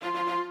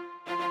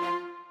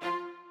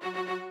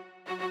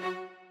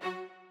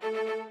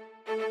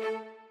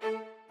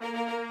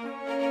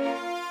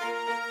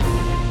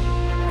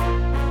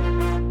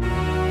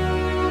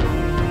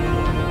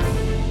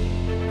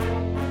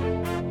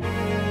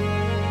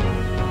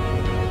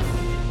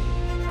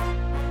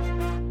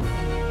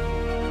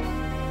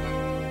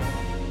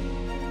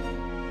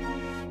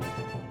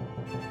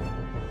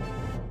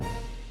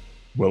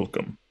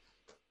welcome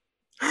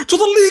to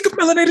the League of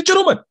Melanated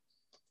Gentlemen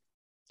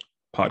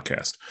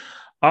podcast.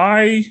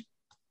 I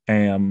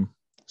am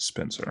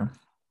Spencer,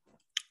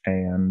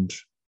 and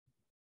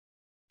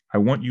I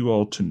want you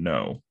all to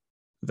know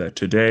that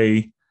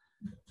today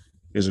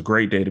is a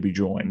great day to be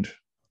joined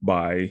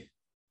by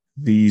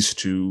these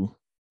two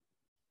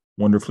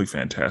wonderfully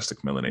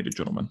fantastic melanated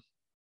gentlemen.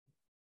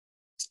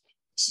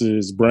 This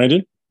is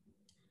Brandon.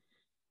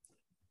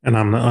 And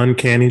I'm the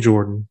uncanny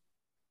Jordan.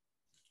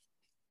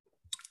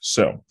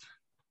 So,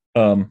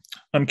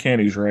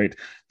 uncanny's right.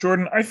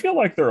 Jordan, I feel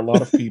like there are a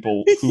lot of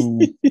people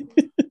who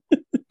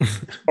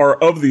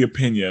are of the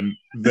opinion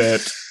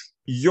that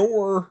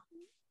your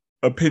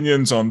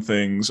opinions on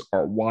things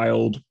are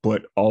wild,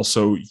 but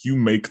also you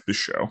make the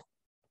show.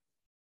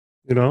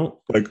 You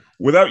know? Like,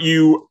 without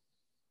you,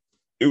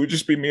 it would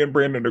just be me and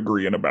Brandon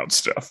agreeing about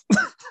stuff.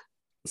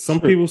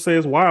 Some people say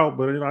it's wild,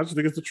 but I just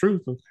think it's the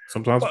truth.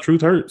 Sometimes the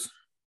truth hurts.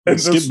 And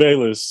Skip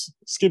Bayless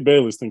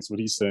thinks what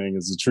he's saying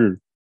is the truth.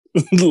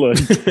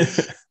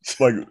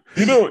 like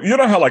you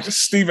know how like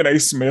Stephen A.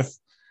 Smith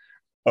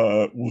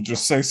will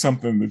just say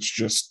something that's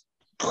just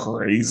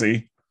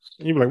crazy.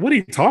 You'd be like, "What are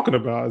you talking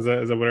about?" Is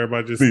that what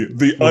everybody just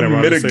the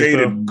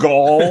unmitigated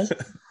gall,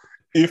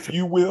 if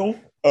you will?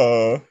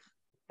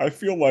 I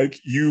feel like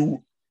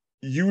you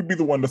would be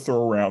the one to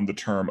throw around the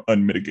term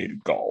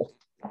unmitigated gall.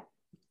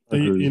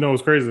 You know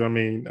what's crazy? I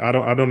mean, I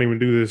don't even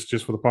do this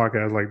just for the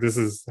podcast. Like, this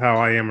is how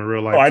I am in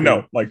real life. Oh, I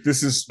know. Like,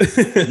 this is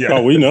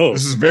we know.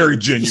 This is very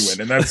genuine,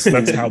 and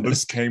that's how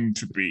this came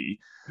to be.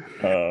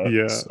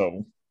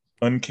 So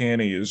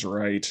uncanny is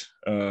right.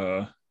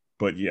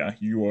 But yeah,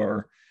 you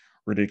are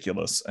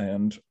ridiculous,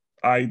 and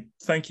I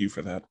thank you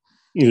for that.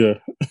 Yeah.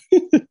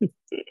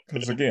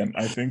 Because again,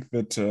 I think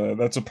that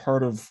that's a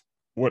part of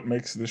what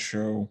makes this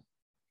show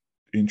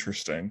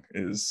interesting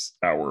is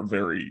our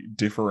very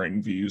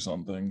differing views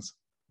on things.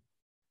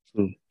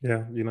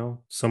 Yeah, you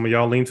know, some of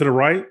y'all lean to the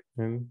right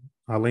and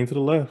I lean to the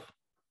left.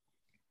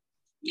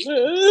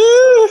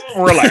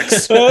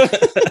 Relax.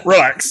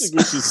 Relax. I think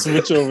we should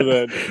switch over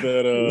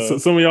that so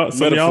some of y'all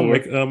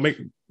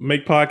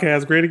make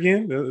podcasts great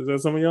again. Is that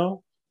some of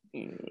y'all?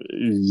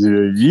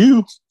 Yeah,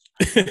 you.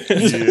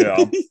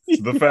 Yeah.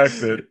 The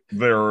fact that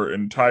there are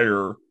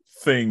entire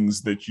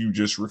things that you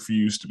just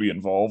refuse to be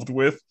involved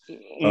with.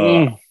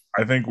 I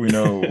think we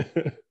know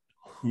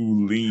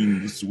who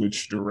leans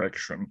which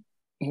direction.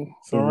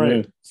 It's all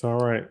right. It's all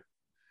right.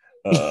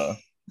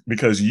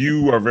 Because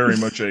you are very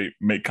much a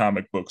make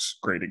comic books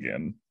great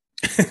again.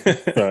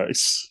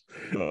 Thanks.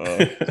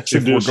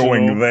 If we're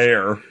going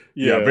there,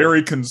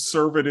 very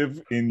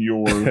conservative in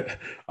your.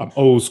 I'm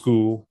old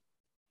school.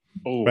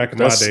 Back in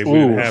my day, we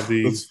didn't have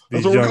these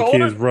young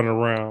kids running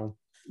around.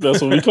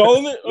 That's what we're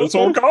calling it. That's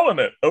what we're calling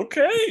it.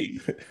 Okay.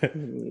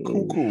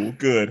 Cool.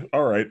 Good.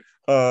 All right.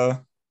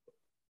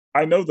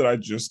 I know that I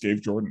just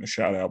gave Jordan a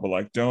shout out, but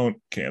like, don't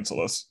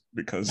cancel us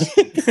because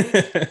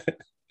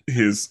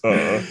his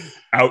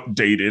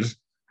outdated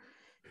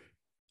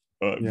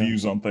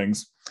views on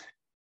things.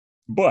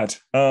 But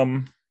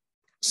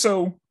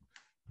so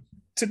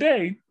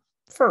today,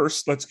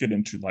 first, let's get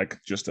into like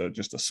just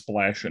a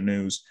splash of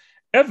news.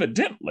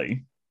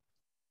 Evidently,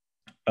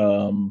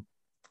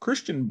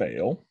 Christian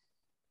Bale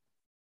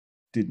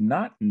did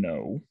not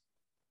know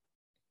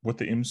what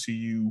the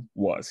MCU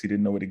was. He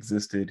didn't know it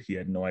existed. He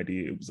had no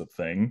idea it was a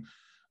thing.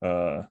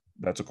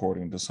 That's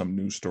according to some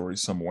news story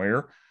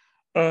somewhere.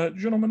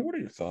 Gentlemen, what are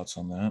your thoughts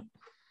on that?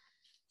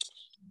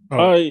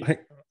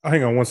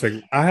 Hang on one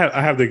second. I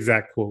have the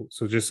exact quote,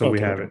 so just so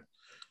we have it.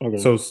 Okay.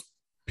 So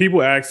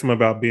people asked him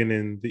about being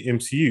in the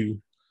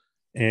MCU,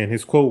 and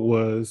his quote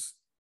was,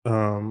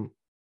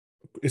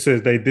 it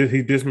says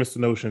he dismissed the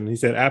notion. He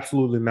said,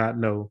 absolutely not,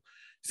 no.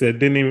 He said,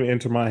 didn't even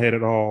enter my head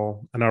at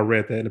all. And I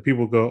read that. And the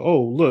people go,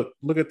 oh,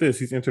 look at this.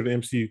 He's entered the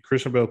MCU.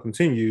 Christian Bale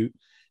continued.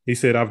 He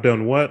said, I've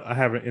done what? I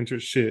haven't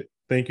entered shit.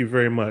 Thank you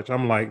very much.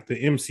 I'm like, the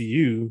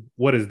MCU?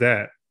 What is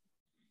that?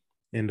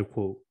 End of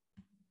quote.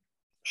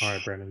 All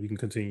right, Brandon, you can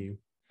continue.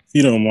 If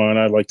you don't mind,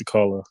 I'd like to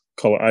call a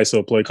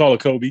ISO play. Call a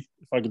Kobe.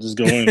 If I could just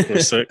go in for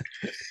a sec.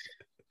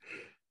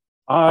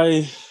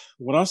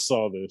 When I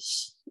saw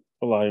this,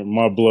 like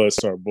my blood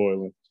started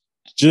boiling.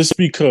 Just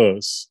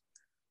because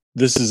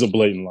this is a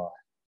blatant lie.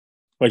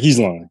 Like, he's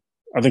lying.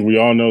 I think we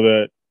all know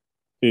that.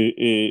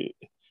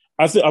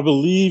 I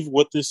believe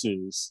what this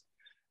is.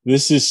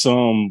 This is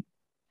some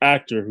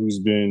actor who's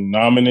been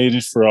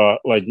nominated for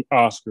like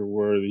Oscar,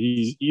 where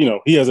he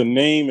has a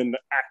name in the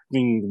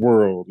acting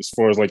world as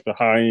far as like the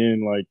high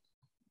end, like,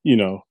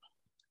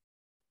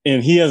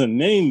 and he has a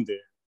name there.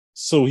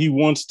 So he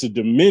wants to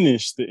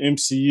diminish the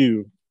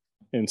MCU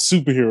and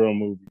superhero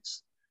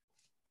movies.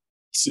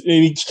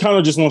 And he kind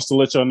of just wants to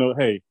let y'all know,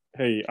 hey,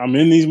 I'm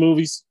in these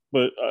movies,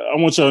 but I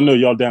want y'all to know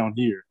y'all down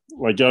here.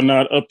 Like, y'all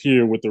not up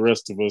here with the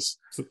rest of us,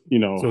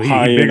 so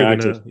high-end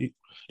actors.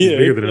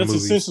 That's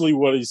essentially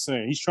what he's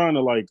saying. He's trying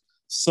to, like,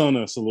 sun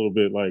us a little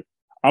bit. Like,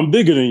 I'm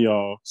bigger than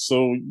y'all,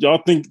 so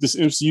y'all think this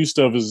MCU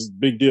stuff is a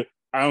big deal.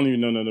 I don't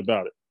even know nothing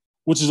about it,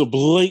 which is a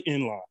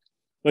blatant lie.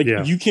 Like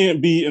you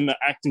can't be in the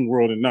acting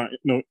world and not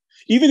know.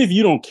 Even if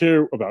you don't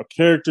care about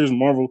characters,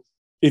 Marvel,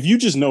 if you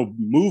just know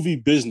movie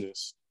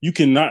business, you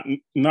cannot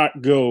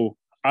not go.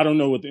 I don't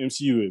know what the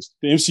MCU is.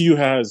 The MCU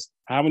has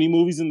how many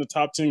movies in the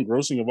top 10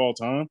 grossing of all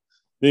time?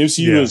 The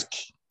MCU has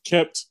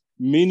kept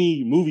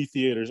many movie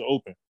theaters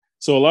open.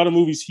 So a lot of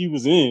movies he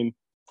was in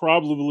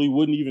probably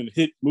wouldn't even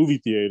hit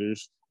movie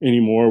theaters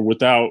anymore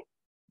without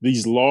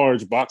these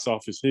large box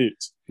office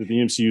hits that the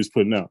MCU is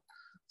putting out.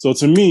 So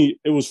to me,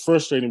 it was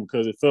frustrating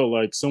because it felt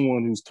like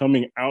someone who's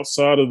coming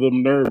outside of the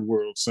nerd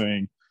world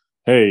saying,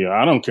 hey,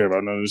 I don't care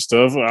about none of this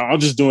stuff. I'm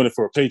just doing it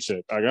for a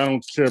paycheck. Like, I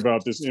don't care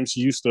about this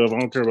MCU stuff. I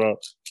don't care about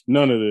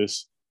none of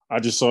this. I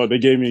just saw it. They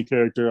gave me a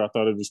character. I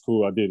thought it was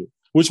cool. I did it,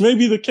 which may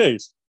be the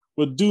case,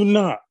 but do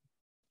not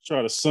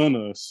try to sun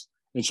us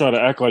and try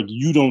to act like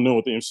you don't know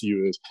what the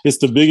MCU is. It's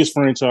the biggest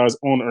franchise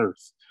on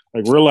earth.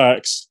 Like,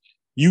 relax.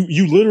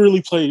 You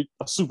literally played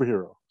a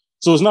superhero.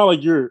 So it's not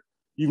like you've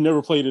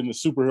never played in the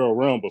superhero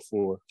realm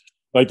before.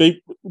 Like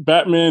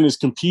Batman is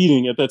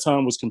competing at that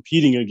time was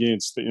competing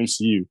against the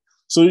MCU.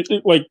 So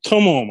like,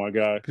 come on, my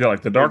guy. Yeah,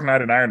 like the Dark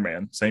Knight and Iron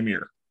Man, same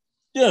year.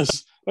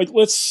 Yes. Like,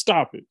 let's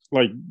stop it.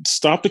 Like,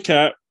 stop the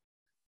cap.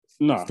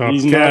 Nah, stop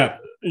he's the not.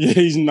 cap. Yeah,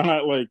 he's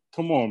not. Like,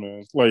 come on,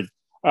 man. Like,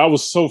 I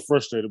was so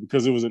frustrated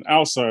because it was an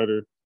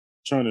outsider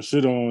trying to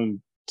shit on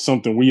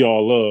something we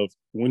all love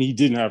when he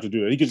didn't have to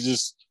do that. He could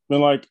just been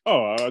like,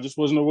 oh, I just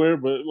wasn't aware.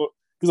 But look,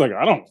 he's like,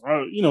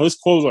 his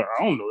quote's like,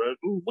 I don't know that.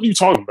 What are you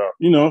talking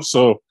about?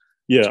 So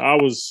yeah, I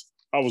was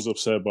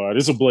upset by it.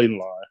 It's a blatant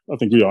lie. I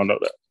think we all know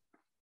that.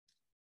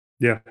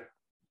 Yeah,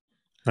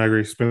 I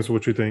agree. Spencer,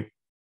 what you think?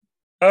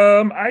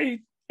 I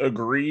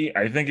agree.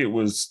 I think it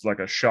was like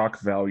a shock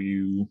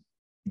value,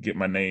 get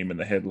my name in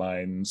the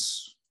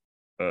headlines,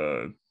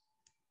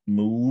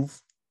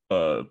 move,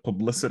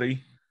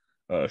 publicity.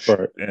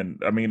 Right. And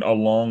I mean,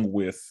 along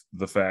with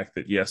the fact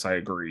that, yes, I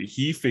agree.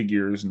 He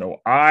figures, no,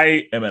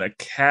 I am an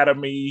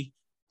Academy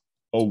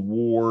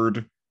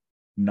Award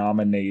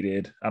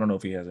nominated. I don't know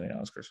if he has any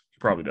Oscars. He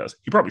probably does.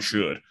 He probably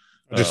should.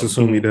 Just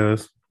assume he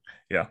does.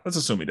 Yeah, let's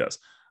assume he does.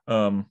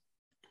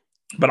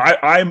 But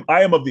I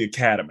am of the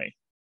Academy.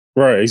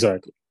 Right,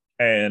 exactly.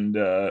 And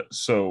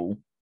so,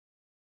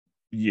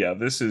 yeah,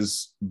 this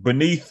is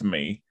beneath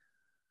me.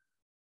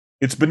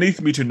 It's beneath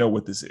me to know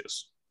what this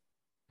is.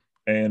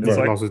 And it's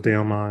lost his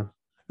damn mind.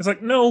 It's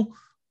like, no,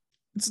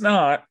 it's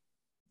not.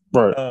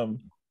 Right.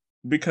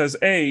 Because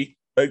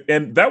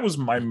and that was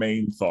my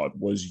main thought,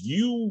 was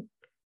you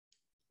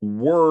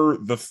were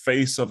the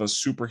face of a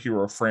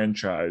superhero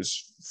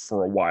franchise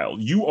for a while.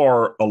 You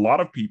are a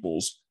lot of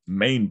people's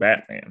main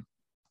Batman.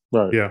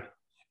 Right. Yeah.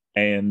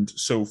 And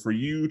so for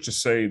you to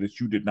say that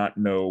you did not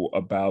know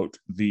about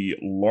the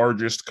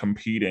largest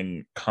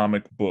competing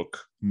comic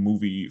book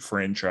movie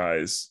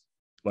franchise,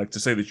 like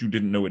to say that you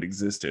didn't know it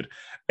existed,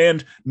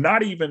 and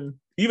not even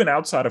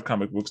outside of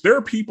comic books, there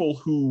are people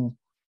who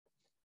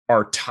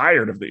are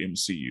tired of the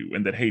MCU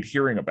and that hate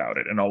hearing about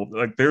it and all.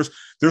 Like, there's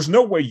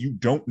no way you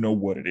don't know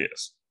what it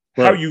is.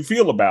 Right. How you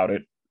feel about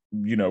it,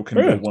 can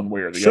go one way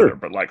or the other.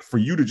 But like, for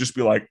you to just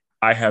be like,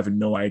 I have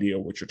no idea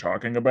what you're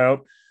talking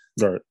about.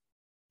 Right.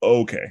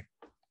 Okay.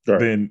 Right.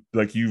 Then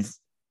like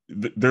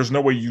there's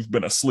no way you've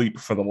been asleep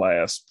for the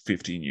last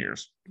 15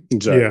 years.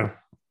 Exactly. Yeah.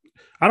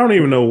 I don't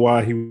even know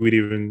why he would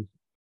even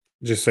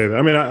just say that.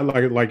 I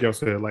mean, like y'all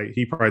said, like,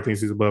 he probably thinks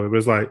he's above it, but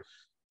it's like,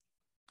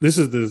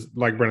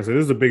 like Brandon said,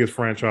 this is the biggest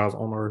franchise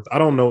on earth. I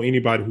don't know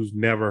anybody who's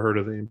never heard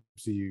of the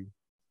MCU.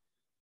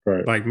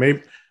 Right. Like,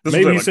 maybe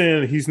he's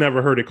saying he's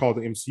never heard it called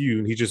the MCU,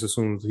 and he just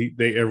assumes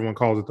everyone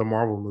calls it the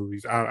Marvel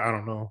movies. I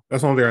don't know.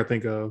 That's the only thing I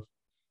think of.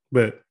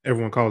 But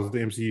everyone calls it the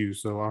MCU,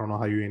 so I don't know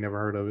how you ain't never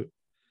heard of it.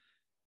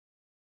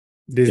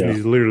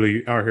 Disney's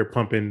literally out here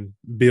pumping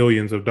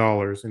billions of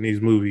dollars in these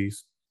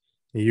movies,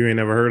 and you ain't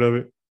never heard of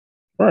it?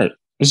 Right.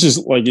 It's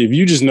just like, if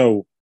you just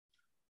know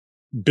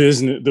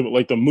business,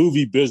 like the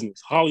movie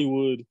business,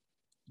 Hollywood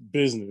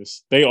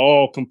business, they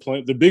all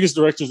complain. The biggest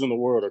directors in the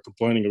world are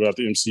complaining about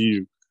the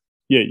MCU,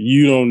 yet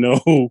you don't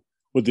know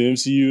what the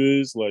MCU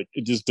is. Like,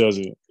 it just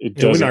doesn't.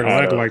 We're not gonna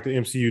act like the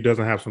MCU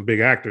doesn't have some big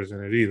actors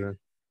in it either.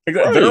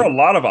 Right. There are a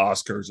lot of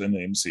Oscars in the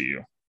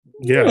MCU.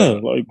 Yeah,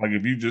 like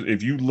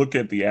if you look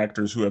at the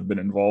actors who have been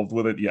involved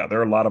with it, yeah,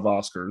 there are a lot of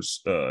Oscars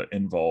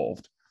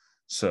involved.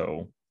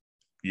 So,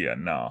 yeah,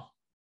 no.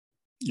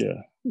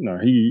 Yeah, no,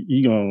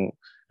 he gonna.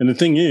 And the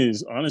thing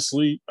is,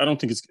 honestly, I don't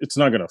think it's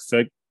not gonna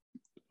affect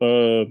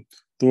Thor: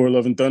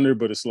 Love and Thunder,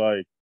 but it's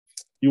like,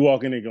 you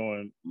walk in there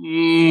going,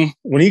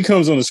 when he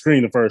comes on the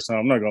screen the first time,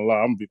 I'm not gonna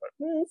lie, I'm gonna be like,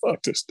 man,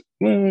 fuck this,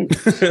 man.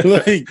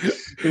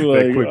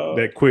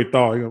 that quick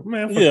thought, you go,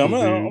 man. Fuck I'm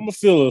gonna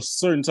feel a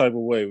certain type of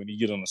way when you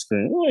get on the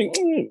screen. Like,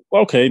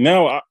 okay,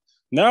 now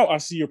I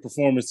see your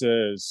performance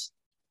as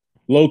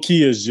low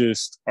key as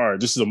just, all right,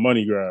 this is a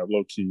money grab,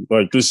 low key.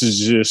 Like, this is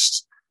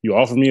just, you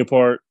offer me a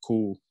part,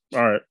 cool.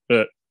 All right,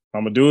 bet.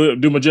 I'm gonna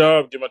do my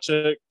job, get my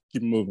check,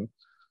 keep it moving.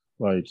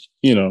 Like,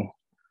 not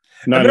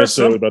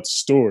necessarily about the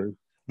story.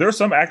 There are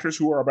some actors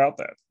who are about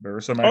that. There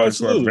are some actors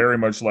who are very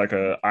much like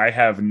I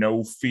have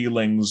no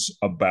feelings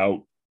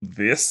about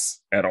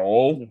this at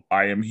all.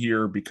 I am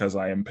here because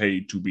I am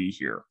paid to be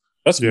here.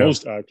 That's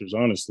most actors,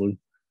 honestly.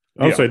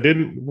 I would say,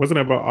 wasn't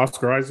it about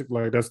Oscar Isaac?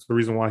 Like that's the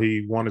reason why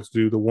he wanted to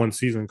do the one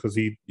season, because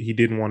he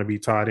didn't want to be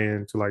tied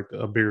into like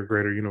a bigger,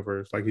 greater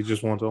universe. Like he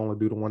just wanted to only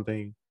do the one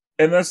thing.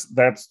 And that's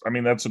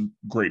a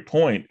great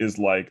point. Is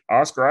like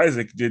Oscar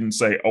Isaac didn't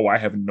say, "Oh, I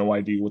have no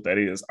idea what that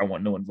is. I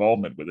want no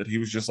involvement with it." He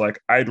was just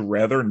like, "I'd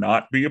rather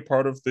not be a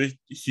part of the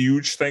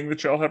huge thing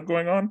that y'all have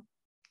going on."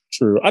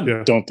 True. I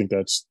don't think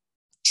that's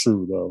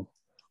true though.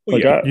 Well,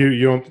 like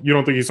you don't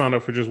think he signed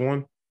up for just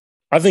one?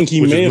 I think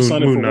he may have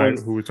signed up for Knight,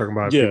 one. who we're talking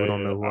about. People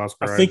don't know who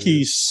Oscar Isaac I think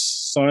he is.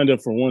 signed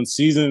up for one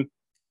season,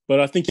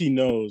 but I think he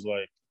knows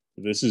like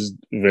this is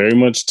very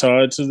much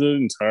tied to the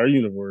entire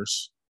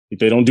universe. If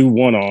they don't do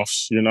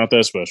one-offs, you're not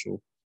that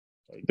special.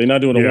 Like, they're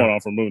not doing a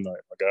one-off for Moon Knight,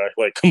 my guy.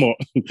 Like, come on,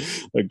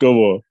 like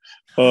go on.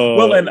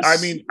 Well, and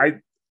I mean,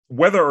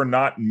 whether or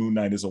not Moon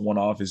Knight is a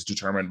one-off is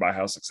determined by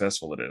how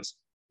successful it is.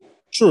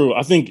 True.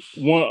 I think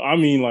one. I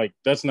mean, like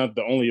that's not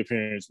the only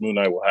appearance Moon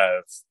Knight will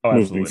have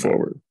moving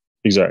forward.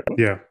 Exactly.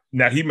 Yeah.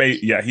 Now he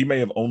may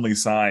have only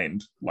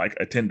signed like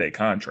a 10-day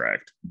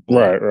contract.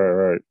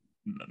 Right.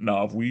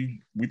 No, if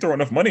we throw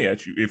enough money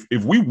at you,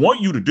 if we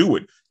want you to do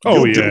it,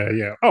 oh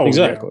yeah. Oh,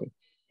 exactly. Yeah.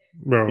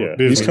 Bro, yeah,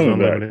 he's coming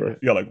back. Bro.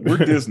 Yeah, like we're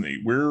Disney.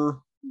 We're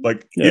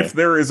like if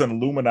there is an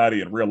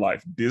Illuminati in real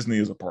life, Disney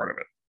is a part of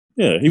it.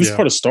 Yeah, he was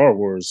part of Star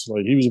Wars.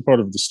 Like he was a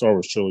part of the Star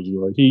Wars trilogy.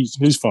 Like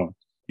he's fine.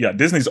 Yeah,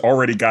 Disney's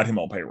already got him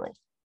on payroll.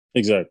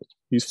 Exactly.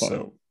 He's fine.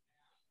 So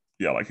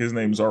yeah, like his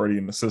name's already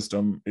in the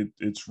system.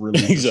 It's really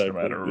just a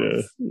matter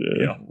of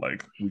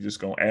like we just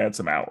gonna add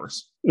some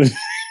hours.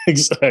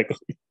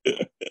 Exactly.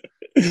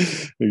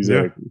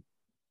 Exactly.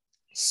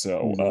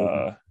 So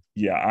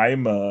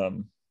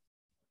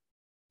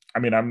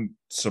I'm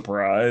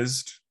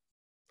surprised.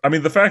 I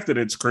mean, the fact that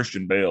it's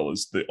Christian Bale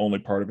is the only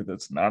part of it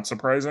that's not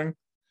surprising.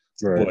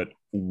 Right. But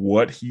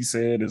what he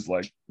said is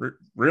like,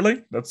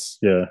 really? That's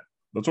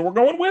what we're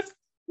going with?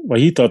 Well,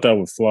 he thought that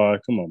would fly.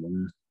 Come on,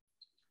 man.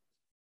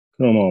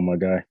 Come on, my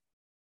guy.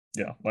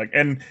 Yeah, like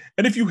and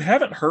if you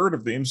haven't heard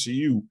of the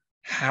MCU,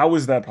 how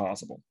is that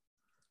possible?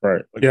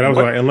 Right. Like, that was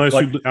like unless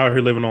you out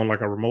here living on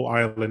like a remote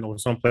island or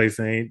someplace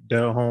that ain't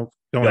down home,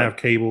 don't have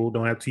cable,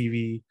 don't have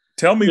TV.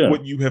 Tell me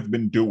what you have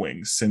been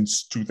doing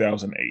since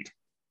 2008.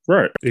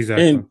 Right.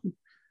 Exactly.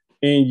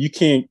 And you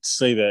can't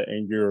say that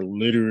and you're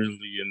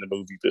literally in the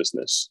movie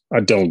business.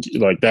 I don't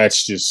like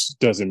that's just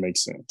doesn't make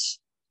sense.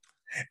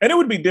 And it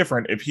would be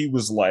different if he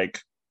was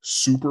like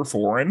super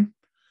foreign,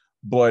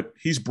 but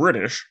he's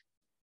British.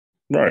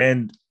 Right.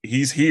 And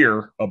he's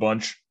here a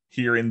bunch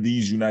here in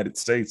these United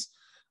States,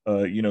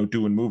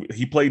 doing movies.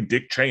 He played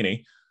Dick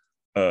Cheney.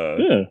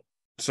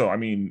 So I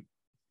mean,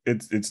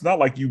 it's not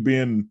like you've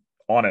been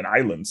on an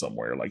island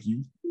somewhere. Like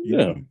you've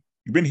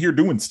been here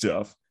doing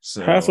stuff.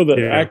 So half of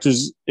the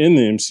actors in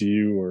the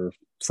MCU are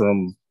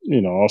from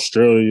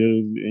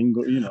Australia,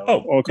 England.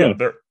 All kind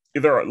of.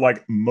 They're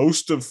like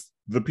most of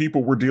the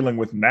people we're dealing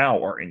with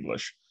now are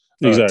English.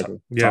 Exactly.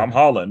 Tom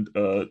Holland,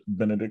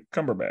 Benedict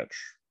Cumberbatch.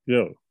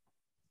 Yeah.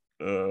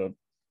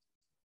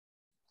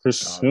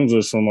 Chris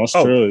Hemsworth from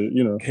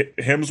Australia.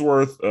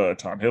 Hemsworth,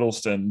 Tom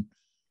Hiddleston.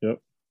 Yep.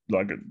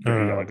 Like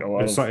a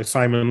lot of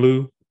Simon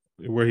Liu.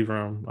 Where he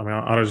from? I mean,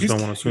 I just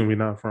don't want to assume he's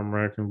not from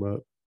American,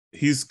 but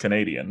he's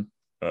Canadian.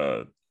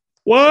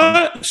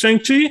 What?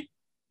 Shang-Chi?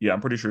 Yeah,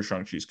 I'm pretty sure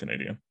Shang-Chi's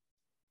Canadian.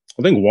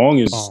 I think Wong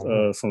is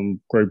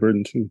from Great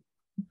Britain too.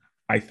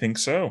 I think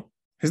so.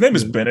 His name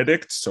is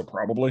Benedict, so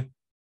probably.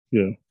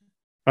 Yeah.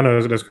 I know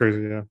that's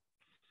crazy, yeah.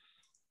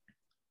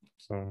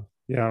 So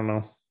I don't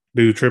know.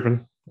 Dude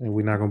tripping, and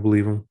we're not gonna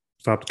believe him.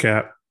 Stop the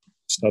cap.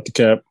 Stop the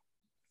cap.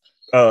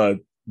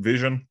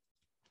 Vision.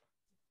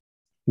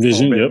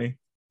 Yep.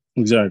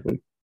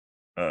 Exactly.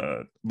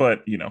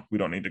 But we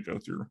don't need to go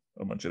through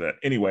a bunch of that.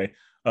 Anyway,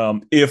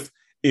 if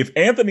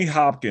Anthony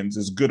Hopkins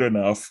is good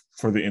enough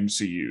for the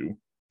MCU,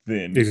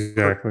 then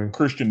exactly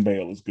Christian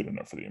Bale is good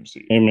enough for the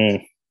MCU.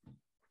 Amen.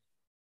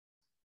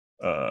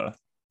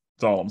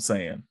 That's all I'm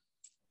saying.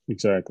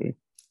 Exactly.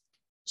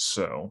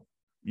 So,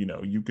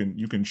 you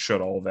can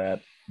shut all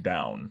that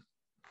down,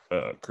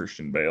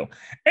 Christian Bale.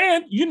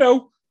 And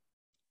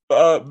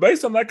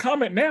based on that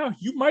comment now,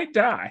 you might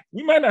die.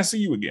 We might not see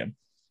you again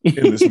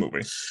in this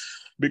movie.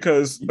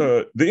 Because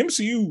the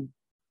MCU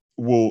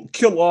will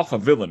kill off a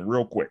villain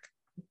real quick.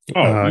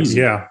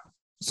 Yeah.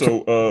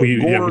 So we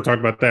talked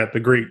about that. The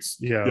greats.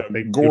 Yeah.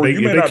 Gore,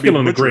 you may not be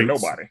butchering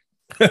nobody.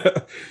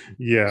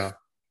 Yeah.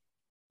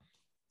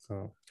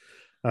 So,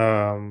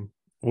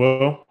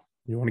 well,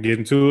 you want to get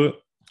into it?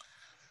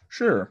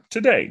 Sure.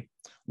 Today,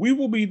 we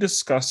will be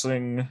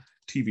discussing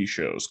TV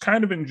shows,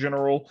 kind of in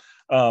general.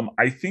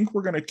 I think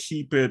we're going to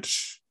keep it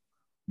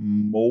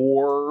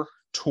more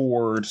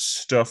toward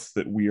stuff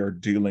that we are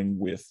dealing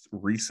with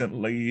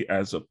recently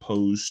as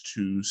opposed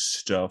to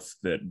stuff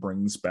that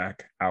brings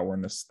back our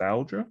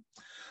nostalgia.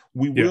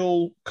 We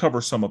will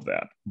cover some of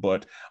that,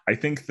 but I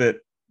think that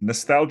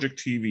nostalgic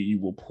TV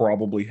will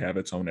probably have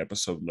its own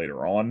episode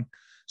later on.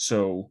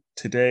 So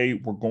today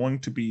we're going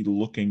to be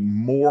looking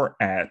more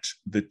at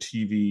the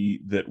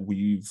TV that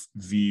we've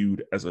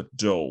viewed as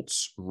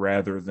adults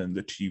rather than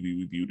the TV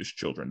we viewed as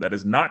children. That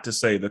is not to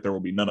say that there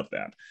will be none of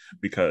that,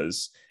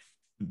 because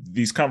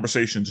these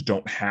conversations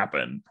don't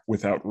happen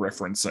without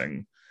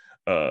referencing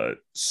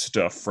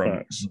stuff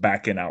from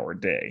back in our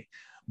day.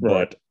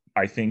 Right. But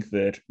I think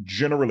that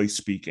generally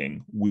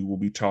speaking, we will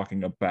be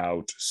talking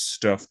about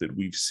stuff that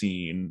we've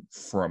seen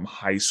from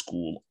high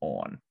school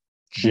on.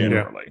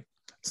 Generally,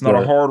 it's not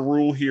a hard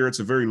rule here. It's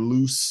a very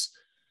loose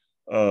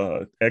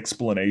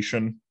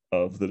explanation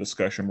of the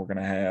discussion we're going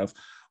to have.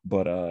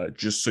 But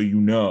just so you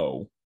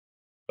know,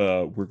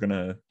 we're going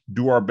to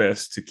do our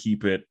best to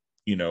keep it,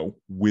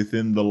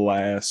 within the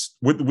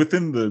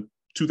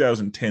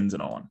 2010s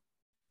and on.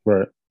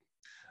 Right.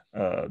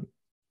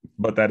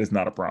 But that is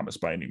not a promise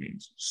by any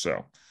means.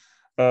 So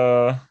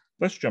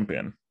let's jump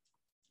in.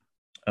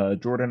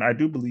 Jordan, I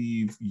do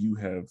believe you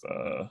have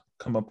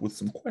come up with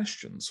some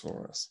questions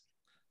for us.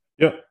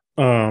 Yeah.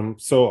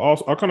 So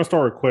I'll kind of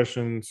start with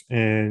questions,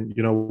 and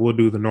we'll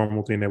do the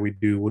normal thing that we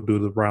do. We'll do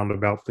the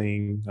roundabout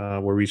thing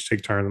where we each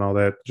take turns and all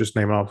that. Just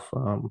name off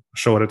a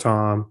show at a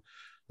time.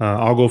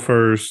 I'll go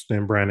first,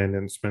 then Brandon,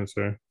 and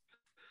Spencer.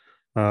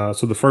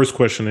 So the first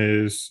question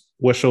is,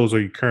 what shows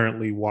are you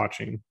currently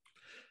watching?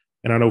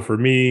 And I know for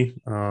me,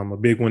 a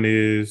big one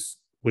is,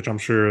 which I'm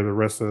sure the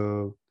rest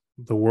of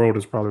the world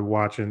is probably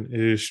watching,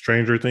 is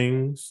Stranger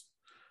Things.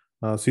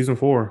 Season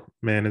 4,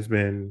 man, is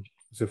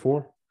it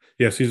 4?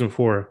 Yeah, season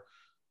 4.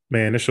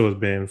 Man, this show has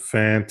been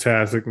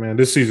fantastic, man.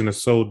 This season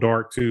is so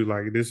dark too.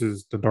 Like, this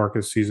is the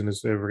darkest season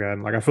it's ever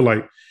gotten. Like, I feel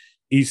like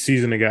each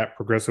season it got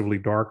progressively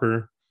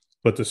darker,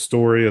 but the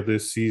story of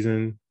this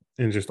season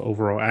and just the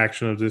overall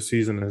action of this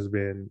season has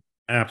been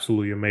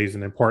absolutely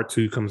amazing. And part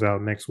 2 comes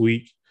out next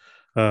week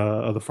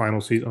of the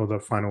final season, or the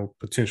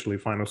potentially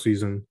final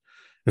season.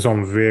 And so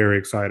I'm very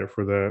excited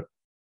for that.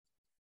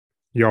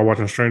 Y'all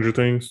watching Stranger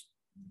Things?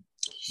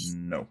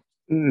 No.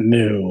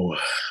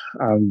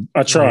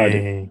 I tried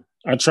it.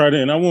 I tried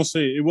it, and I won't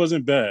say it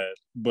wasn't bad,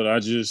 but I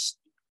just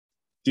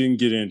didn't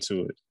get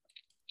into it.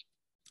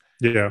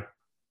 Yeah.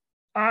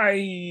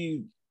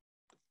 I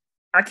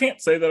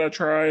can't say that I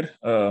tried.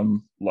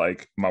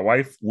 Like, my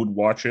wife would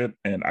watch it,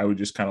 and I would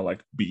just kind of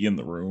like be in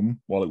the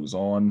room while it was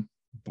on.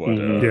 But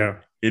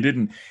it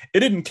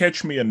didn't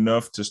catch me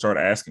enough to start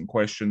asking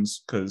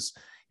questions, because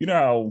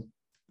how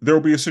there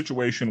will be a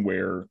situation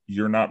where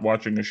you're not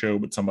watching a show,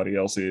 but somebody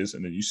else is,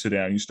 and then you sit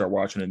down, you start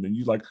watching it, and then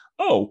you're like,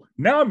 oh,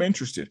 now I'm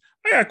interested.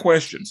 I got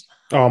questions.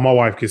 Oh, my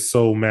wife gets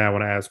so mad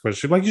when I ask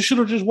questions. She's like, you should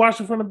have just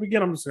watched it from the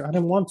beginning. I'm just like, I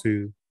didn't want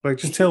to. Like,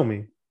 just tell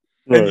me.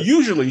 Right. And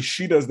usually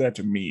she does that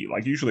to me.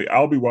 Like, usually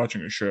I'll be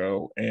watching a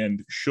show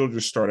and she'll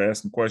just start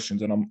asking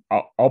questions, and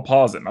I'll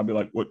pause it and I'll be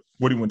like, what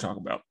do you want to talk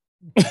about?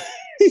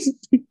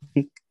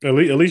 At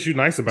least you're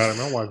nice about it.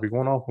 My wife be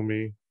going off on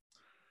me.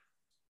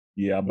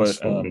 Yeah, but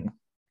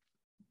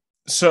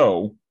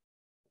so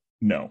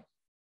no.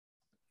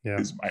 Yeah,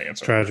 is my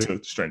answer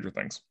to Stranger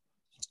Things.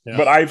 Yeah.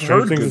 But I've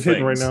heard Things good is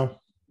hitting things right now.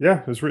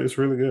 Yeah, it's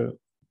really good.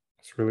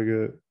 It's really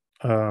good.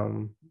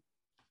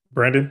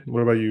 Brandon,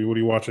 what about you? What are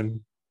you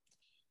watching?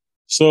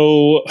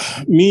 So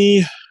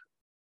me,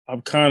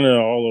 I'm kind of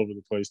all over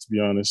the place, to be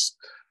honest.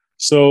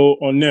 So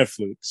on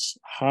Netflix,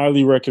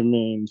 highly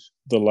recommend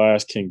The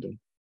Last Kingdom.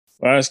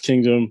 Last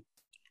Kingdom.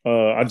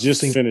 I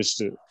just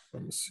finished it.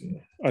 Let me see.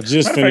 I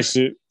just finished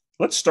it.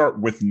 Let's start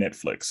with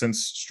Netflix,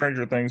 since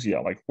Stranger Things. Yeah,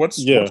 like what's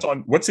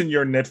in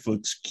your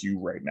Netflix queue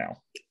right now?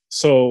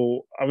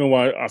 So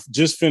I've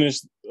just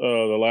finished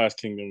The Last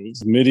Kingdom.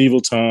 It's medieval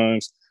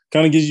times.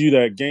 Kind of gives you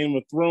that Game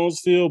of Thrones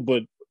feel,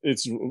 but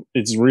it's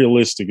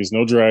realistic. It's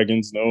no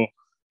dragons, no,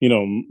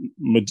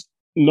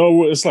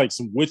 no. It's like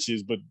some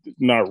witches, but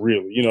not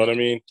really. You know what I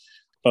mean?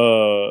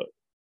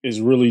 It's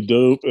really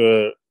dope.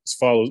 It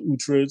follows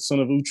Uhtred, son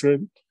of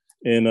Uhtred,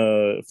 and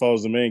it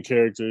follows the main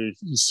character.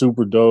 He's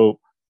super dope.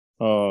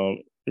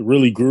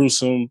 Really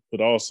gruesome,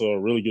 but also a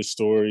really good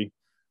story.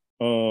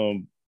 So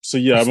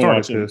yeah, I've been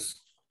watching this.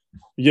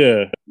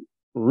 Yeah,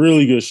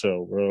 really good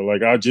show, bro.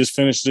 Like, I just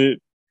finished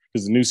it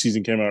because the new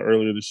season came out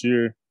earlier this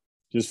year.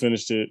 Just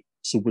finished it.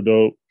 Super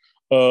dope.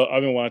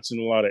 I've been watching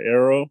a lot of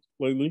Arrow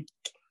lately.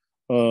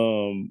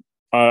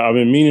 I've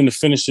been meaning to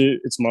finish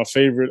it. It's my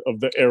favorite of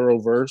the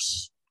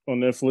Arrowverse on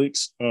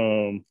Netflix.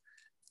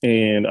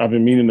 And I've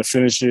been meaning to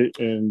finish it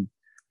and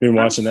been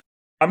watching that.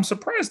 I'm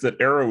surprised that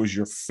Arrow is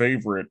your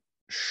favorite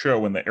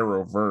show in the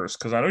Arrowverse,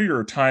 because I know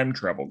you're a time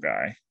travel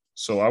guy.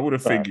 So I would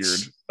have figured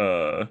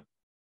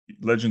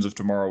Legends of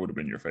Tomorrow would have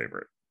been your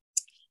favorite.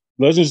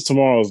 Legends of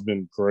Tomorrow has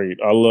been great.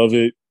 I love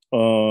it.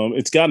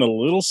 It's gotten a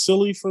little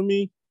silly for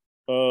me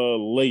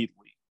lately.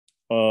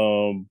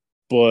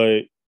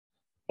 But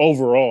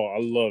overall, I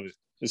love it.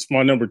 It's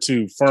my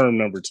firm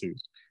number 2.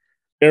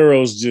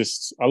 Arrow's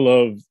just, I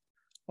love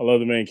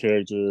the main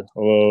character. I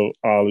love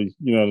Ollie,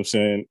 you know what I'm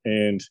saying?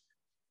 And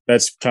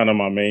that's kind of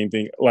my main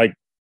thing. Like,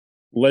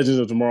 Legends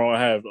of Tomorrow, I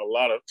have a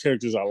lot of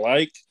characters I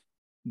like,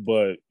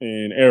 but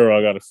in Arrow,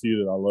 I got a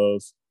few that I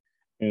love.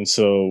 And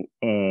so,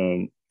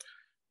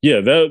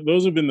 Yeah,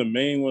 those have been the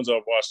main ones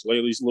I've watched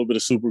lately. A little bit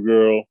of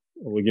Supergirl,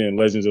 again,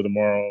 Legends of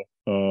Tomorrow,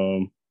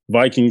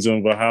 Vikings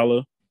on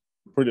Valhalla,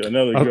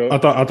 another go. I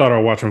thought I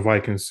was watching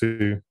Vikings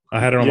too. I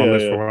had it on my Yeah,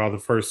 list yeah, for a while. The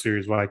first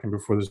series Viking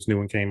before this new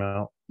one came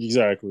out,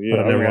 exactly. but Yeah, I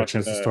I've never been got a watching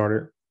chance to that.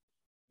 start it.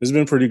 It's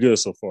been pretty good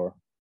so far.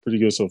 Pretty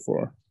good so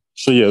far.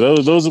 So yeah,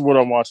 those are what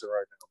I'm watching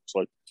right now. It's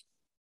like,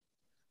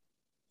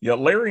 Yeah,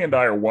 Larry and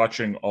I are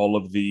watching all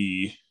of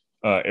the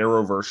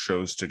Arrowverse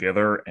shows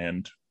together,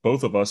 and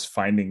both of us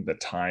finding the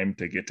time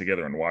to get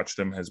together and watch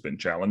them has been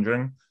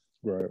challenging.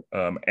 right.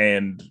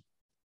 And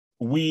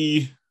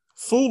we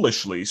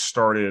foolishly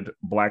started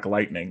Black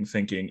Lightning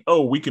thinking,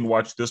 oh, we can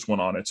watch this one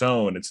on its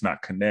own. It's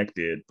not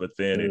connected, but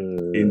then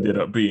it ended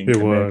up being It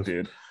was.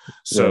 connected.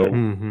 So Right.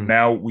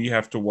 now we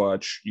have to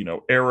watch,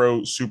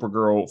 Arrow,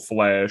 Supergirl,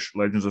 Flash,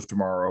 Legends of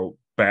Tomorrow,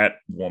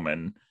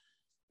 Batwoman,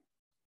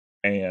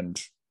 and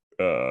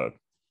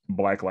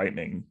Black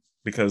Lightning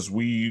because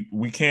we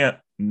can't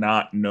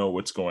not know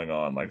what's going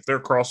on. Like if they're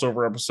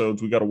crossover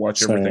episodes, we got to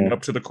watch everything Same.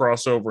 up to the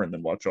crossover and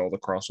then watch all the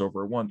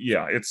crossover at once.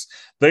 Yeah, It's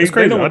they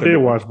crazy. know I what they're did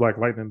doing. watch Black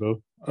Lightning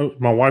though.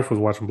 My wife was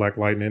watching Black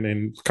Lightning,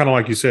 and kind of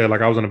like you said,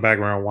 like I was in the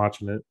background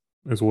watching it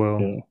as well.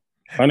 Yeah.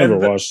 I never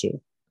And watched it.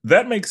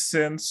 That makes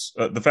sense.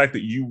 The fact that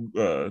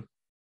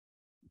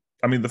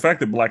the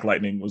fact that Black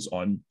Lightning was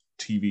on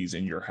TVs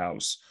in your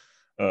house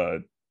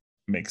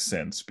makes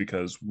sense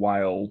because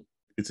while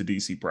it's a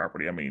DC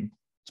property, I mean,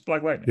 it's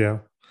Black Lightning. Yeah.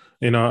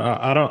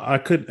 I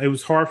could. It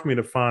was hard for me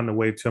to find a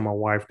way to tell my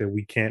wife that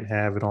we can't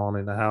have it on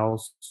in the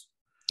house,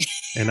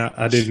 and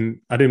I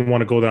didn't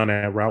want to go down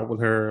that route with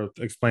her,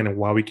 explaining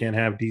why we can't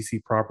have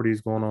DC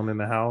properties going on in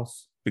the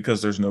house.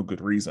 Because there's no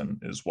good reason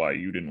is why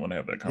you didn't want to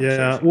have that conversation.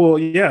 Yeah, well,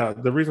 yeah.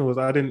 The reason was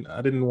I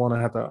didn't want to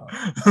have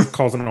to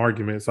cause an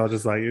argument, so I was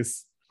just like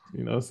it's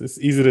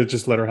easy to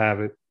just let her have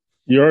it.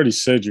 You already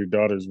said your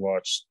daughters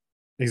watched.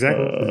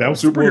 Exactly. That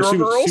was Superhero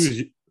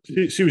Girls.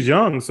 She was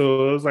young,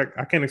 so it was like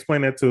I can't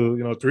explain that to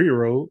a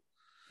 3-year-old.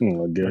 Oh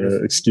my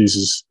god,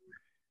 excuses.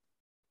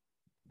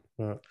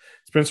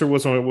 Spencer,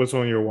 what's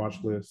on your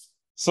watch list?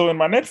 So in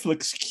my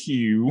Netflix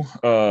queue,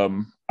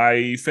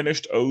 I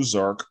finished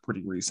Ozark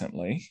pretty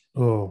recently.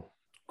 Oh,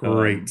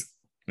 great!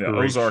 Yeah,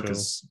 great Ozark show.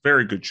 is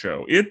very good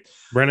show.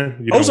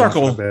 Brennan, Ozark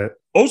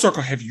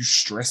will have you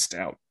stressed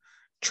out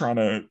trying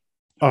to.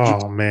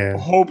 Oh man!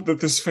 Hope that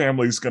this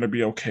family is going to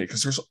be okay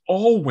because there's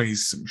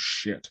always some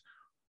shit.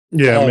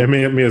 Yeah,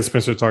 me and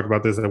Spencer talked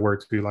about this at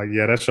work too. Like,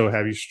 yeah, that show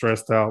have you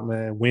stressed out,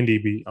 man. Wendy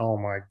be, oh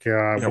my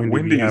god, Yeah,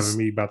 Wendy be having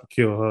me about to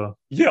kill her.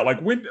 Yeah,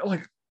 like Wendy,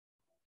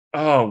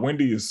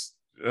 Wendy is.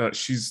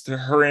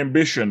 Her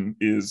ambition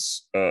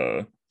is.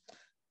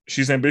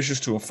 She's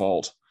ambitious to a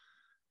fault.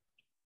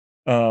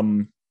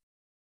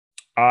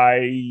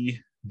 I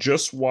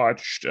just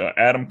watched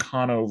Adam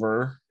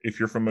Conover. If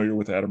you're familiar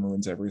with Adam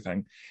Ruins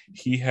Everything,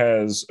 he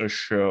has a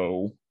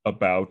show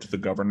about the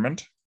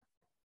government.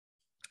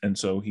 And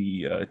so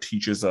he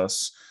teaches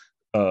us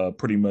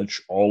pretty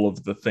much all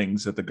of the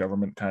things that the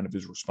government kind of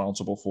is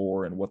responsible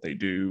for and what they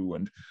do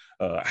and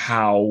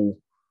how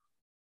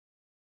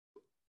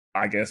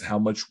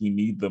much we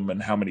need them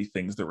and how many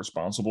things they're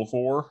responsible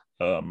for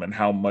and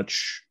how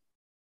much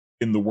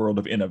in the world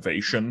of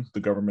innovation the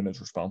government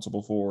is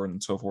responsible for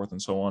and so forth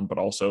and so on, but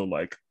also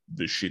like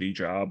the shitty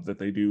job that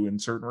they do in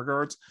certain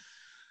regards.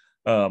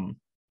 I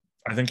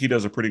think he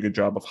does a pretty good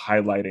job of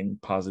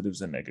highlighting positives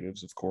and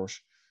negatives, of course.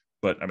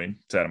 But I mean,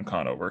 it's Adam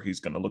Conover.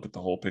 He's going to look at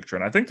the whole picture.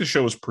 And I think the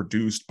show is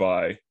produced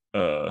by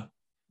Barack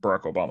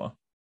Obama,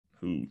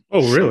 who.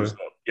 Oh, really?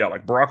 Yeah,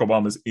 like Barack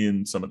Obama's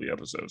in some of the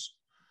episodes.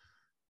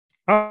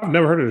 I've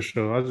never heard of the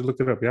show. I just looked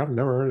it up. Yeah, I've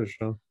never heard of the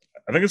show.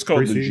 I think it's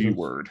called The G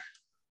Word.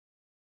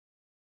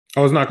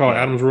 Oh, it's not called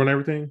Adam's Ruin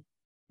Everything?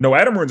 No,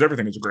 Adam Ruins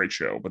Everything is a great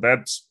show, but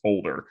that's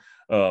older.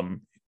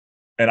 And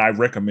I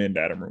recommend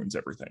Adam Ruins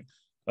Everything.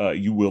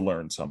 You will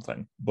learn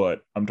something.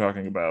 But I'm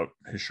talking about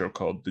his show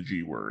called The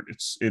G Word.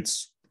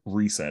 It's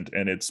recent,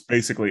 and it's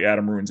basically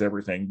Adam Ruins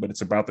Everything, but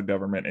it's about the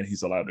government, and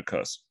he's allowed to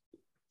cuss.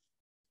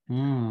 I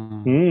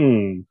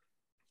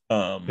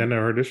never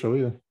heard this show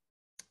either.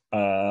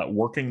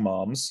 Working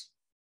Moms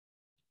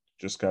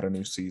just got a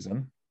new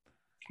season.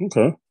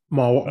 Okay.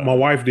 My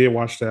wife did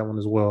watch that one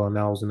as well, and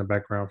I was in the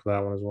background for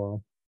that one as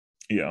well.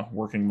 Yeah,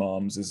 Working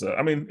Moms is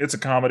it's a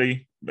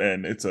comedy,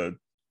 and it's a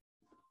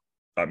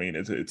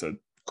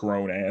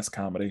grown ass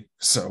comedy.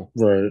 So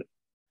right.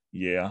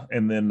 Yeah,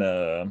 and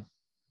then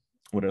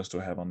what else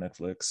do I have on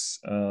Netflix?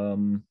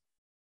 I'm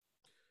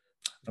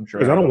sure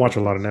because I don't watch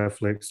a lot of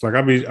Netflix. Like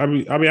I be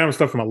having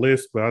stuff on my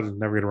list, but I just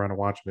never get around to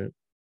watching it.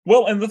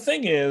 Well, and the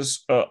thing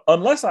is,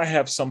 unless I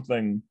have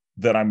something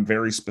that I'm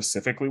very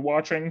specifically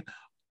watching,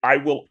 I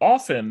will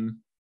often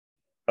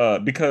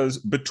because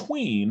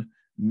between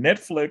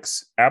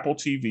Netflix, Apple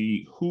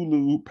TV,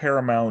 Hulu,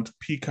 Paramount,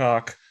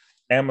 Peacock,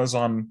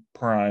 Amazon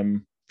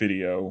Prime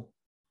Video,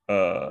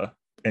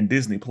 and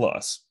Disney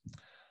Plus,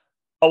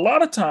 a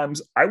lot of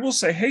times I will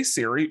say, hey,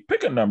 Siri,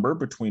 pick a number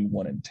between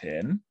 1 and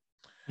 10.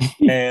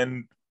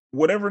 And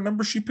whatever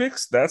number she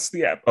picks, that's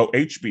the app. Oh,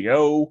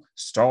 HBO,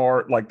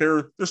 Star, like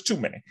there's too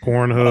many.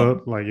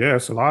 Pornhub,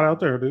 it's a lot out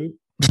there, dude.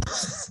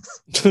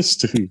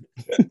 Dude.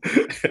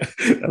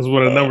 That's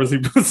one of the numbers he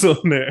puts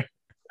on there.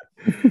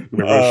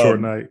 Never a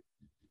short night.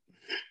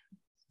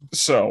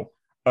 So,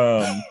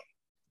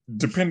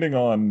 depending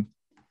on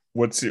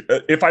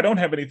if I don't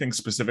have anything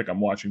specific I'm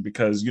watching,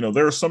 because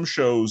there are some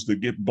shows that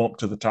get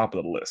bumped to the top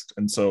of the list,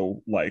 and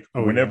so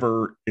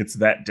whenever it's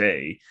that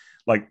day,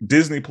 like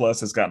Disney Plus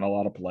has gotten a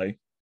lot of play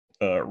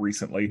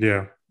recently,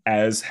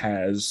 as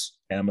has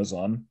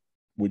Amazon,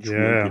 which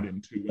we'll get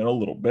into in a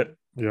little bit.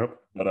 Yep.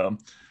 But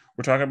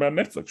we're talking about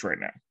Netflix right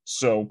now,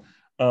 so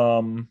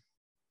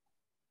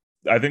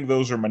I think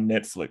those are my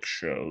Netflix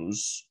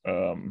shows.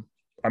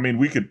 I mean,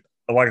 we could.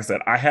 Like I said,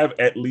 I have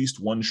at least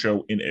one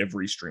show in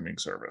every streaming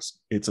service.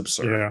 It's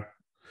absurd.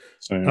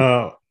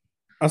 Yeah.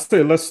 I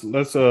say let's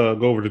go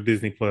over to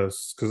Disney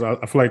Plus, because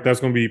I feel like that's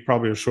going to be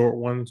probably a short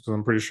one, because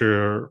I'm pretty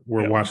sure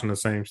we're watching the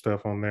same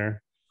stuff on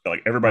there.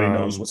 Like everybody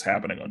knows what's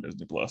happening on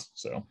Disney Plus.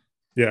 So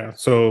yeah.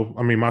 So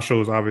I mean, my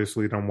shows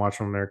obviously that I'm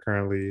watching on there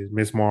currently: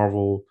 Miss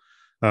Marvel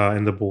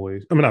and The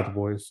Boys. I mean, not The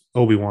Boys.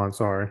 Obi-Wan.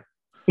 Sorry,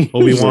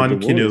 Obi-Wan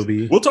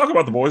Kenobi. We'll talk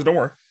about The Boys. Don't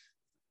worry.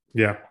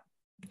 Yeah.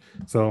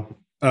 So.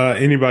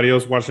 Anybody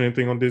else watch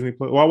anything on Disney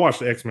Plus? Well, I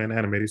watched the X-Men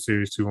animated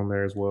series too on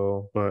there as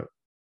well, but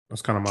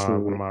that's kind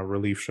of one of my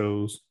relief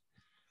shows.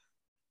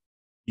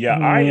 Yeah,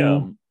 I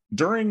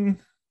during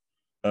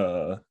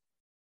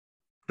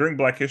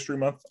Black History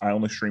Month, I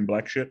only stream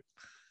Black shit,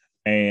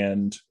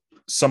 and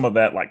some of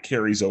that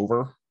carries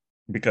over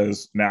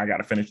because now I got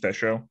to finish that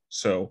show.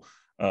 So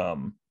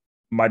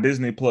my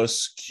Disney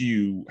Plus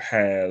queue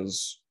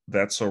has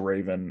That's So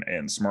Raven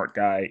and Smart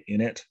Guy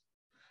in it.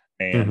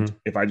 And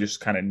if I just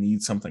kind of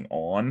need something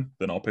on,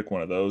 then I'll pick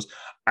one of those.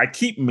 I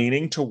keep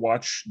meaning to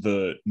watch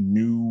the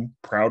new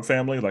Proud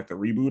Family, like the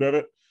reboot of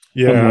it.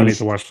 Yeah, I need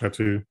to watch that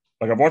too.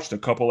 I've watched a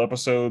couple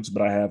episodes,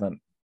 but I haven't.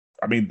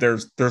 I mean,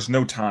 there's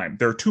no time.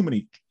 There are too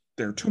many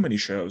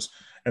shows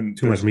and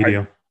too much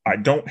media. I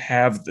don't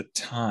have the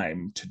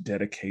time to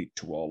dedicate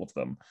to all of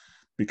them,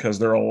 because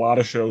there are a lot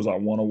of shows I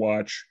want to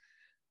watch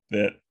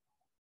that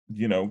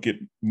get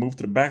moved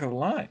to the back of the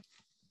line.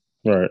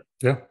 Right.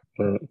 Yeah.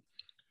 Right.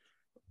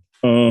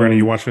 Brandon,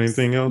 you watching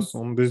anything else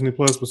on Disney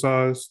Plus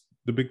besides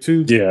the big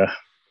two? Yeah,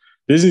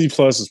 Disney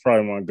Plus is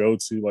probably my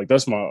go-to. Like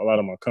that's a lot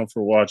of my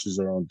comfort watches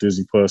are on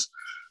Disney Plus.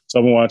 So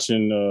I've been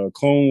watching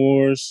Clone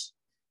Wars.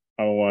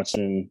 I've been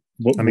watching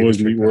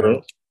Boys Meet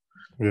World.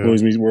 Yeah.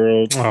 Boys Meet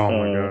World. Oh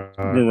my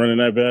god! Been running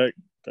that back.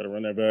 Got to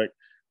run that back.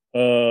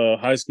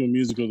 High School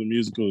Musical,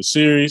 the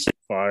series,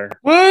 fire.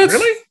 What?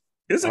 Really?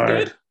 Is it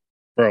good,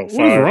 bro? What's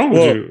wrong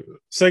with you?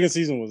 Second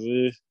season was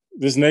it.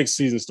 This next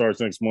season starts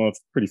next month.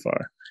 Pretty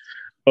fire.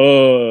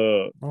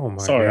 Oh my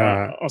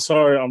god! I'm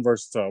sorry. I'm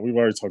versatile. We've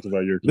already talked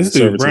about your this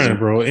dude, Brandon,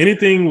 bro.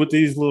 Anything with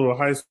these little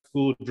high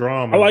school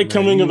drama. I like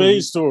coming of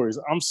age stories.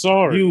 I'm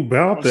sorry. You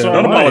about that?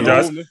 Don't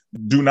apologize.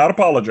 Do not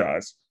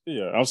apologize.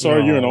 Yeah, I'm sorry.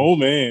 No. You're an old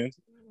man.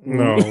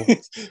 No,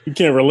 you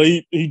can't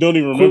relate. You don't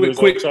even remember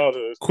his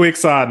childhood. Quick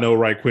side note,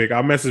 right quick.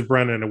 I messaged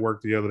Brandon at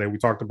work the other day. We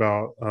talked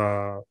about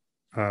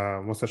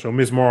what's that show,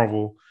 Miss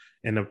Marvel,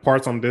 and the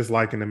parts I'm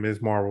disliking in Miss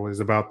Marvel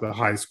is about the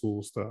high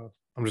school stuff.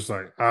 I'm just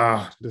like,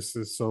 this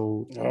is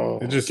so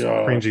it's just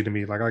cringy to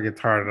me. Like I get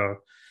tired of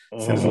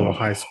this little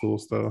high school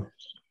stuff.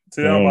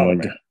 See, that don't bother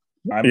me.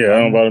 That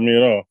don't bother me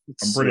at all.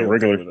 I'm pretty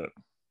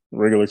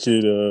regular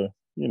kid,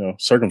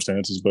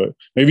 circumstances. But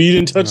maybe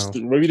you didn't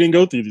maybe you didn't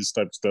go through this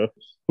type of stuff.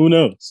 Who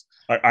knows?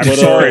 I'm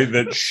sorry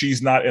that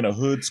she's not in a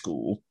hood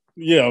school.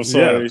 Yeah, I'm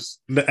sorry.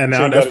 Yeah. And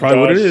now that's probably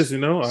what it is.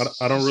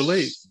 I don't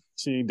relate.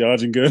 She ain't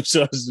dodging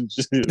gunshots and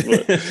shit.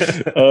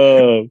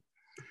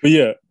 But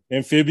yeah,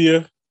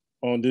 Amphibia.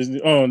 On Disney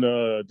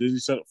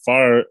Channel,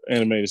 fire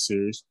animated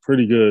series,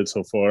 pretty good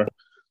so far.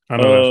 I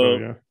know that show,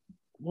 yeah.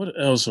 What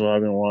else have I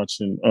been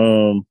watching?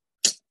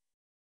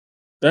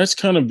 That's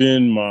kind of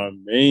been my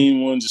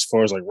main ones as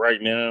far as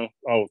right now.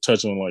 I'll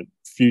touch on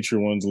future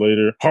ones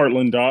later.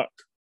 Heartland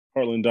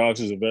Docs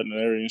is a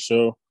veterinarian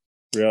show,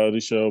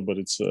 reality show, but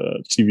it's a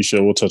TV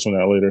show. We'll touch on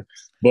that later.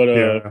 But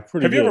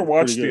have you ever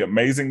watched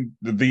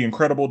the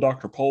Incredible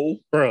Dr. Pol?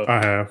 Bro,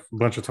 I have a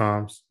bunch of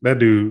times. That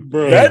dude,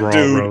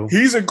 bro.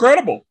 He's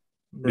incredible.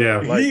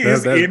 Yeah, he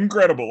is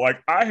incredible.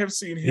 I have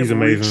seen him. He's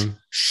amazing.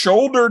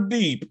 Shoulder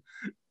deep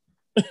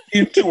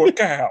into a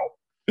cow.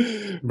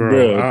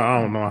 Bro,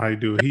 I don't know how you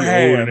do it. He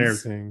old and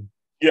everything.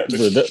 Yeah,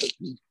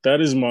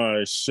 that is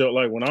my show.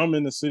 When I'm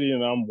in the city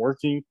and I'm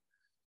working,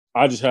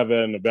 I just have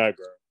that in the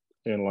background.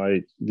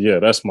 And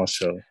that's my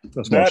show.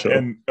 That's my show.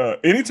 And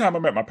anytime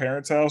I'm at my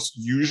parents' house,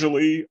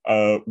 usually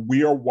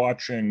we are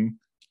watching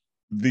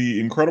The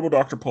Incredible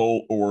Dr.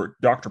 Pol or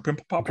Dr.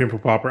 Pimple Popper. Pimple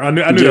Popper. I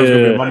knew that was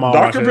going to be my mom.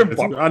 Dr. Pimple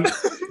Popper.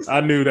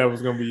 I knew that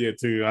was going to be it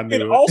too. I knew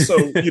and it. Also,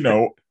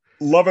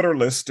 love it or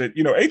list it.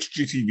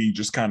 HGTV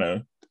just kind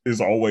of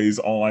is always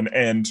on.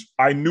 And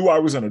I knew I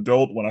was an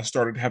adult when I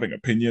started having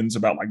opinions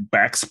about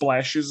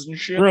backsplashes and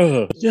shit.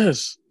 Bruh,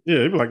 yes. Yeah,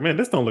 they'd be like, man,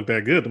 this don't look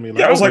that good to me.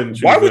 I was like,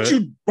 why would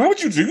you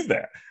do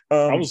that?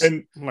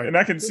 And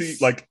I can see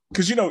like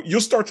because you'll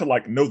start to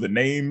like know the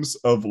names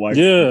of like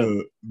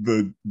Yeah.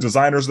 the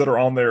designers that are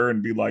on there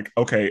and be like,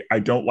 okay, I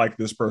don't like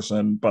this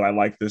person, but I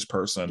like this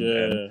person.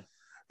 Yeah.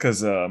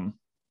 Because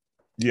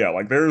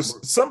like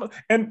there's some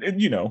and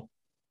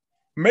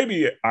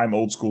maybe I'm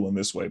old school in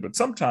this way, but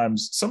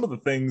sometimes some of the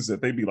things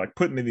that they be like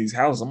putting in these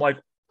houses, I'm like,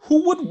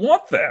 who would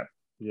want that?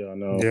 Yeah, I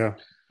know. Yeah.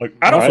 Like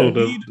I don't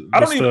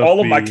need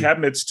all of my be-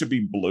 cabinets to be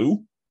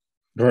blue.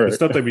 The Right.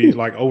 stuff they be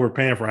like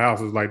overpaying for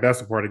houses, like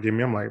that's the part that get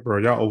me. I'm like, bro,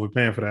 y'all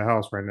overpaying for that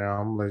house right now.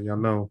 I'm letting y'all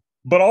know.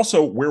 But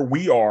also where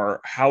we are,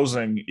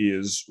 housing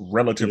is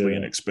relatively Yeah.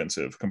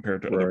 inexpensive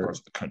compared to other Right. parts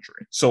of the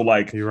country. So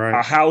like You're right.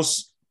 a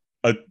house,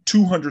 a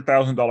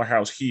 $200,000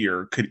 house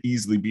here could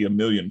easily be $1.5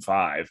 million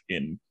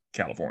in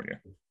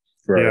California.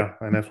 Right. Yeah,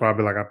 and that's why I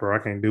be like, bro, I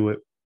can't do it.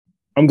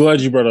 I'm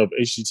glad you brought up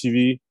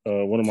HGTV.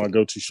 One of my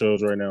go-to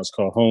shows right now is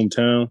called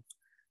Hometown.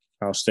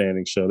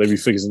 Outstanding show. They be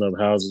fixing up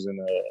houses in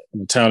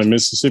the town of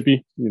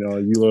Mississippi. You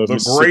love The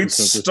Mississippi great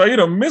state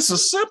of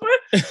Mississippi.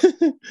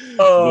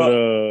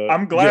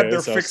 I'm glad they're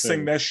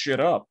fixing that shit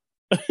up.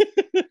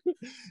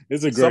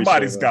 It's a great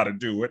Somebody's show, got to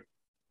do it.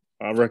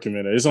 I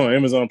recommend it. It's on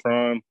Amazon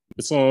Prime.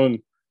 It's on,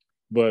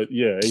 but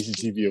yeah,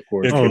 HGTV, of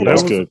course.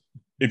 That's good.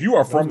 If you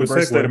are from the That was a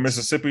great segue. state of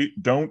Mississippi,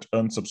 don't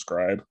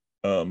unsubscribe.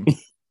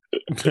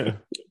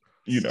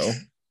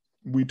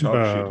 We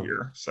talk shit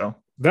here. So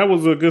that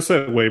was a good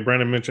segue.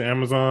 Brandon mentioned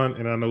Amazon,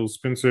 and I know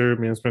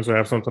me and Spencer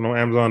have something on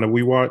Amazon that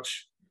we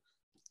watch,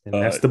 and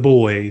that's The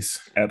Boys.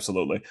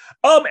 Absolutely.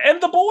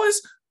 And The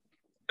Boys,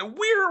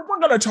 we're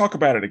going to talk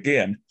about it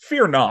again.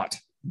 Fear not.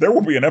 There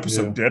will be an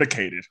episode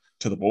dedicated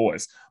to The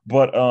Boys.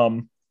 But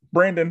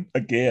Brandon,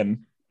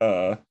 again,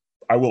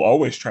 I will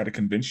always try to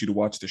convince you to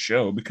watch the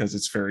show because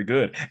it's very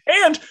good.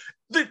 And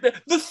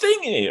the thing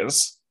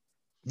is,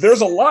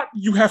 there's a lot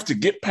you have to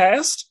get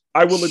past.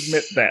 I will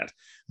admit that.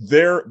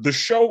 The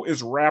show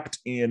is wrapped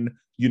in,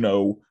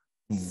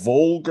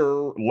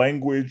 vulgar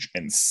language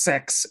and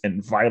sex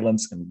and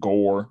violence and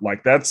gore.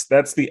 Like that's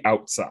the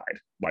outside.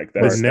 Like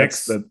that's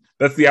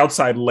the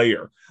outside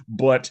layer.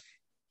 But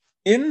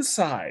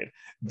inside,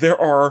 there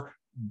are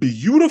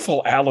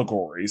beautiful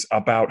allegories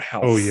about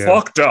how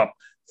fucked up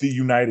the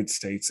United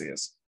States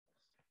is.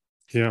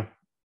 Yeah.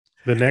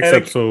 The next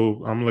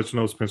episode, I'm gonna let you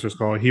know, Spencer's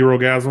called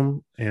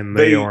Herogasm, and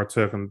they are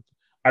talking.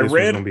 This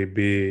was gonna be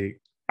big.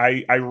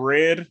 I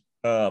read.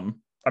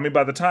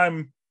 By the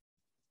time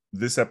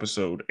this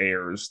episode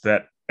airs,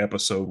 that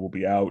episode will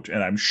be out,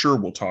 and I'm sure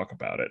we'll talk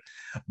about it.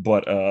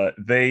 But I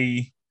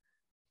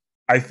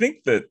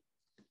think that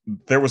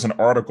there was an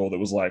article that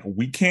was like,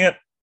 we can't,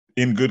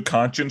 in good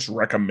conscience,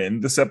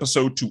 recommend this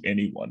episode to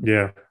anyone.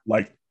 Yeah,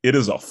 like it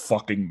is a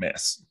fucking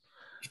mess,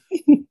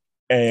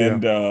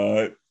 and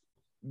the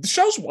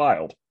show's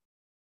wild.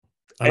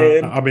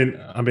 And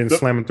I've been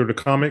slamming through the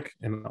comic,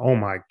 and oh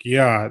my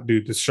god,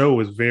 dude, the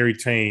show is very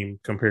tame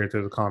compared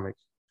to the comic.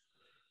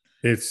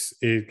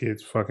 It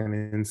gets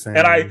fucking insane.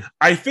 And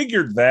I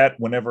figured that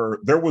whenever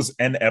there was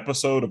an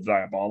episode of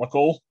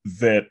Diabolical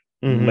that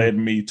led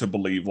me to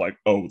believe like,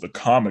 oh, the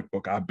comic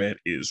book, I bet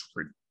is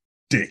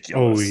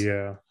ridiculous. Oh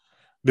yeah,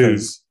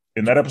 because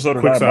in that episode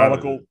of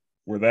Diabolical,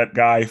 where that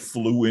guy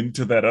flew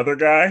into that other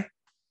guy.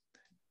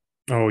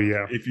 Oh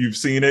yeah, if you've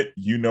seen it,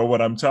 you know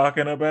what I'm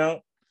talking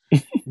about.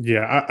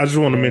 Yeah, I just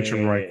want to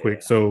mention right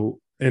quick. So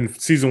in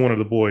season 1 of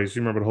The Boys,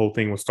 you remember the whole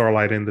thing with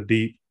Starlight in the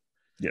Deep?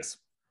 Yes.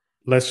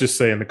 Let's just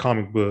say in the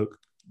comic book,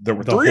 there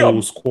were the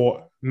whole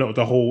squad. No,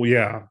 the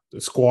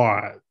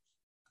squad.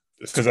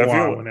 Because I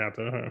feel went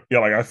after her. Yeah,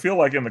 like I feel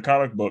like in the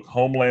comic book,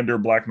 Homelander,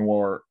 Black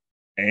Noir,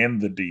 and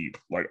the Deep,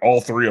 like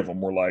all three of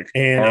them were like,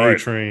 and all right,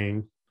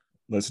 A-Train.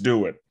 Let's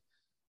do it.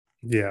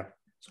 Yeah,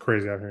 it's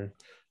crazy out here.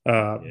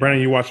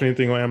 Brandon, you watch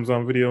anything on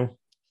Amazon Video?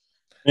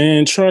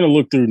 And trying to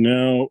look through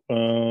now.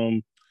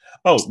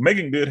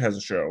 Megan Good has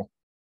a show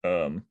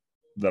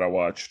that I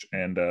watched,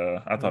 and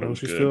I thought it was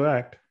good. She still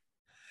act.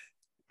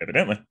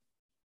 Evidently.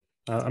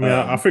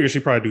 I figure she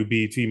probably do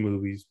BET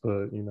movies,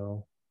 but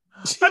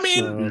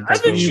I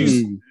think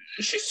she's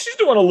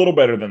doing a little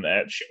better than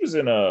that. She was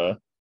in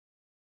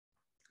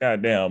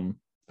that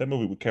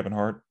movie with Kevin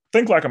Hart,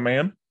 Think Like a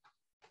Man.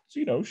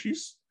 So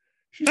she's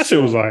that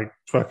shit was like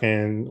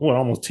fucking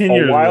almost 10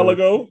 years a while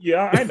ago.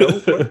 Yeah, I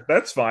know, but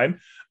that's fine.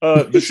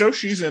 The show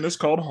she's in is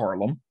called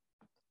Harlem,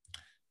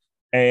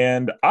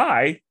 and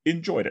I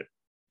enjoyed it.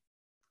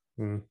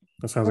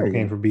 That sounds like it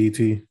came from BET.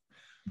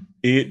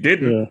 It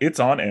didn't. Yeah. It's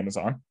on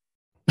Amazon.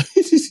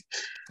 it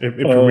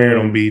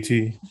premiered on BET.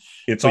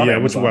 It's on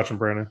Amazon. What you watching,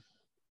 Brandon?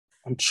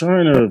 I'm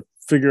trying to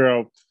figure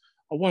out.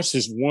 I watched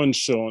this one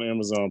show on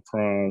Amazon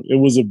Prime. It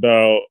was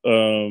about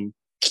God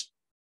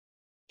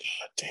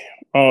damn.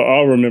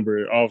 I'll remember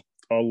it. I'll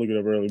look it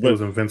up early. But it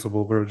was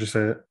Invincible, bro. Just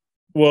say it.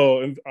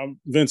 Well,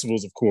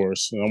 Invincibles, of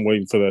course. And I'm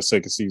waiting for that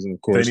second season,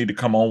 of course. They need to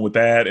come on with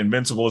that.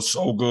 Invincible is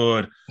so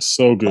good.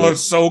 So good. Oh, it's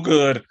so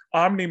good.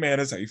 Omni-Man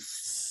is a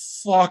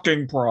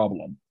fucking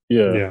problem.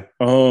 Yeah.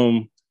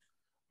 I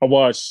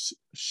watched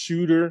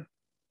Shooter.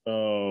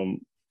 And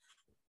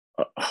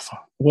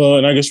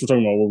I guess we're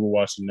talking about what we're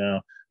watching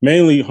now.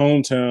 Mainly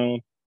Hometown.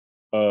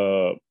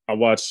 I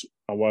watch.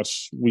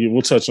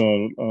 We'll touch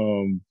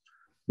on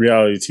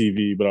reality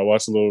TV, but I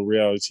watch a little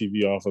reality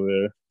TV off of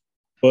there.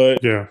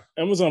 But Yeah,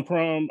 Amazon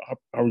Prime,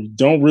 I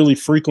don't really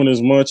frequent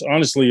as much.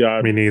 Honestly,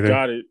 me neither.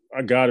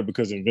 I got it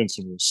because of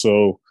Invincible.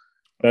 So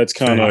that's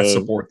kind I of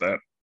support that.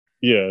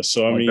 yeah.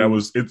 So I Like mean, that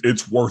was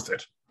it's worth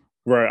it.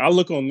 right. I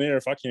look on there.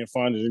 If I can't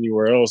find it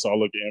anywhere else, I'll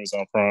look at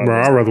Amazon Prime.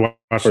 Bro, I'd rather watch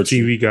a purchase.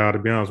 TV guide, to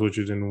be honest with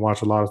you, than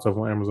watch a lot of stuff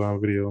on Amazon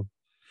Video.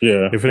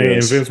 Yeah. If it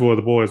ain't Invincible or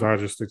The Boys, I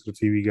just stick to the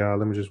TV guide.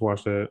 Let me just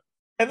watch that.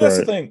 And that's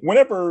the thing.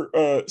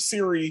 Whenever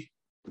Siri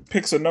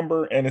picks a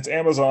number and it's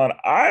Amazon,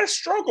 I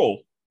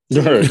struggle.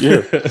 Right.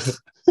 Yeah.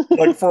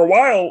 Like for a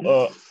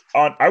while,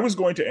 I was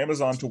going to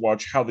Amazon to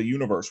watch How the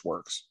Universe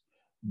Works,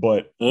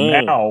 but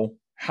now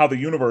How the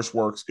Universe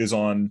Works is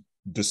on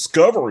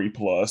Discovery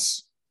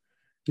Plus.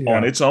 Yeah.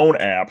 On its own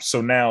app. So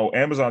now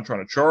Amazon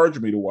trying to charge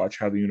me to watch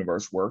How the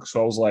Universe Works.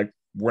 So I was like,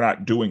 we're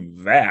not doing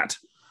that.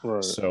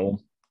 Right. So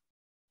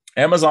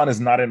Amazon is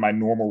not in my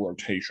normal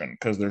rotation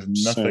because there's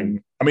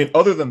nothing. I mean,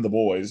 other than The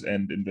Boys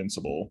and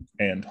Invincible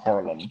and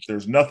Harlem,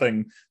 there's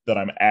nothing that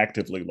I'm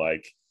actively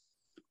like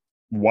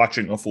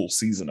watching a full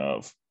season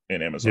of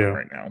in Amazon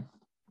right now.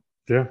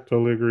 Yeah,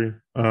 totally agree.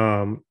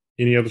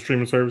 Any other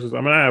streaming services?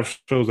 I mean, I have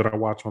shows that I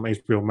watch on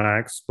HBO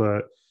Max,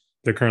 but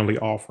they're currently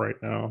off right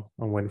now.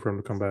 I'm waiting for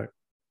them to come back.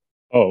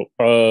 Oh,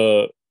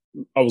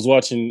 I was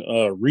watching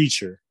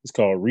Reacher. It's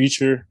called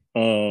Reacher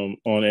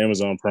on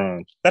Amazon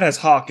Prime. That has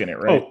Hawk in it,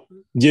 right? Oh,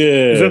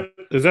 yeah.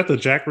 Is that the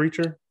Jack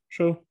Reacher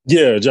show?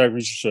 Yeah, Jack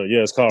Reacher show.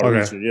 Yeah, it's called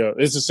Reacher. Yeah,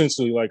 it's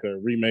essentially like a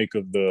remake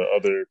of the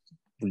other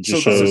Reacher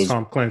shows. This is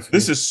Tom Clancy.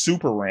 This is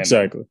super random.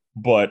 Exactly.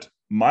 But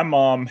my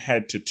mom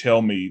had to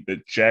tell me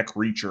that Jack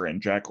Reacher and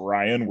Jack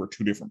Ryan were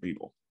two different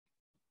people.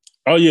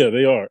 Oh yeah,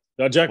 they are.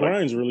 Jack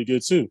Ryan's really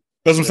good too.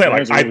 That's what I'm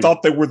saying. Like I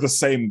thought they were the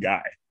same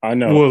guy. I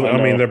know. Well, I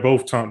mean, they're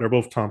both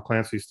Tom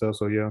Clancy stuff.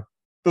 So yeah.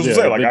 That's what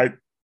I'm saying. Like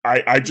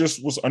I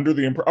just was under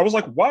the impression. I was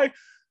like, why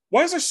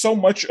is there so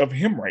much of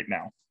him right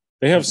now?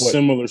 They have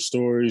similar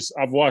stories.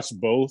 I've watched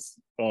both.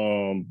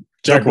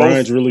 Jack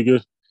Ryan's really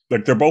good.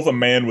 Like they're both a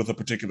man with a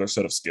particular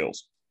set of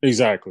skills.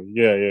 Exactly.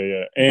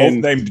 Yeah.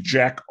 And both named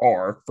Jack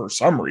R for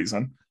some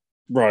reason.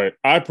 Right.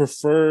 I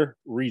prefer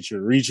Reacher.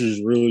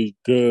 Reacher's really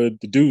good.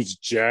 The dude's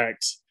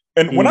jacked.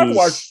 And when I've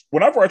watched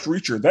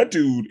Reacher, that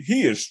dude,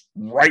 he is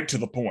right to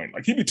the point.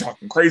 Like he be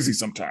talking crazy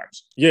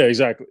sometimes. Yeah,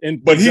 exactly.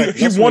 But he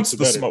wants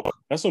the smoke.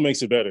 That's what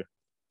makes it better.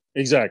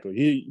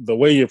 Exactly. The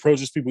way he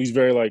approaches people, he's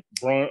very like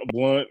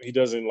blunt. He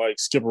doesn't like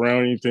skip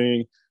around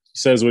anything. He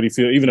says what he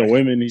feels. Even the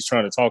women he's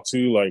trying to talk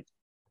to, like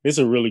it's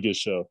a really good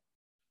show.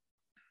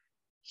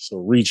 So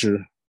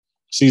Reacher,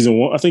 season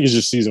 1. I think it's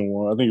just season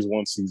 1. I think it's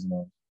one season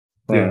on.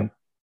 Yeah.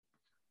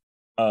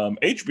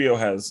 HBO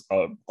has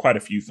quite a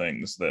few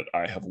things that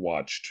I have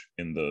watched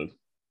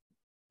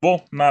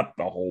not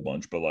a whole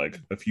bunch, but like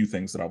a few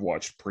things that I've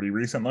watched pretty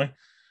recently.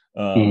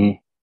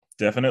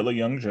 Definitely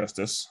Young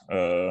Justice.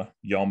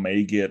 Y'all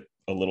may get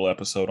a little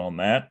episode on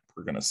that.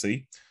 We're going to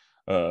see.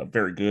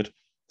 Very good.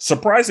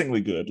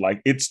 Surprisingly good.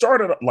 Like this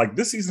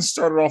season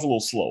started off a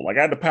little slow. Like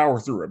I had to power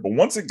through it, but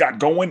once it got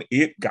going,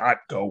 it got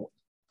going.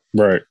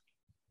 Right.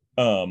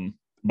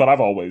 But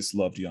I've always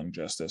loved Young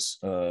Justice.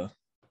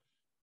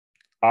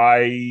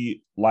 I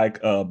like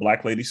a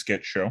Black Lady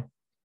sketch show.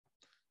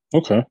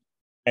 Okay.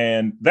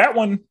 And that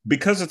one,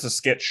 because it's a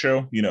sketch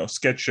show,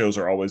 sketch shows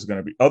are always going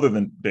to be, other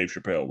than Dave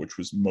Chappelle, which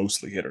was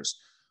mostly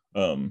hitters.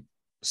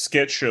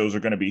 Sketch shows are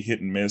going to be hit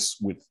and miss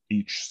with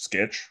each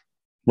sketch.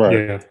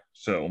 Right. Yeah.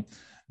 So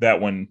that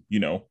one,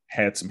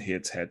 had some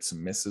hits, had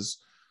some misses,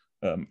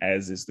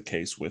 as is the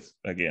case with,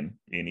 again,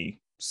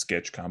 any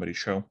sketch comedy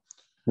show.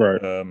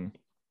 Right.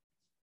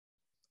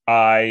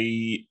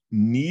 I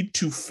need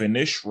to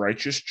finish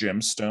Righteous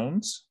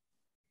Gemstones.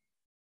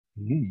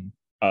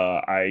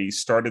 I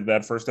started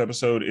that first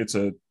episode. It's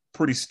a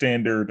pretty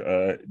standard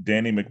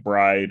Danny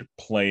McBride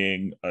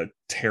playing a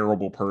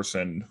terrible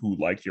person who,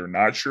 like, you're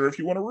not sure if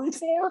you want to root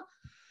for.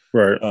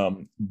 Right.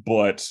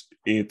 But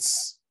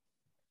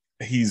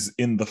he's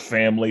in the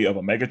family of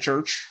a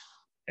megachurch,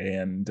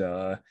 and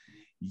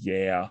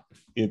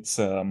it's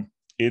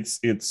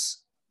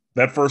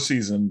that first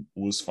season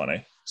was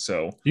funny.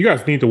 So you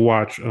guys need to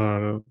watch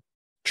Chernobyl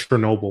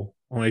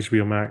on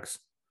HBO Max.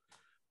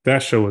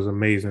 That show is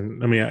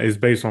amazing. I mean, it's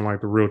based on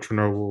like the real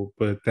Chernobyl,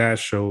 but that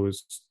show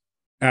is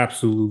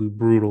absolutely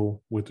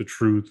brutal with the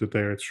truth that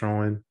they're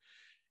showing.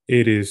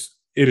 It is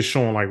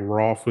showing like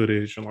raw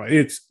footage, and like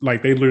it's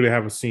like they literally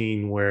have a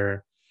scene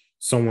where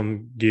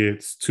someone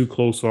gets too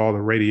close to all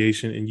the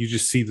radiation and you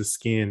just see the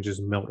skin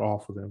just melt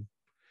off of them.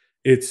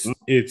 It's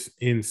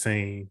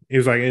insane. It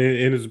was like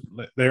it is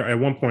there at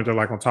one point they're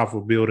like on top of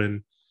a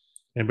building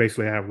and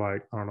basically have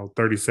like, I don't know,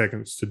 30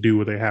 seconds to do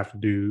what they have to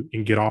do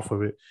and get off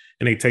of it.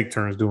 And they take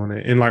turns doing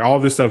it. And like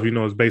all this stuff,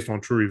 is based on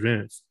true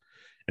events.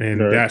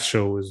 And that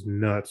show is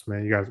nuts,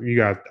 man. You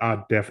guys,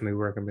 I definitely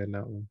recommend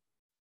that one.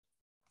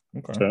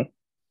 Okay.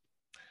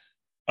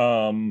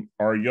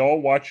 Are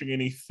y'all watching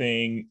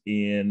anything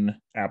in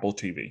Apple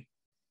TV?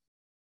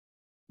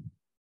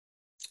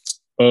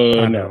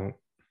 I don't.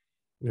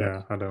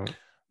 Yeah, I don't.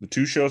 the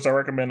two shows I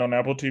recommend on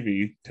Apple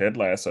TV, Ted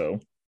Lasso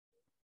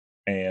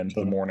and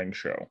Sure. The Morning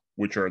Show,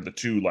 which are the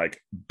two like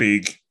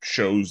big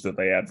shows that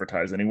they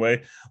advertise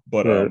anyway.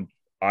 But Right.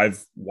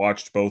 I've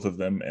watched both of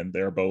them and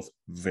they're both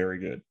very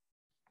good.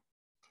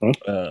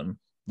 Huh?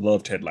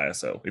 Love Ted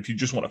Lasso. If you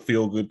just want a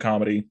feel good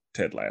comedy,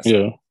 Ted Lasso.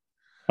 Yeah,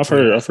 I've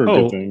heard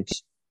Oh. good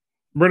things.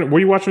 Brendan, were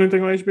you watching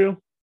anything on HBO?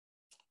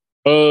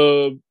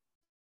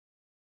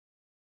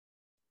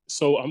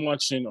 So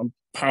I'm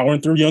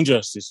powering through Young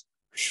Justice.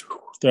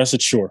 Whew, that's a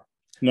chore.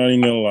 Not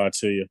even gonna lie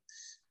to you.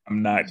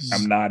 I'm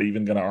not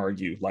even gonna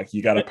argue. Like,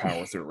 you gotta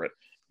power through it.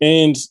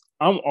 And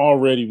I'm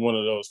already one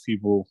of those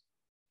people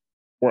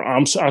where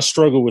I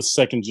struggle with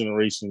second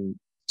generation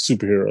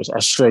superheroes. I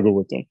struggle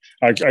with them.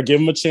 I give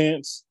them a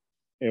chance,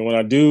 and when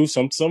I do,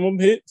 some of them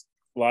hit,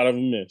 a lot of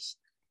them miss.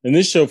 And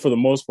this show, for the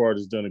most part,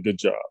 has done a good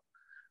job.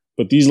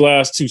 But these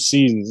last two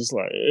seasons, it's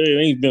like it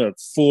ain't been a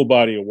full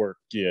body of work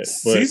yet.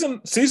 But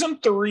Season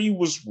 3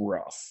 was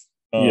rough.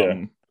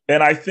 Yeah.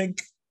 And I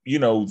think,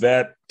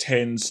 that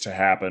tends to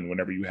happen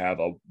whenever you have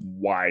a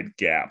wide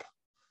gap.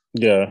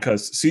 Yeah.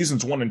 Because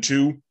seasons 1 and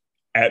 2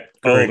 Great.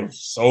 they're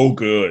so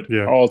good.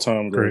 Yeah. All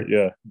time great.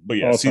 Yeah. But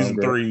yeah, All-time season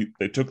great. 3,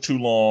 they took too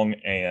long,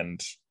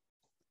 and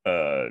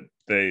the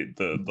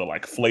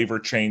like flavor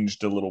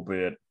changed a little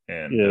bit.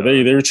 And Yeah,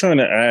 they were trying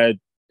to add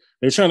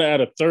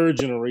a third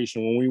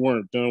generation when we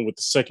weren't done with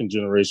the second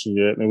generation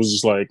yet. And it was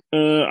just like,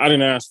 I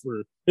didn't ask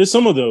for it.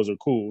 Some of those are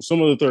cool.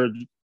 Some of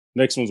the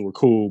next ones were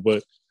cool,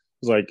 but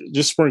it's like,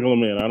 just sprinkle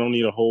them in. I don't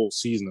need a whole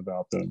season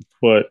about them.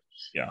 But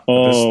yeah,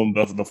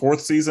 the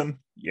fourth season,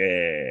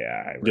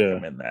 I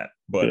recommend that.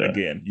 But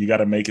again, you got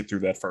to make it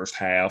through that first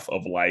half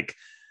of like,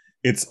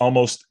 it's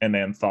almost an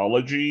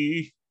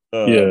anthology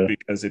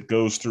because it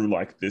goes through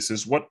like, this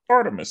is what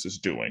Artemis is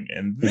doing,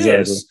 and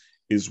this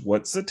is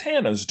what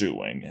Zatanna's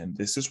doing, and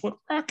this is what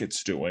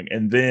Rocket's doing,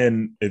 and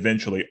then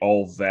eventually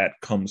all that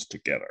comes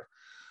together.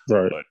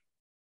 Right. But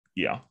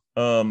yeah.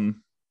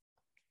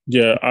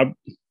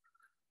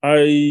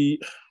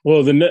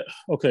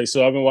 Okay,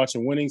 so I've been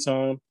watching Winning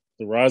Time,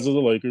 The Rise of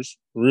the Lakers.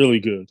 Really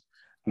good.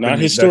 Not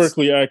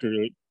historically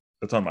accurate.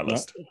 That's on my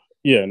list.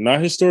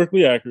 Not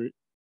historically accurate.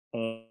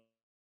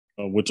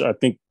 Which I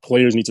think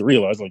players need to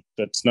realize, like,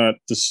 that's not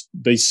this.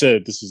 They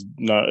said this is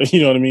not, you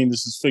know what I mean?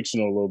 This is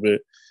fictional a little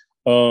bit,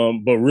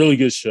 but really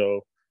good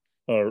show.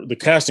 The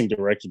casting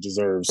director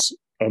deserves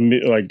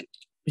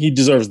he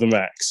deserves the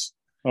max.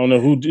 I don't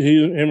know who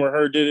him or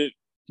her did it.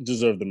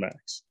 Deserve the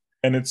max.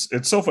 And it's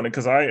so funny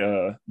because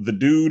the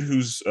dude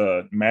who's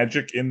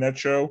Magic in that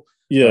show,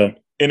 in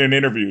an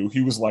interview,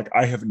 he was like,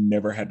 I have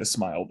never had to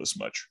smile this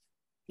much.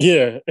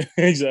 Yeah,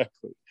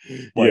 exactly.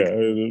 Like,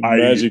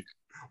 Magic.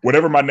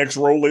 Whatever my next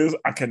role is,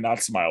 I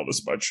cannot smile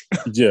this much.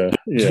 yeah,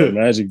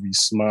 Magic be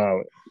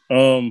smiling.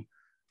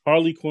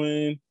 Harley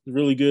Quinn,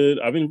 really good.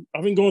 I've been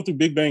going through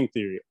Big Bang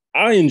Theory.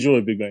 I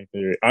enjoy Big Bang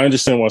Theory. I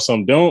understand why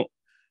some don't.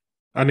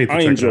 I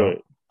enjoy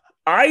it.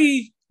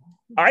 I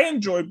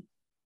enjoy,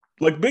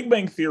 like, Big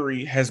Bang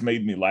Theory has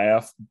made me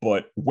laugh,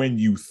 but when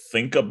you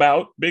think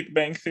about Big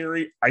Bang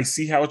Theory, I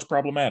see how it's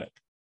problematic.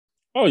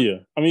 Oh yeah,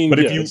 I mean, but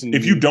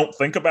if you don't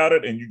think about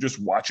it and you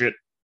just watch it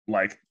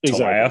like to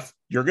laugh,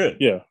 you're good.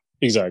 Yeah.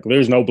 Exactly.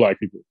 There's no black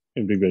people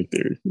in Big Bang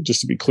Theory, just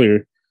to be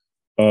clear.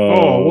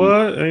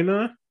 What? Ain't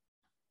there?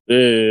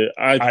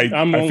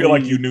 I feel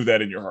like you knew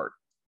that in your heart.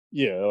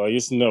 Yeah, like,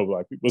 it's no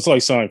black people. It's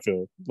like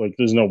Seinfeld. Like,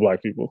 there's no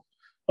black people.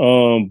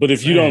 But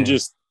if you don't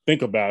just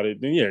think about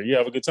it, then you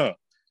have a good time.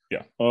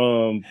 Yeah.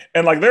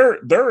 And like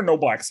there are no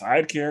black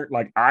side characters.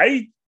 Like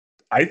I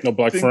no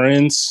black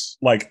friends.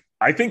 Like,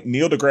 I think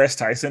Neil deGrasse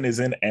Tyson is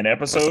in an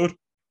episode,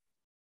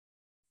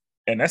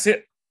 and that's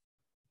it.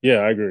 Yeah,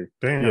 I agree.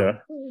 Damn.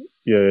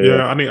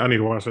 Yeah. I need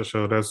to watch that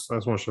show. That's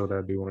one show that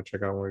I do want to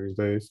check out one of these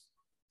days.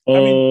 I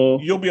mean,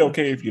 you'll be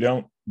okay if you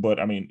don't, but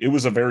I mean, it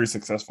was a very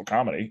successful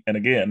comedy, and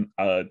again,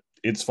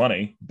 it's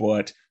funny,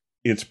 but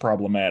it's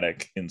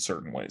problematic in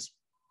certain ways.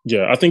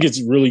 Yeah, I think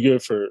it's really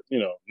good for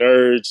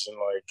nerds, and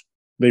like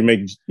they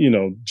make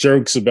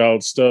jokes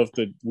about stuff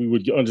that we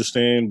would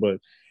understand. But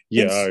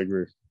I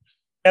agree.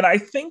 And I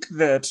think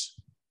that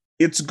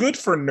it's good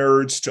for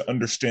nerds to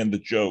understand the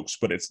jokes,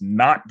 but it's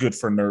not good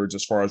for nerds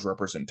as far as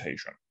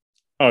representation.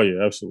 Oh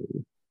yeah,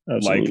 absolutely.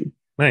 Like,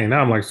 man,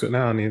 now I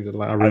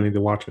really need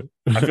to watch it.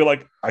 I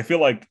feel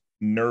like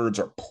nerds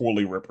are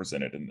poorly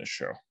represented in this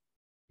show,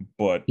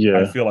 but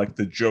I feel like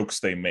the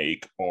jokes they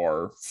make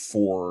are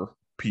for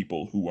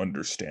people who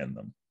understand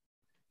them.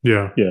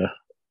 Yeah.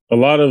 A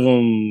lot of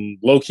them,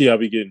 low key, I'll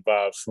be getting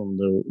vibes from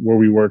where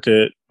we work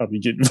at. I'll be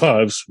getting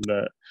vibes from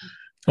that.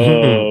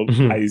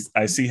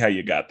 I see how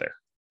you got there.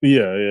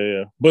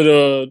 Yeah. But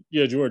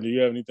Jordan, do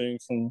you have anything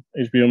from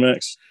HBO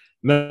Max?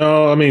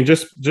 No, I mean,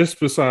 just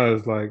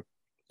besides like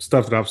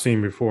stuff that I've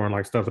seen before and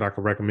like stuff that I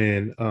could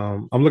recommend.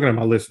 I'm looking at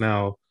my list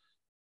now.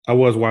 I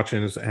was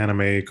watching this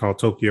anime called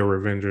Tokyo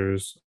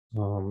Revengers.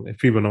 If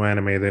people know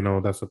anime, they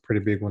know that's a pretty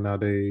big one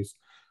nowadays.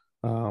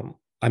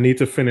 I need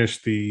to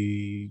finish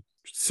the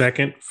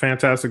second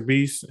Fantastic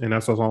Beasts, and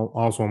that's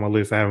also on my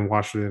list. I haven't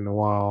watched it in a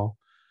while.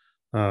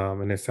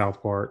 And it's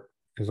South Park.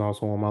 is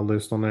also on my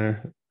list on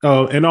there.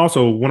 Oh, and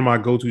also one of my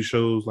go-to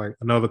shows, like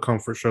another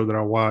comfort show that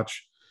I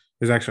watch,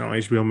 is actually on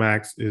HBO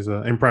Max. Is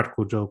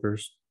Impractical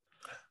Jokers.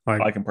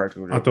 Like I can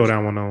practical I throw jokers.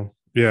 that one on.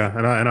 Yeah,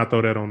 and I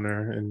throw that on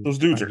there, and Those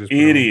dudes I are just put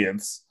it on.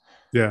 idiots.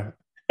 Yeah,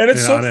 And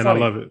it's so and I funny.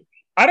 love it.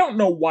 I don't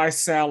know why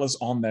Sal is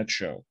on that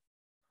show.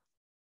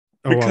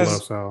 Oh, I love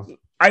Because Sal.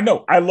 I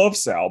know I love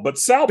Sal, but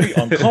Sal be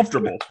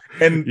uncomfortable.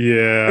 And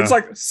Yeah, it's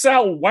like,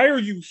 Sal, why are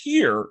you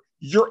here?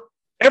 You're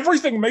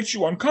everything makes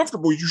you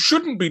uncomfortable. You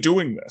shouldn't be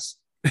doing this.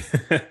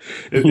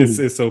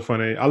 it's so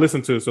funny. I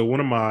listen to it. So one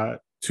of my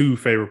two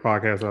favorite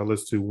podcasts I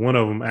listen to, one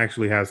of them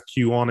actually has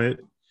Q on it,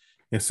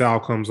 and Sal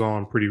comes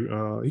on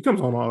he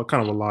comes on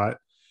kind of a lot,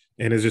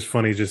 and it's just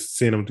funny just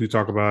seeing them two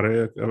talk about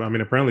it. I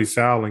mean, apparently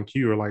Sal and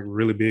Q are like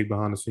really big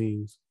behind the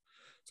scenes.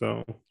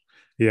 So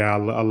yeah,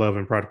 I love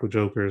Impractical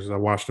Jokers. I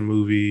watched the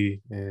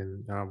movie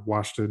and I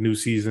watched the new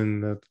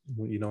season that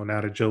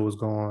now that Joe is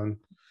gone.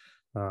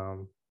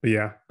 But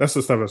yeah, that's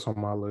the stuff that's on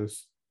my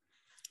list.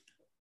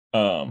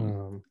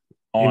 Um,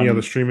 Any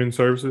other streaming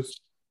services?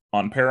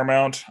 On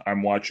Paramount,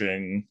 I'm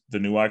watching the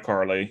new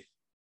iCarly,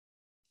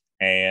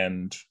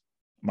 and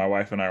my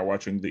wife and I are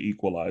watching The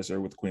Equalizer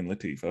with Queen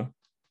Latifah.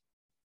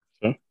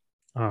 Oh,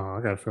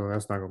 I got a feeling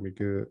that's not gonna be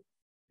good.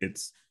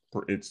 It's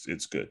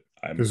good.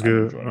 It's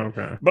good.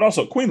 Okay. But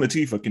also, Queen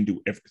Latifah can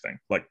do everything.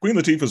 Like, Queen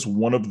Latifah is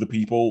one of the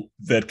people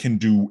that can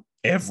do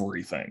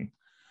everything.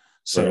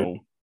 So,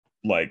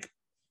 like,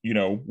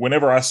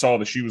 whenever I saw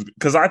that she was,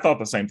 because I thought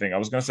the same thing. I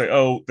was going to say,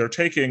 oh, they're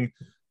taking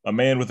a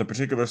man with a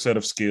particular set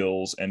of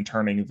skills and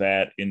turning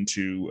that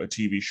into a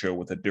TV show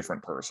with a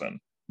different person.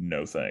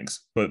 No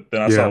thanks. But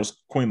then I saw it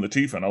was Queen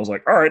Latifah, and I was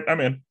like, all right, I'm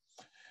in.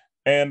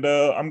 And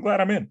I'm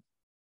glad I'm in.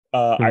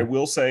 I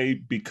will say,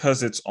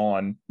 because it's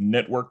on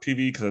network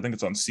TV, because I think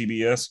it's on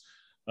CBS,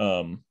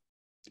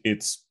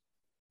 it's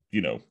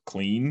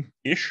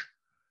clean-ish,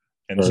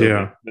 and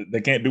so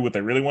they can't do what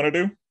they really want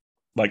to do.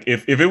 Like,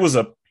 if it was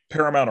a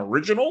Paramount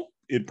original,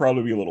 it'd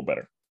probably be a little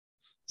better,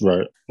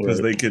 right?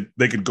 Because they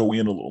could go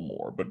in a little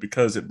more. But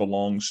because it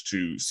belongs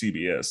to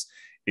CBS,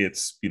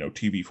 it's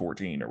TV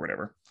 14 or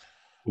whatever.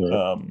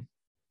 Right.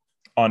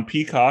 On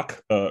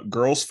Peacock,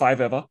 Girls Five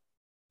Eva.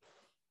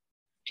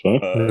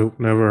 Nope,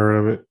 never heard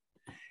of it.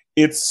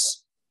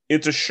 It's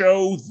a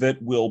show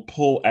that will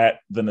pull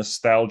at the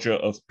nostalgia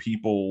of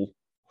people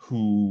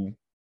who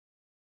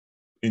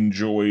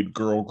enjoyed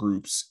girl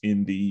groups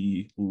in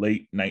the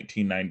late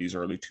 1990s,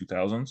 early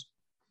 2000s,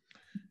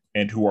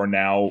 and who are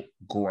now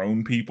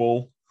grown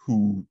people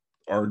who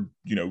are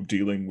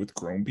dealing with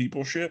grown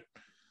people shit.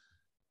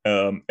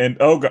 And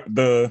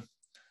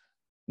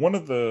one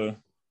of the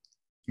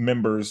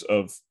members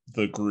of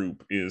the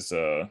group is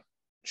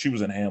she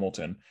was in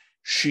Hamilton.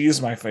 She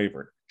is my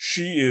favorite.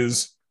 She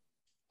is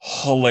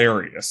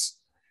hilarious.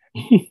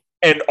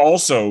 And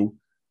also,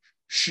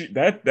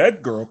 that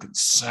girl can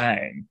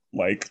sing.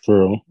 Like,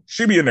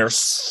 she be in there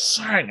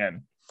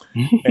singing.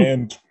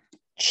 And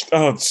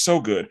it's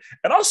so good.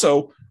 And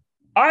also,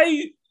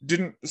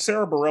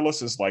 Sarah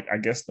Bareilles is, like, I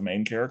guess, the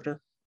main character.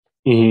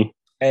 Mm-hmm.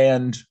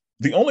 And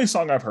the only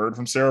song I've heard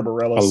from Sarah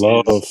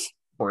Bareilles is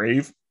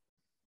Brave.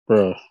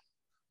 Bro.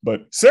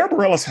 But Sarah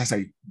Bareilles has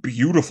a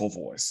beautiful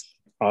voice.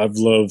 I've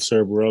loved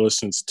Sarah Bareilles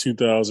since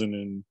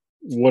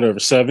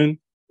 2007.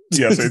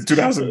 Yes,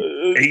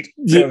 2008.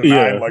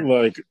 Yeah,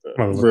 like,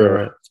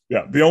 bro.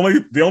 Yeah,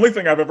 the only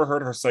thing I've ever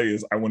heard her say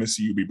is, "I want to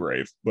see you be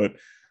brave." But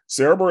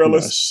Sarah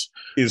Bareilles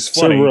is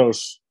funny,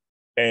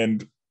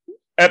 and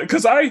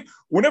because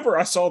whenever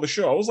I saw the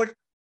show, I was like,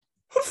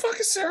 "Who the fuck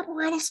is Sarah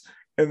Bareilles?"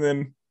 And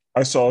then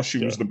I saw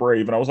she was the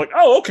Brave, and I was like,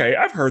 "Oh, okay,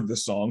 I've heard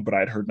this song, but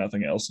I'd heard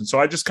nothing else." And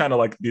so I just kind of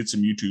like did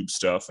some YouTube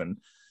stuff, and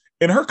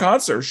in her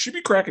concert, she'd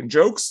be cracking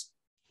jokes.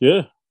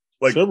 Yeah.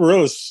 Like, Sarah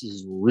Bareilles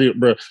is real,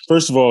 bro.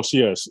 First of all, she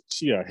got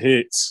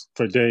hits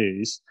for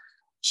days.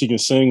 She can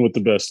sing with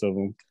the best of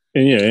them,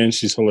 and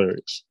she's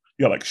hilarious.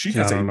 Yeah, like she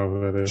has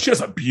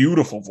a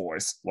beautiful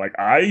voice. Like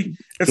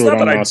it's not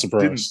that I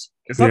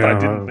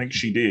didn't think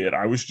she did.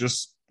 I was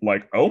just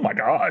like, oh my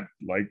god,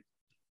 like,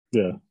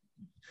 yeah.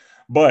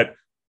 But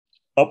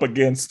up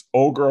against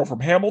old girl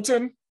from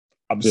Hamilton,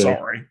 I'm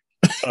sorry.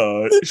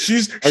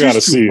 She's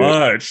too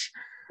much.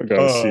 I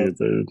gotta see it,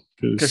 dude.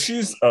 Because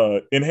she's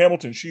in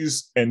Hamilton,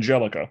 she's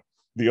Angelica,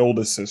 the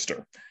oldest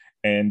sister,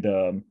 and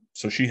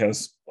so she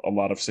has a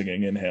lot of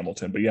singing in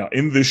Hamilton. But yeah,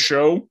 in this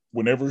show,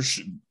 whenever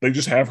they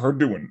just have her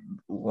doing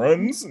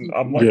runs, and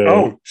I'm like,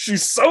 oh,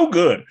 she's so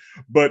good.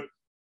 But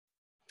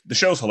the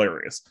show's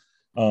hilarious.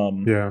 I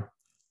was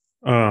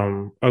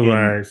gonna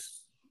ask.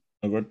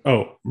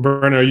 Oh,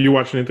 Brandon, are you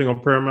watching anything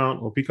on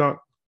Paramount or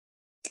Peacock?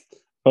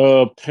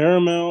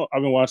 Paramount.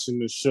 I've been watching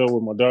this show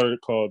with my daughter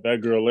called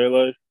That Girl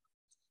Lele.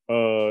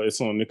 It's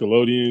on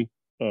Nickelodeon.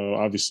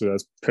 Obviously,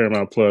 that's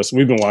Paramount Plus.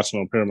 We've been watching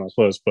on Paramount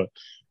Plus, but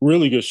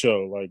really good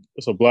show. Like,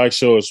 it's a black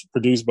show. It's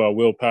produced by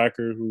Will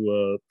Packer,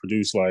 who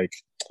produced like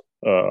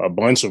a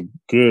bunch of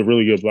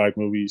really good black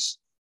movies.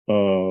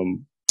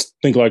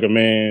 Think Like a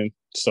Man,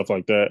 stuff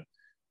like that.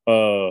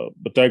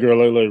 But That Girl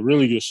Lele,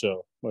 really good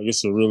show. Like,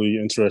 it's a really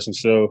interesting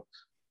show.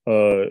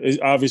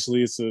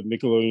 Obviously it's a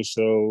Nickelodeon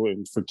show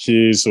and for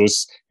kids, so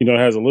it's it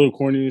has a little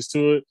corniness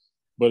to it,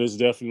 but it's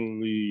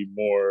definitely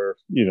more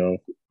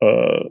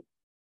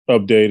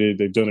updated.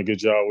 They've done a good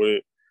job with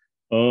it.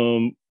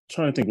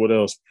 Trying to think what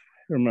else.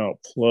 Paramount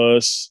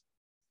Plus.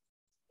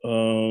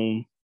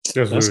 There's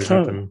That's really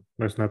kind of nothing.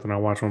 There's nothing I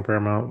watch on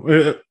Paramount.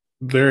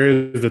 There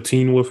is the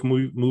Teen Wolf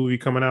movie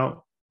coming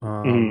out.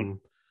 And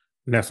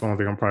that's the only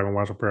thing I'm probably gonna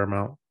watch on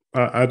Paramount.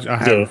 I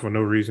have it for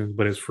no reason,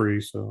 but it's free,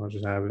 so I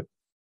just have it.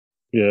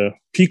 Yeah,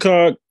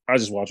 Peacock. I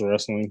just watch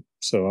wrestling,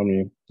 so I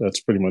mean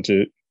that's pretty much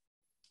it.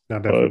 I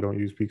definitely don't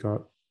use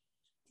Peacock.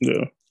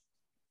 Yeah.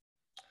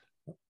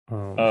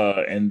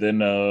 And then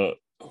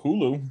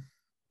Hulu,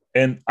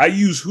 and I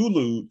use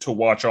Hulu to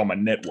watch all my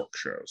network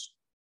shows.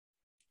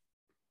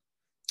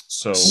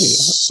 So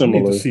similar.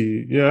 I need to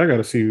see. Yeah, I got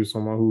to see who's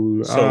on my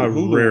Hulu. So I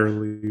Hulu,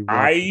 rarely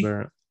watch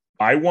that.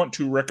 I want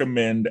to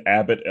recommend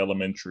Abbott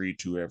Elementary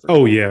to everyone.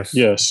 Oh yes,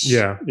 yeah,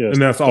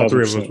 and that's all 100%.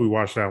 Three of us. We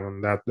watched that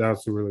one.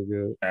 That's really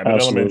good.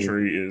 Abbott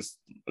Elementary is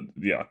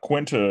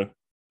Quinta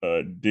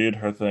did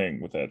her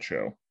thing with that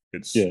show.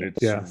 It's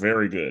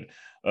very good.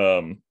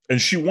 And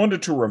she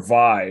wanted to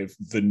revive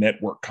the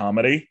network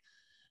comedy,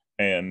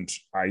 and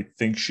I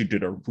think she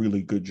did a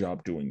really good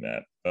job doing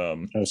that.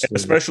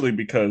 Especially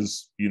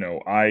because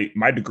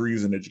my degree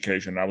is in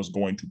education. I was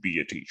going to be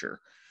a teacher,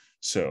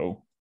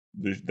 so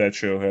that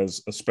show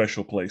has a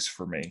special place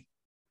for me.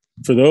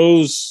 For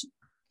those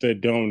that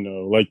don't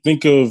know, like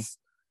think of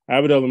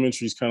Abbott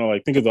Elementary is kind of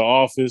like think of The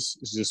Office.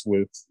 It's just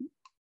with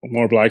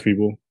more Black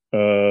people,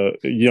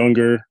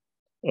 younger,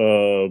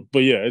 but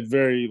yeah, it's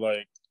very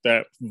like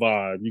that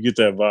vibe. You get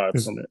that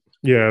vibe from it.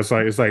 Yeah,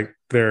 it's like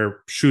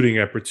they're shooting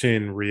a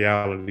pretend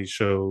reality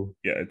show.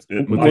 Yeah, it's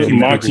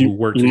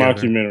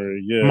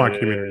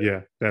mockumentary.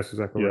 Yeah, that's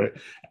exactly right.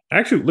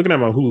 Actually, looking at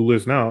my Hulu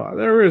list now, I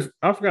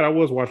forgot I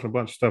was watching a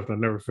bunch of stuff that I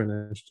never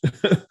finished.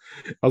 I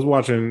was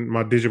watching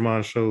my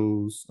Digimon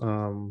shows.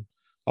 Also,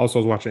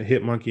 I was watching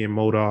Hitmonkey and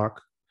MODOK,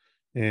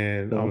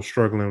 and I was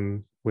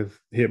struggling with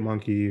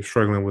Hitmonkey,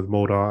 struggling with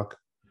MODOK,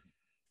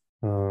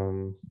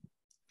 and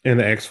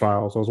the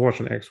X-Files. I was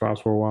watching the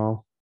X-Files for a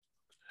while.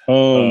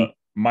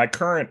 My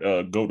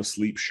current go to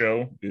sleep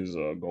show is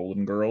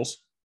Golden Girls.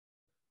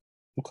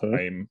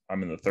 Okay.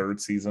 I'm in the 3rd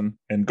season,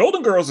 and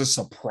Golden Girls is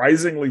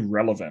surprisingly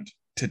relevant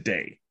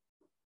today.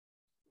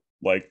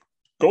 Like,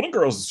 Golden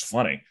Girls is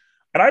funny,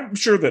 and I'm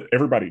sure that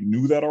everybody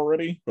knew that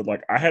already, but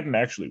like I hadn't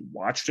actually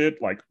watched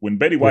it. Like when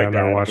Betty White died,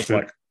 I was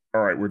like,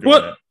 all right, we're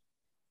doing it.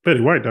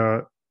 Betty White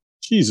died.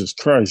 Jesus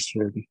Christ,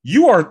 Jordan.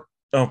 You are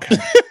okay.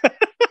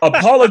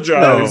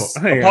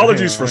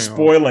 Apologies for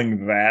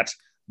spoiling that.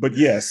 But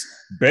yes,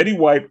 Betty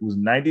White was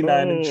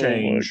 99 and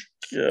change.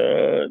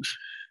 God.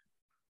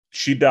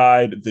 She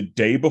died the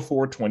day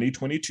before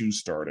 2022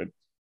 started.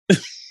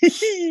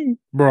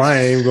 Bro, I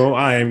ain't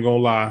gonna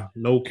lie.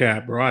 No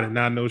cap, bro. I did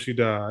not know she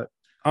died.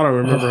 I don't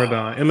remember her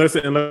dying. Unless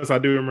I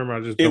do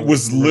remember, it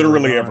was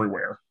literally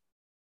everywhere.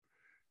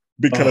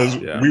 Because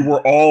we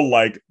were all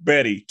like,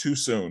 Betty, too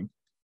soon.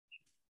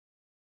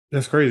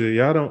 That's crazy.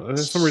 Yeah, I don't. For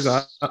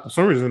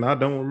some reason, I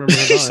don't remember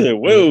her dying. Said,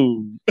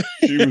 whoa.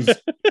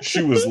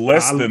 She was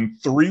less than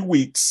 3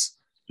 weeks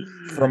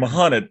from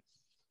 100,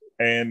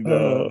 and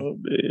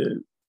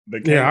man.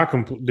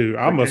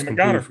 I must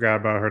completely forgot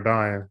about her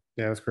dying.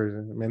 Yeah, that's crazy,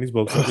 man. These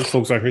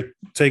folks out here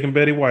taking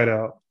Betty White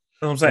out.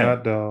 You know what I'm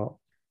saying?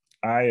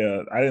 I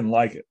didn't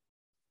like it.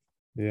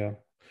 Yeah.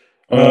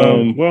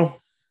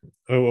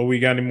 We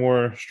got any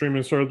more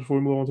streaming service before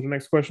we move on to the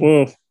next question?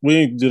 Well,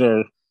 we haven't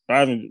done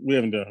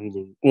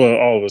Hulu. Well,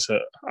 all of us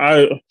have.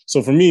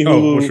 So for me,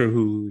 Hulu. What's your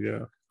Hulu?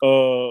 Yeah.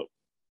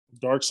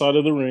 Dark Side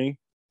of the Ring.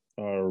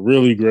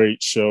 Really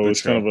great show.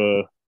 It's kind of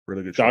a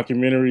really good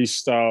documentary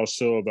style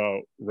show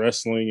about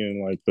wrestling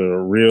and like the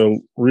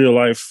real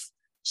life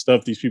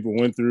stuff these people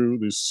went through.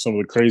 There's some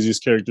of the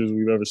craziest characters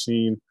we've ever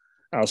seen.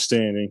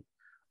 Outstanding.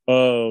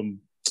 I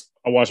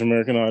watch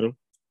American Idol.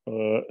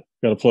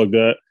 Gotta plug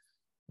that.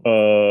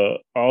 I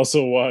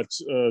also watch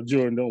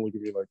Jordan. Don't look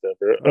at me like that,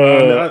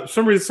 bro.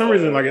 Some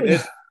reason, like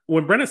it,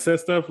 when Brennan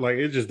says stuff, like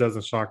it just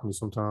doesn't shock me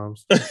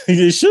sometimes.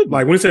 It should.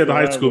 Like when he said the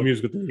High School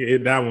Musical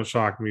thing, that one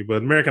shocked me. But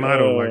American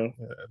Idol,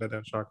 that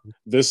didn't shock me.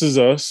 This Is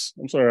Us.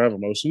 I'm sorry, I have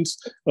emotions.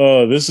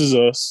 This Is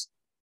Us.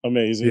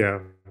 Amazing.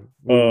 Yeah,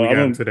 we got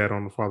into that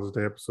on the Father's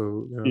Day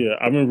episode. Yeah,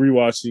 I've been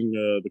rewatching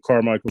the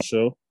Carmichael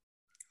Show.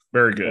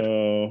 Very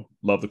good.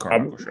 Love the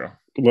Carmichael Show.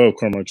 Love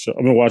Carmichael Show.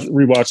 I've been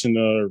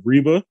rewatching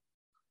Reba.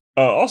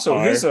 Also,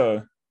 his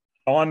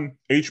on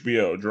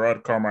HBO,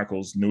 Gerard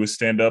Carmichael's newest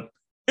stand-up.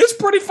 It's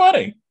pretty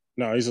funny.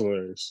 No, he's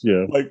hilarious.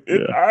 Yeah, like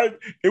it.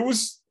 It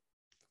was.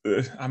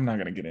 I'm not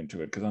gonna get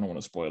into it because I don't want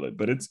to spoil it,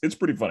 but it's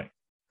pretty funny.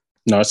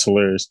 No, it's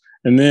hilarious.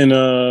 And then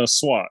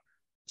SWAT.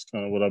 It's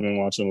kind of what I've been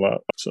watching a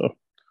lot. So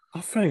I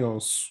think on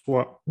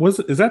SWAT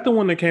is that the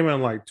one that came out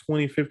in like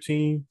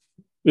 2015?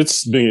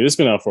 It's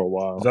been out for a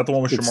while. Is that the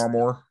one with Shamar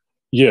Moore?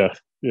 Yeah.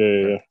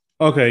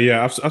 Okay,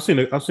 yeah, I've seen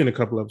a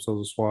couple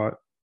episodes of SWAT.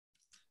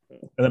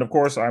 And then of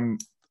course I'm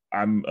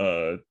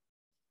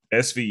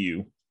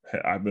SVU.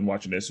 I've been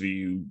watching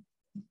SVU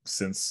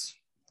since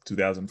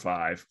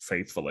 2005,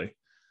 faithfully,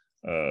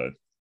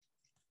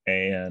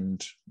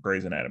 and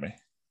Grey's Anatomy.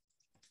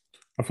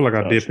 I feel like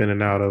I dip in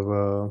and out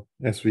of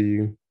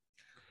SVU.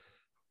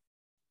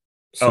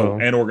 So,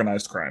 and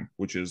Organized Crime,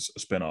 which is a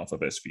spinoff of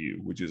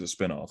SVU, which is a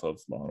spinoff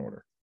of Law and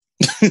Order.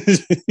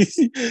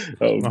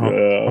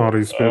 All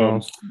these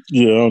spinoffs.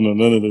 Yeah, I don't know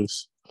none of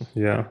this.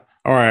 Yeah.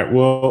 All right.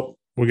 Well,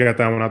 we got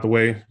that one out the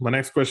way. My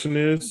next question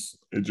is: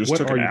 it just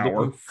took an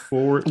hour. Looking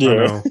forward? Yeah. I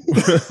know.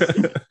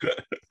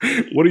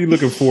 What are you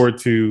looking forward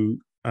to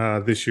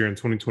this year in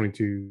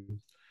 2022?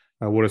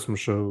 What are some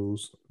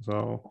shows?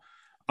 So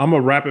I'm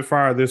gonna rapid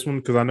fire this one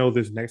because I know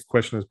this next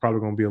question is probably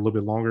going to be a little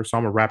bit longer. So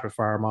I'm gonna rapid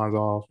fire mine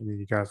off, and then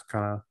you guys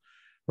kind of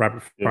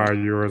rapid fire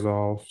yours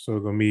off. So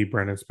it's gonna be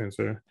Brandon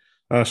Spencer.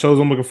 Shows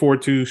I'm looking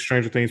forward to: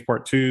 Stranger Things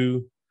Part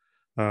 2.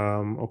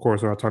 Of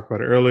course, I talked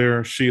about it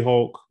earlier.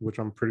 She-Hulk, which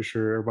I'm pretty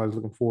sure everybody's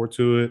looking forward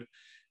to it.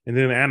 And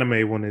then the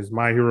anime one is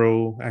My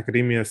Hero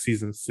Academia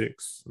Season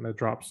 6, and that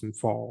drops in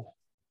fall.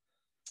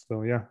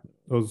 So yeah,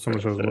 those are some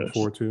of the shows I look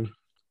forward to.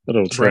 That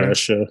old trash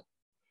show.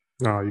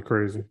 No, you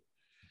crazy.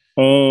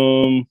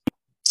 I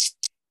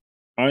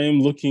am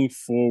looking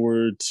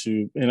forward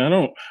to, and I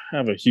don't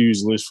have a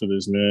huge list for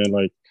this, man.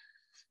 Like,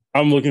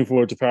 I'm looking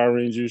forward to Power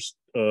Rangers,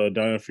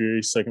 Dino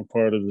Fury, second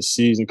part of the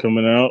season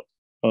coming out.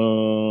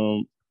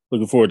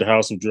 Looking forward to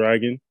House of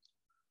Dragon,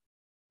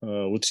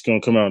 which is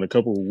going to come out in a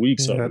couple of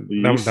weeks, I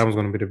believe. That was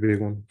going to be the big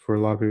one for a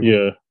lot of people.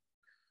 Yeah.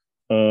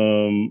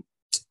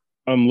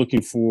 I'm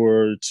looking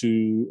forward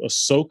to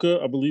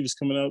Ahsoka, I believe is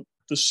coming out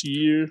this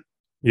year.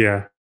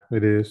 Yeah,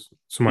 it is.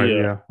 I'm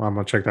going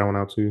to check that one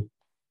out too.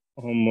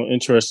 I'm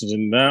interested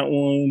in that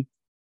one.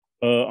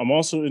 I'm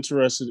also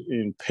interested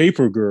in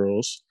Paper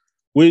Girls,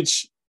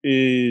 which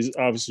is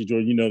obviously,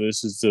 Jordan, you know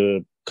this is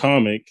the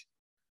comic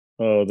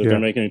that they're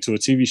making into a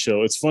TV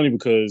show. It's funny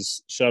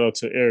because shout out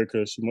to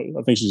Erica.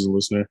 I think she's a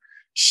listener.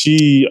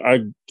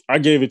 I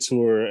gave it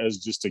to her as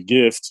just a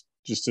gift,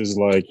 just as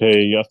like,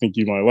 hey, I think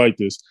you might like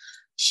this.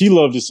 She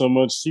loved it so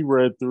much. She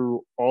read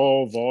through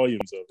all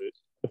volumes of it.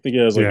 I think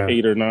it has like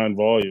 8 or 9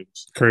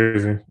 volumes.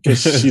 Crazy.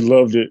 She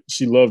loved it.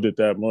 She loved it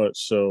that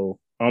much. So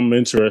I'm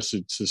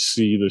interested to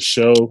see the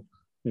show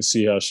and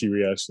see how she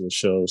reacts to the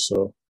show.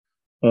 So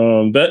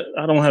that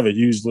I don't have a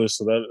huge list,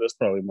 so that's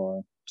probably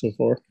mine so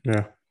far.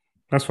 Yeah,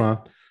 that's fine.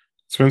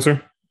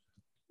 Spencer?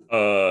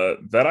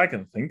 That I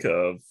can think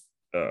of,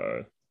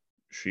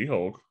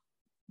 She-Hulk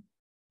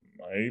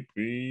might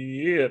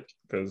be it,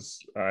 because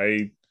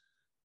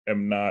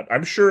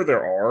I'm sure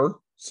there are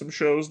some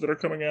shows that are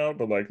coming out,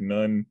 but like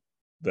none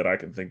that I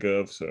can think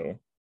of. So,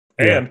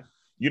 and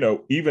you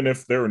know, even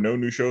if there are no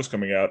new shows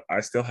coming out,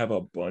 I still have a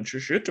bunch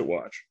of shit to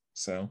watch.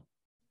 So,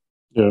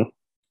 yeah,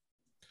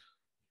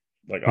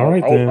 like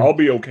I'll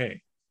be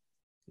okay.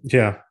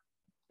 Yeah.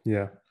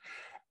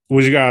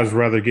 Would you guys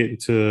rather get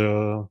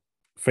into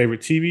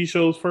favorite TV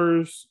shows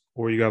first,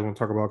 or you guys want to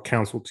talk about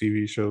canceled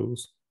TV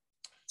shows?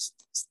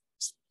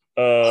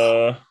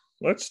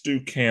 Let's do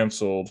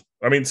canceled.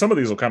 I mean, some of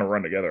these will kind of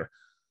run together.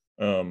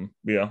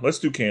 Yeah, let's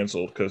do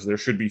canceled because there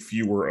should be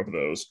fewer of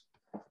those.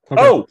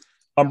 Okay. Oh,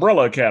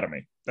 Umbrella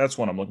Academy. That's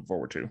one I'm looking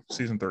forward to.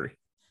 Season 3.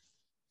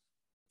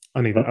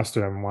 I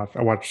still haven't watched.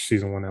 I watched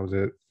season 1. That was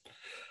it.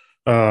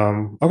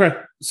 Okay.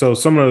 So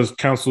some of those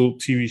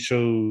canceled TV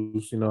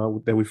shows, you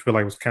know, that we feel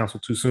like was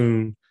canceled too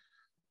soon.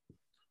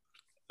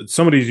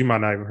 Some of these you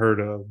might not even heard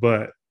of,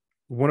 but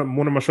one of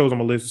my shows on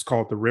my list is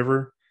called The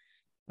River.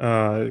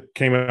 It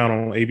came out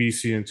on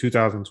ABC in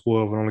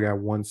 2012 and only got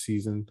 1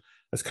 season.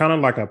 It's kind of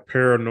like a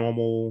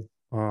paranormal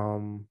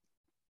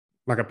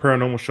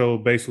show.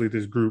 Basically,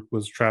 this group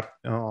was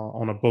trapped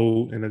on a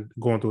boat and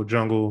going through a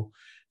jungle,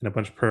 and a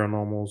bunch of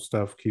paranormal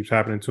stuff keeps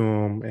happening to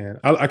them. And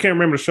I can't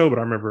remember the show, but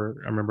I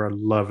remember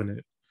loving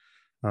it.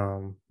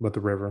 But The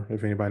River,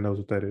 if anybody knows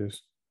what that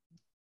is.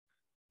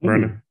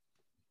 Brandon?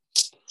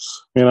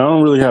 Man, I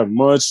don't really have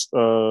much.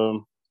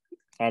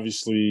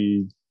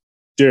 Obviously,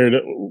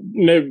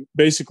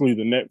 basically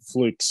the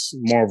Netflix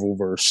Marvel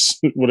verse,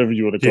 whatever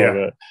you want to call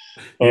that.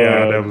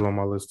 Yeah, that was on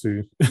my list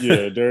too.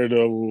 Yeah,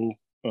 Daredevil,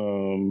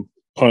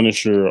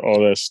 Punisher,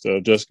 all that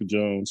stuff, Jessica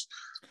Jones,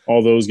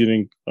 all those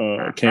getting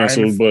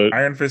canceled. But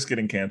Iron Fist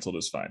getting canceled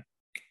is fine.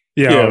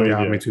 Yeah,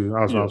 me too.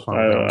 I was fine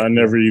with that. I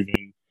never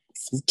even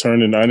I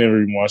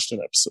never even watched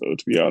an episode,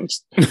 to be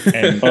honest.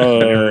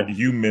 And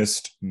you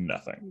missed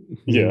nothing.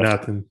 Yeah,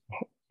 nothing.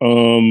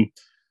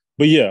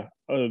 But yeah.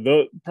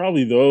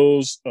 Probably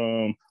those.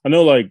 I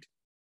know, like,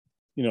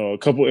 you know, a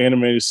couple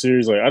animated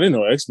series. Like, I didn't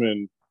know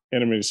X-Men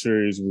animated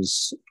series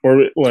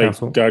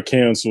got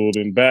canceled,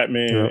 and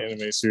Batman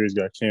animated series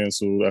got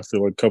canceled after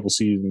like a couple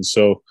seasons.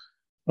 So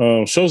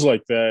shows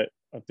like that,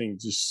 I think,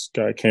 just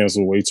got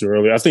canceled way too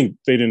early. I think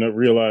they didn't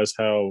realize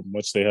how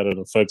much they had an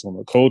effect on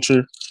the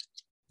culture.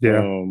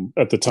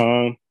 At the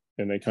time,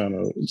 and they kind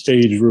of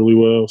aged really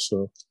well.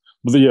 So,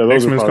 but yeah,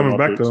 those X-Men's are coming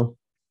back picks. though.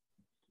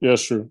 Yeah,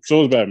 sure.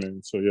 So is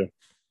Batman. So yeah.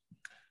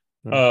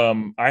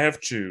 I have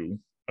 2.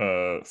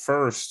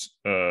 First,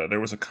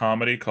 there was a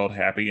comedy called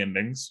Happy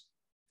Endings.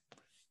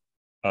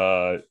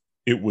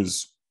 It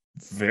was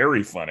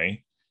very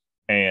funny,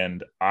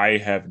 and I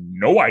have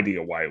no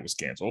idea why it was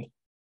canceled.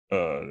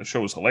 The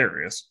show was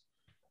hilarious.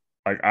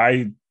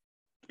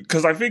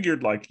 Because I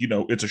figured, like,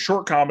 it's a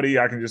short comedy.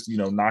 I can just,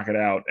 knock it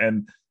out.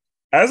 And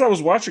as I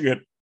was watching it,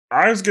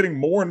 I was getting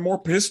more and more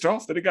pissed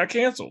off that it got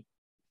canceled.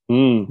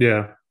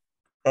 Yeah.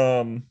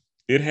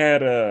 It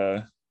had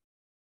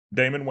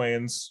Damon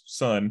Wayans'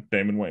 son,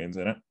 Damon Wayans,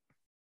 in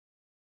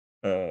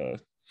it.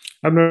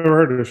 I've never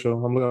heard of the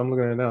show. I'm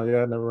looking at it now.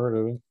 Yeah, I've never heard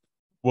of it.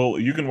 Well,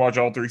 you can watch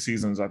all 3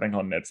 seasons, I think,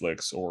 on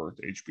Netflix or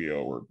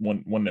HBO or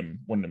one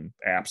of them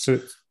apps.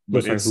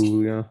 But it's like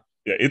Hulu, yeah,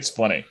 it's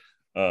funny.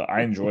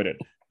 I enjoyed it.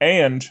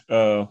 And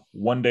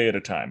One Day at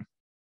a Time.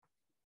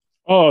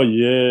 Oh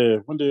yeah,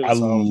 One Day at a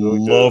Time. I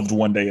loved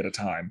One Day at a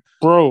Time,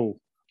 bro.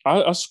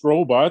 I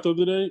scrolled by it the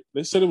other day.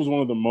 They said it was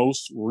one of the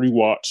most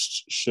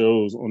rewatched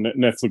shows on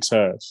Netflix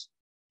has.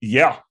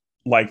 Yeah,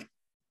 like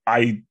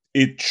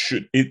it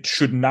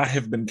should not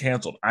have been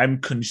canceled. I'm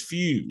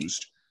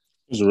confused.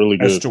 It was really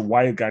good as to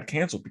why it got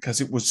canceled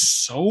because it was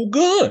so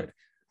good.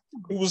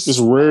 It's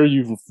rare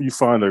you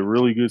find a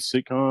really good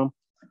sitcom.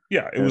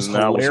 Yeah, it was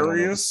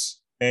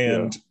hilarious,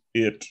 and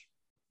it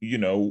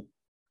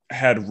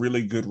had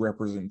really good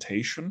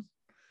representation.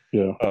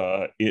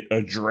 Yeah. It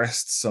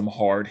addressed some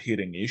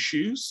hard-hitting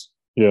issues.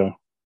 Yeah.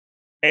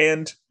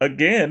 And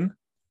again,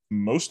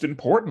 most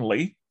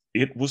importantly,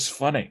 it was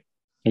funny.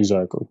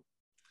 Exactly.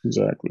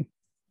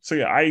 So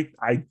yeah,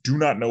 I do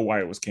not know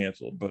why it was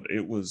canceled, but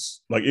it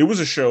was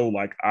a show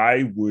like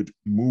I would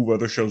move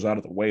other shows out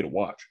of the way to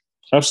watch.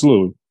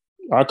 Absolutely.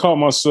 I caught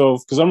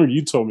myself, because I remember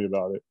you told me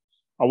about it.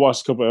 I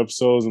watched a couple of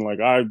episodes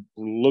and I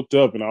looked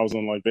up and I was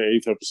on the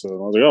 8th episode. I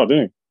was like, oh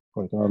dang.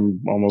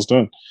 I'm almost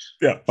done.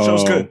 Yeah,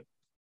 show's good.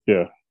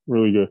 Yeah,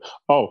 really good.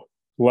 Oh,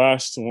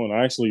 last one.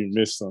 I actually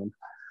missed some.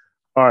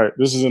 All right,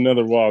 this is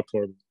another wild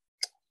card.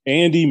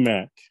 Andi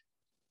Mack.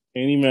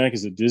 Andi Mack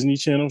is a Disney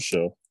Channel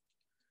show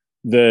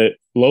that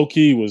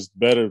low-key was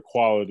better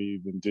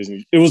quality than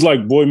Disney. It was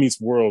like Boy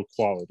Meets World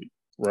quality,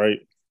 right?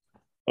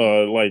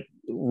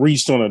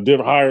 Reached on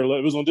a higher level.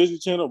 It was on Disney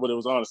Channel, but it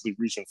was honestly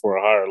reaching for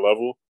a higher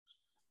level.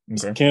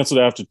 Okay. It's canceled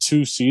after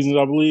 2 seasons,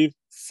 I believe.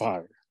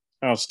 Fire.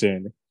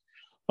 Outstanding.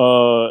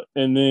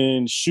 And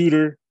then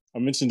Shooter, I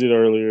mentioned it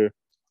earlier,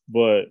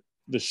 but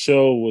the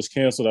show was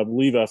canceled, I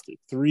believe, after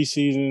 3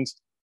 seasons.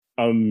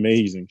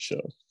 Amazing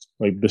show.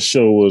 The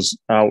show was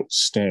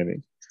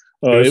outstanding.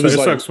 It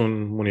sucks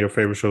when one of your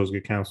favorite shows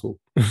get canceled.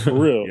 For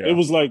real. Yeah. It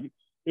was like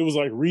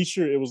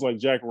Reacher. It was like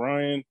Jack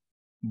Ryan,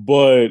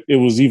 but it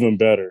was even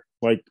better.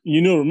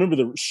 Remember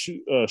the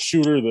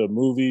Shooter, the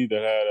movie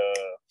that had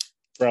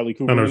Bradley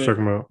Cooper? I know what you're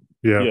talking about.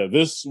 Yeah. Yeah.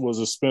 This was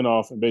a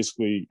spinoff and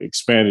basically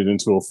expanded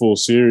into a full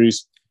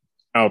series.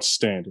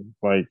 Outstanding.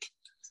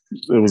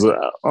 It was an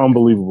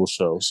unbelievable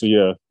show. So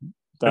yeah,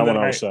 that one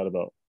I was sad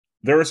about.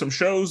 There are some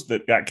shows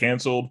that got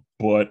canceled,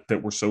 but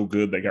that were so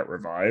good they got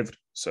revived.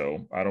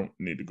 So I don't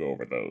need to go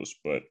over those.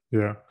 But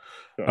yeah,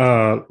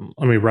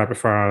 let me rapid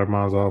fire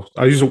mine off.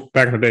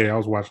 Back in the day, I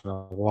was watching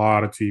a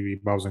lot of TV,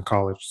 but I was in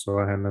college, so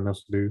I had nothing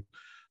else to do.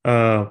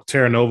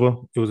 Terra Nova.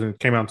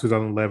 Came out in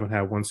 2011.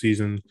 Had 1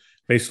 season.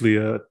 Basically,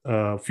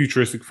 a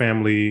futuristic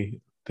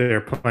family.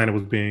 Their planet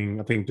was being,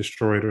 I think,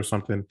 destroyed or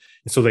something,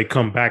 and so they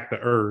come back to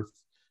Earth,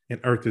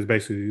 and Earth is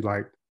basically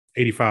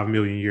 85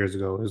 million years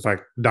ago. It's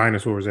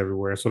dinosaurs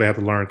everywhere. So they have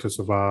to learn to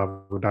survive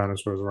with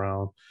dinosaurs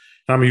around.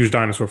 And I'm a huge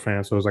dinosaur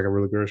fan, so it's a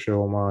really good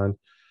show of mine.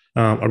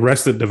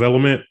 Arrested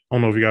Development. I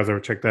don't know if you guys ever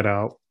checked that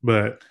out,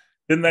 but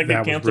didn't that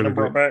get canceled and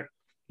brought back?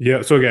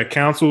 Yeah, so it got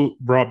canceled,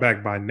 brought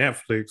back by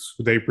Netflix.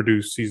 They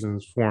produced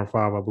seasons 4 and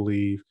 5, I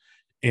believe,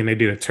 and they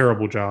did a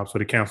terrible job, so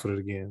they canceled it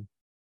again.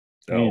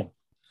 Oh,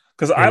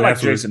 because I like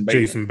Jason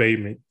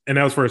Bateman, and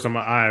that was the first time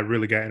I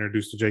really got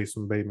introduced to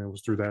Jason Bateman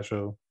was through that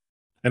show.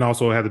 And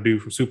also had the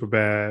dude from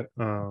Superbad,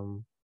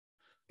 the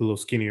little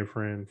skinnier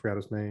friend, forgot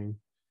his name.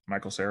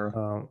 Michael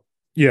Cera.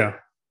 Yeah.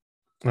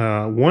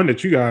 One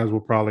that you guys will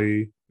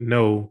probably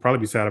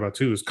be sad about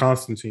too is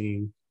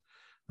Constantine.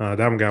 That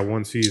one got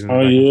 1 season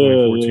back in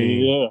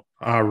 2014. Yeah.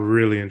 I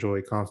really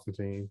enjoyed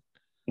Constantine.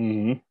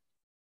 Mm-hmm.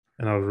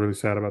 And I was really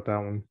sad about that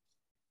one.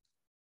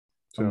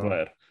 So, I'm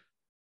glad.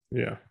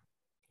 Yeah.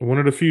 One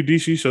of the few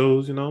DC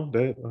shows,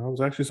 that I was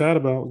actually sad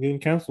about getting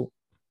canceled.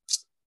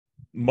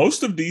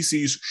 Most of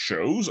DC's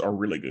shows are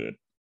really good.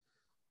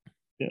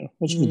 Yeah,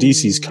 most of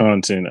DC's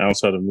content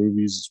outside of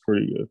movies is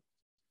pretty good.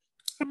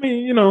 I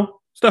mean,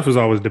 stuff is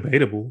always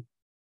debatable.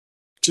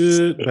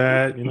 Good,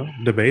 bad,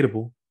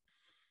 debatable.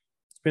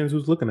 Depends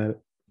who's looking at it.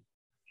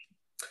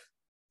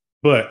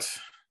 But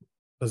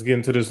let's get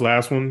into this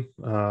last one.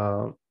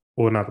 Not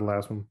the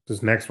last one.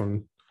 This next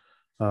one.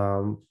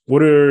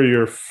 What are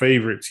your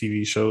favorite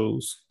TV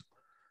shows?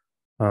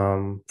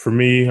 For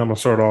me, I'm gonna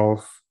start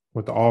off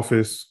with The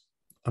Office.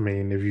 I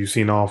mean, if you've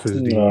seen Office,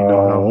 you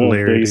know how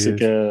hilarious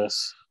it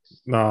is.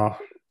 No.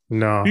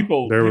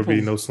 There would be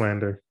no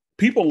slander.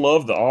 People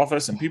love The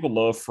Office and people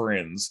love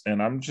Friends,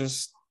 and I'm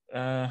just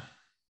that's how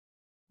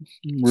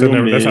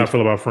I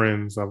feel about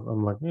Friends.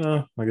 I'm like,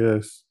 I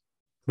guess.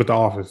 But The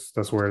Office,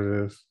 that's where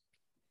it is.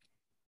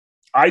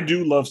 I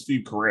do love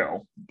Steve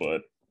Carell,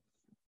 but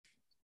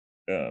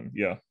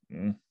Yeah.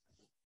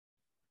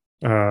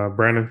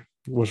 Brandon,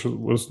 what's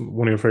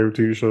one of your favorite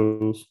TV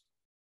shows?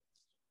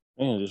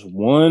 Man, just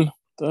one.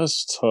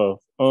 That's tough.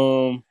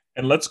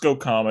 And let's go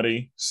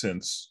comedy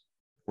since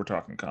we're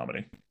talking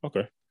comedy.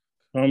 Okay.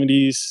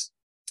 Comedies.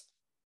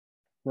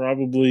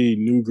 Probably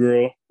New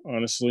Girl,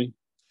 honestly.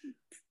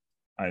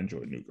 I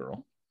enjoy New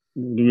Girl.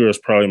 New Girl is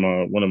probably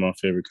one of my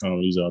favorite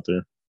comedies out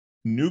there.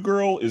 New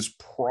Girl is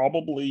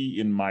probably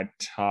in my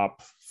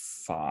top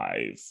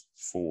 5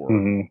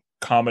 for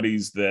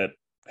comedies that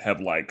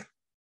have like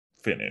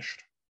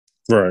finished.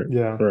 Right.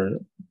 Yeah. Right.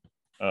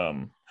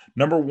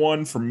 Number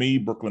 1 for me,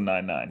 Brooklyn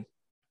Nine-Nine.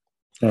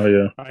 Oh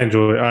yeah. I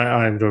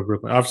enjoy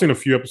Brooklyn. I've seen a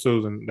few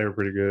episodes and they were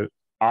pretty good.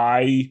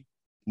 I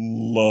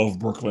love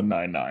Brooklyn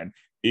Nine-Nine.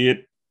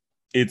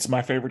 It's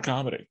my favorite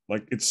comedy.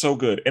 Like, it's so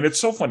good. And it's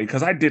so funny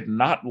because I did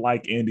not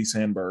like Andy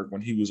Samberg when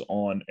he was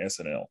on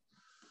SNL.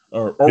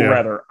 Or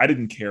rather, I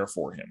didn't care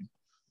for him.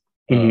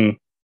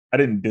 I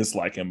didn't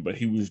dislike him, but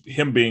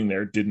him being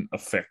there didn't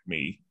affect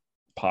me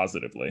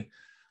positively.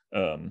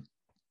 Yeah,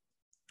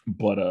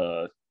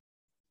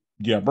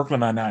 Brooklyn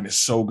Nine-Nine is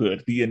so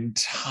good. The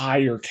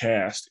entire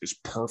cast is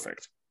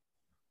perfect.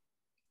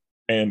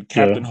 And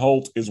Captain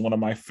Holt is one of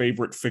my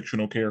favorite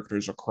fictional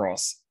characters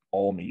across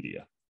all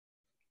media.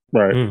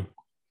 Right.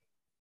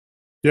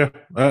 Yeah,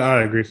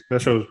 I agree.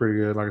 That show was pretty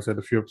good. Like I said,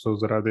 a few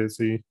episodes that I did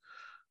see.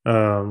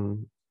 I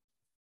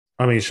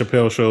mean,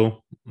 Chappelle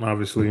Show,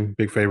 obviously,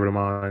 big favorite of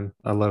mine.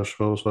 I love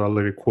Chappelle, so I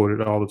literally quote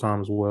it all the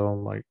time as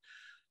well. Like,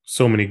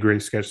 so many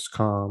great sketch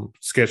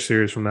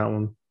series from that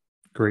one.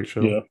 Great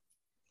show. Yeah.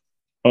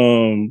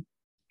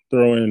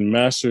 Throw in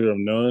Master of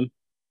None,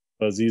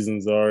 Aziz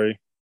Ansari.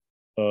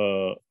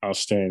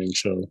 Outstanding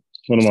show.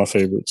 One of my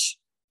favorites.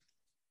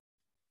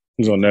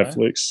 It's on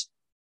Netflix.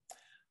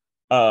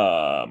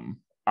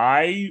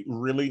 I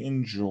really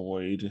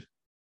enjoyed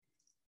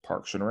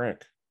Parks and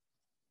Rec.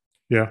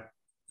 Yeah.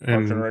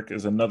 Parks and Rec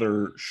is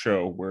another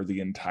show where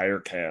the entire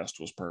cast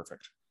was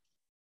perfect.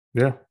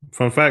 Yeah.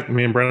 Fun fact,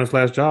 me and Brandon's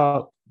last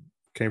job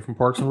came from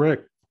Parks and Rec.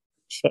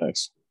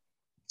 Facts.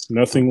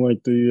 Nothing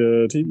like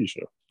the TV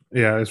show.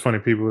 Yeah, it's funny.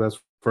 People, that's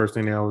the first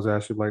thing they always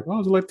ask you, like,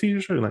 oh, is it like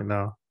TV show? You're like,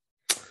 no.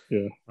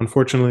 Yeah.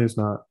 Unfortunately, it's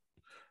not.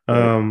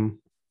 Right.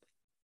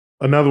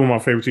 Another one of my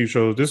favorite TV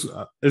shows, this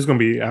is going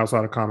to be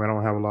outside of comedy. I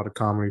don't have a lot of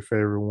comedy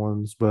favorite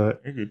ones, but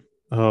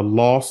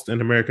Lost and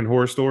American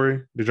Horror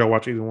Story. Did y'all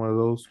watch either one of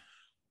those?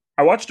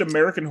 I watched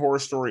American Horror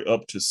Story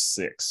up to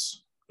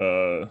 6.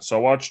 So I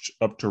watched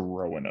up to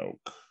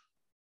Roanoke.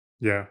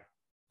 Yeah.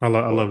 I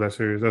love that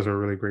series. That's a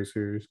really great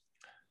series.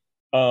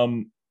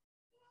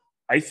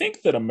 I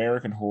think that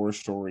American Horror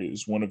Story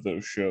is one of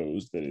those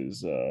shows that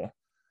is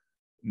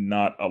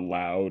not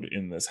allowed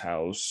in this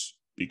house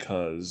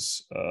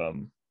because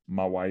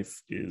my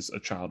wife is a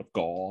child of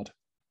God.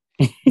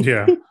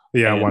 Yeah.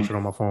 I watch it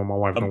on my phone. My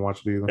wife don't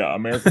watch it either. Yeah,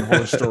 American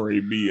Horror Story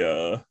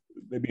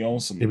they be on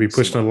some. They be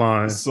pushing the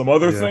line. Some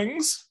other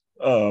things.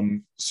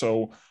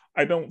 So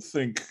I don't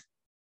think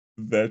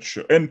that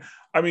show. And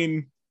I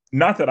mean,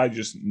 not that I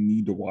just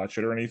need to watch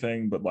it or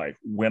anything, but like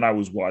when I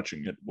was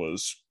watching it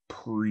was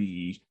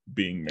pre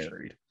being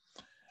married.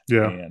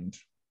 Yeah. And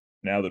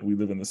now that we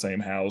live in the same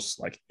house,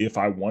 like if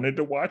I wanted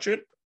to watch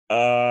it,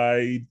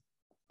 I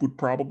would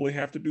probably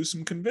have to do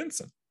some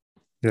convincing.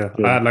 Yeah.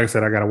 Like I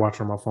said, I got to watch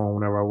it on my phone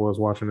whenever I was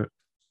watching it.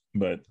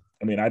 But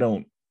I mean,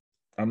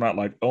 I'm not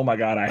like, oh my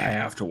God, I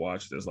have to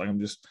watch this. Like I'm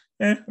just,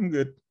 I'm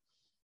good.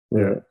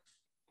 Yeah.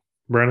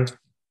 Brandon?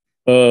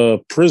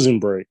 Prison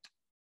Break.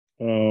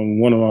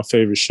 One of my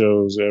favorite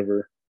shows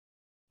ever.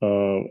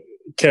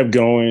 Kept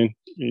going.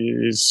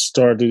 It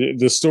started.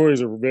 The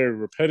stories are very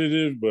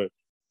repetitive, but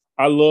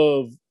I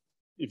love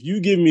if you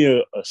give me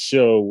a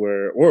show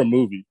or a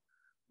movie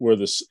where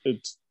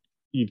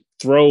you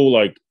throw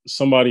like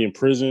somebody in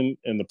prison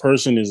and the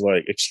person is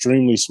like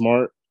extremely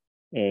smart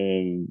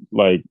and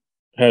like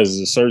has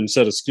a certain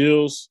set of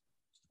skills.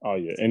 Oh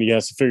yeah, and he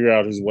has to figure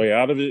out his way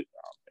out of it.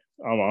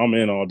 I'm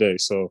in all day.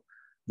 So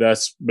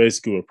that's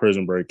basically what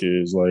Prison Break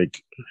is.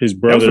 Like his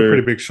brother. That was a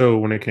pretty big show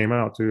when it came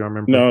out too. I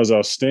remember. No, it was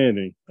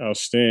outstanding.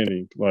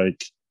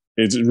 Like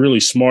it's a really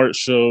smart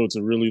show. It's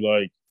a really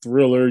like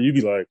thriller. You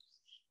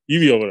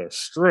be over there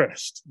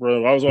stressed,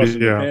 bro. I was watching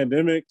the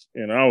pandemic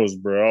and I was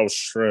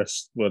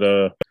stressed. But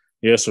yeah,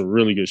 it's a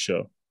really good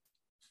show.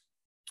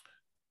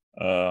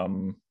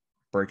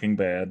 Breaking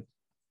Bad.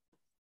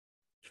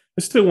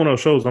 It's still one of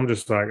those shows. I'm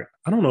just like,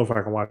 I don't know if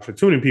I can watch it.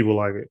 Too many people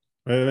like it.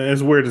 And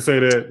it's weird to say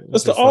that.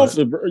 That's The Office.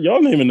 Like,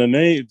 y'all naming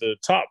the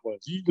top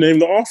ones. You name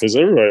The Office.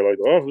 Everybody like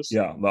The Office.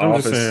 Yeah,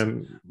 I'm just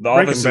saying,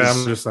 Breaking Bad,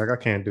 I'm just like, I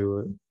can't do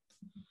it.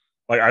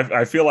 Like,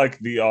 I feel like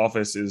The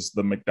Office is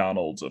the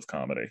McDonald's of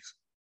comedies.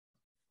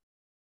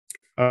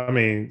 I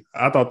mean,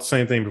 I thought the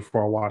same thing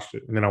before I watched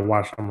it. And then I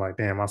watched it, I'm like,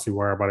 damn, I see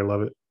why everybody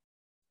love it.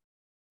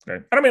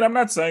 Okay. I mean, I'm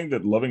not saying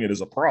that loving it is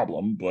a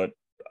problem, but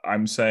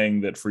I'm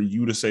saying that for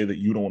you to say that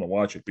you don't want to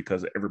watch it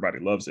because everybody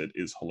loves it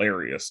is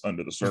hilarious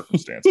under the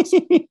circumstances.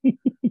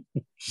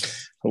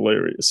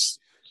 Hilarious.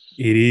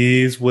 It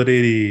is what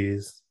it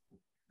is.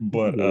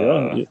 But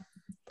I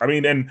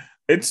mean, and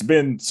it's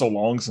been so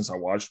long since I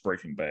watched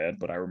Breaking Bad,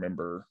 but I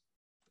remember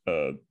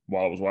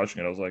while I was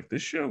watching it, I was like,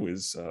 this show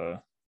is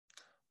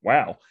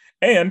wow.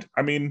 And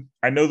I mean,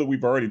 I know that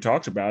we've already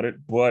talked about it,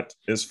 but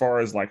as far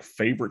as like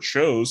favorite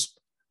shows,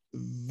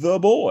 The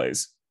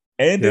Boys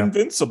and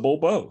Invincible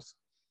both.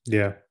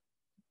 Yeah.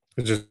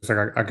 It's just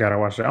like I gotta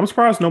watch that. I'm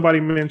surprised nobody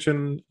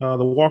mentioned The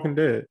Walking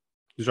Dead.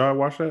 Did y'all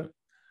watch that?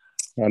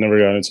 I never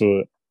got into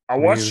it. I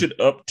watched it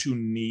up to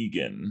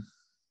Negan,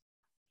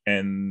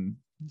 and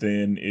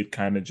then it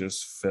kind of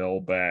just fell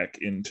back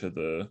into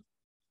the,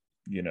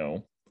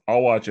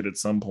 I'll watch it at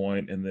some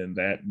point, and then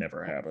that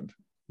never happened.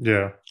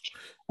 Yeah.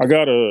 I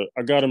gotta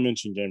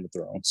mention Game of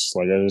Thrones.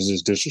 Like, it's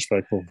just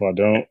disrespectful if I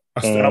don't.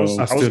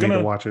 I still need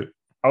to watch it.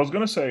 I was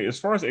gonna say, as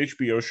far as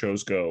HBO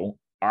shows go,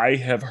 I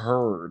have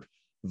heard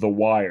The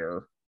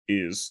Wire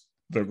is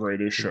the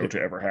greatest show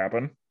to ever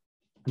happen.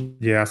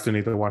 Yeah, I still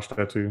need to watch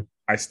that too.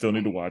 I still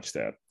need to watch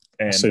that.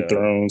 And say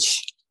Thrones.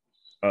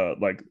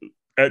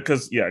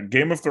 Because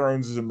Game of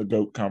Thrones is in the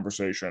GOAT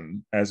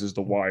conversation, as is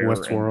The Wire,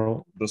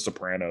 Westworld, The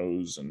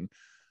Sopranos, and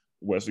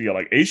West. Yeah,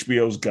 like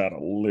HBO's got a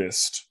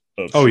list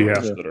of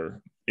shows that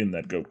are in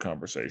that GOAT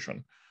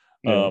conversation.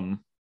 Yeah.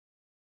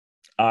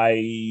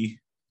 I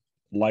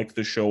like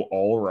the show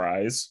All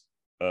Rise,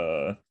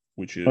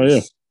 which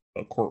is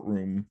a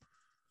courtroom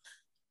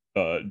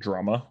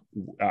drama.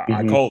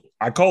 I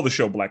call the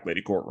show Black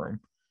Lady Courtroom,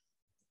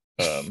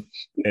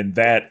 and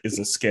that is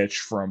a sketch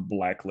from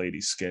Black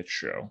Lady Sketch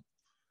Show.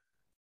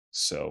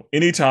 So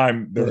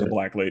anytime there's a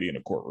black lady in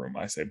a courtroom,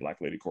 I say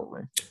Black Lady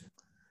Courtroom.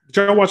 Did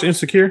y'all watch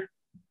Insecure?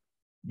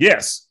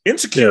 Yes,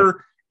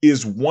 Insecure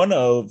is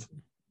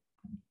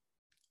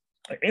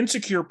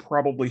Insecure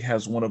probably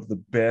has one of the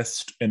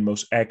best and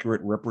most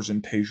accurate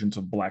representations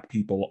of Black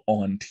people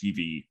on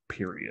TV,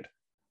 period.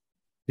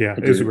 Yeah,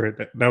 it's great.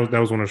 That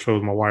was one of the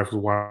shows my wife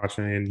was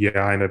watching, and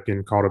I ended up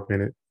getting caught up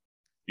in it.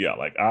 Yeah,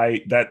 like I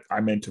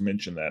meant to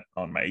mention that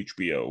on my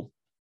HBO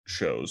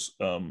shows.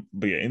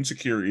 But yeah,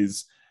 Insecure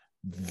is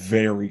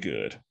very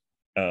good.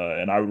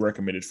 And I would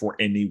recommend it for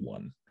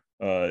anyone.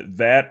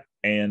 That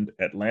and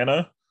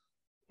Atlanta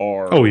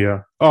are... Oh,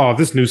 yeah. Oh,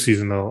 this new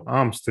season, though.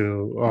 I'm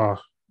still...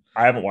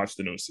 I haven't watched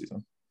the new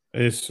season.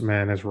 It's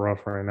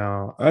rough right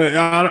now.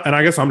 And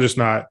I guess I'm just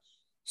not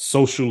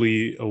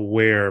socially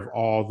aware of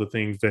all the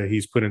things that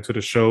he's put into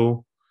the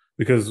show,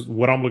 because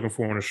what I'm looking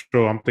for in the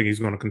show, I'm thinking he's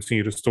going to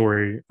continue the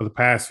story of the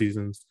past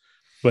seasons,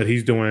 but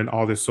he's doing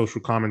all this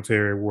social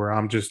commentary where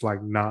I'm just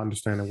like not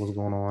understanding what's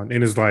going on.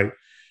 And it's like,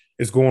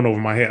 it's going over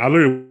my head. I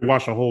literally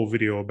watched a whole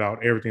video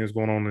about everything that's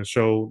going on in the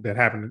show that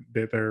happened,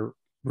 that they're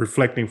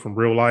reflecting from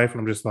real life. And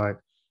I'm just like,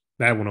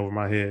 that went over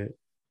my head.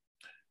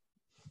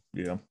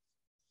 Yeah.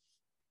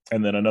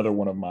 And then another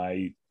one of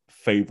my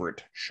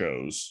favorite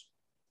shows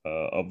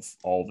of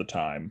all the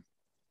time,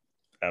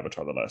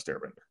 Avatar: The Last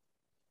Airbender.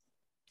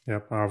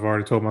 Yep, I've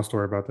already told my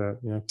story about that.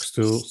 Yeah,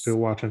 still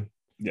watching.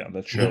 Yeah,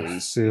 that show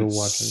is still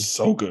watching.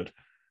 So good.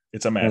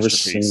 It's a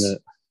masterpiece. Never seen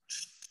it.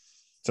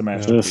 It's a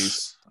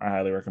masterpiece. I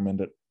highly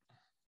recommend it.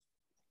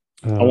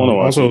 I want to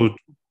watch also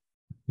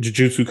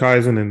Jujutsu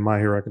Kaisen and My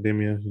Hero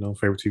Academia,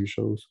 favorite TV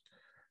shows.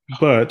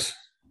 But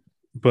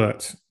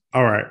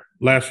all right,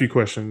 last few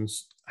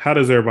questions. How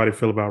does everybody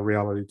feel about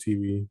reality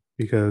TV?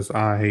 Because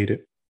I hate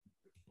it.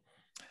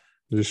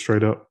 Just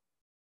straight up.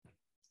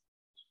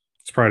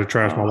 It's probably the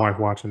trash my wife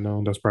watching,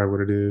 though. That's probably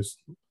what it is.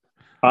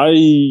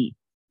 I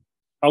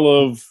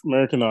love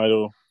American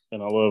Idol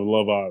and I love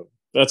Love Island.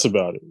 That's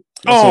about it.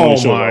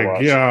 That's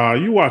my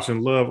God. You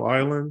watching Love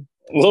Island?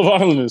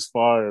 Love Island is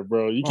fire,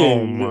 bro. You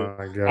can't. Oh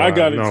my God. I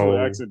got into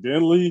it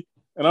accidentally,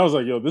 and I was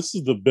like, yo, this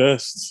is the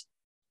best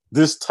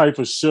this type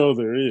of show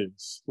there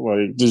is.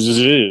 Like, this just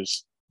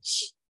is.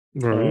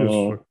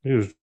 Bro, he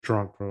was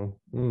drunk, bro.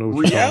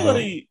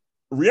 Reality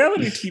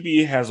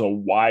TV has a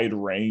wide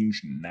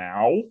range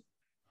now,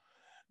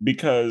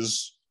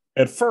 because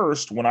at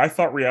first, when I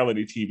thought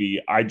reality TV,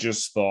 I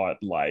just thought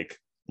like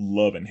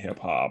Love and Hip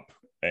Hop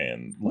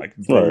and like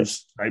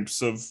those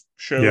types of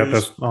shows. Yeah,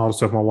 that's all the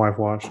stuff my wife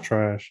watched.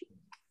 Trash.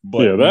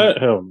 But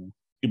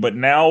But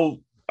now,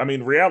 I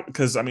mean,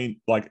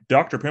 like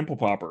Dr. Pimple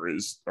Popper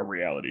is a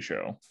reality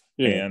show.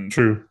 Yeah, and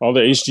true. All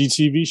the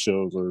HGTV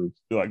shows are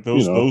like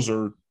those. Those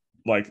are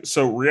like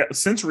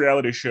since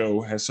reality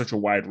show has such a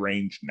wide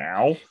range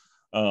now,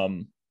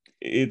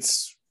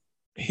 it's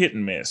hit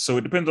and miss. So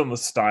it depends on the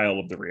style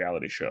of the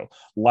reality show.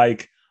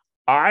 Like,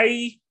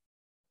 I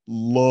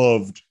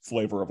loved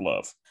Flavor of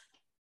Love.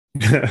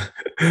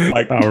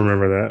 Like, I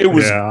remember that. It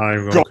was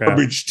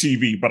garbage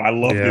TV, but I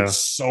loved it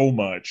so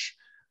much.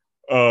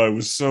 It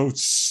was so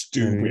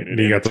stupid. And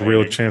you got the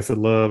Real Chance of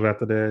Love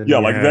after that. Yeah,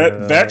 like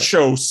that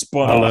show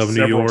spun off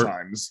several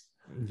times.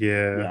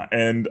 Yeah,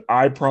 and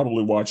I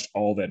probably watched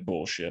all that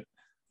bullshit.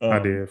 I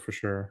did for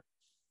sure.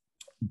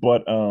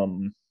 But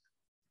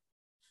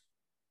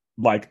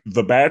like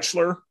The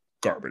Bachelor,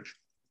 garbage.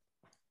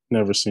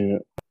 Never seen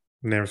it.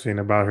 Never seen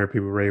it. About her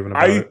people raving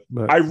about it.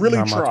 But I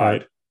really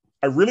tried.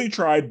 I really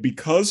tried,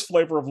 because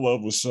Flavor of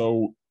Love was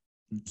so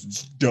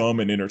dumb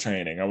and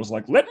entertaining. I was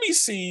like, let me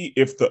see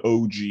if the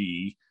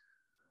OG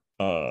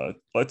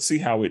let's see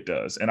how it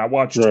does. And I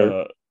watched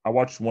Right. I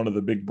watched one of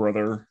the Big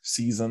Brother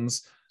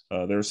seasons.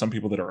 There are some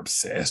people that are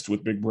obsessed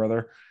with Big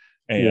Brother,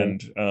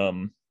 and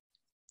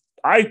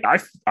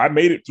I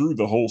made it through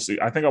the whole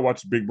season. I think I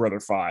watched Big Brother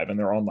 5, and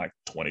they're on like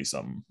 20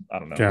 something. I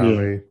don't know.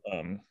 Golly.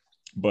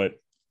 But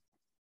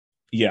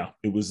yeah,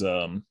 it was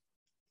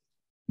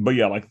but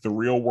yeah, like the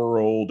Real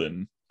World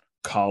and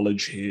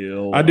College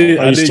Hill. I did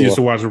used to used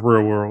to watch the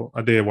Real World.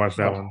 I did watch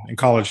that one in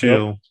College Yep.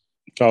 Hill.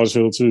 College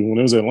Hill too. When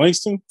it was at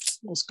Langston,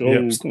 let's go. Yep.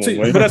 Come on, See,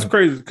 man. but that's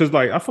crazy because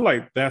like I feel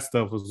like that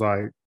stuff was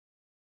like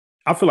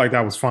I feel like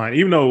that was fine.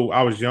 Even though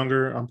I was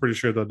younger, I'm pretty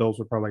sure the adults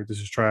were probably like, "This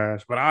is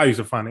trash." But I used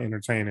to find it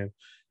entertaining.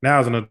 Now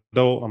as an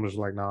adult, I'm just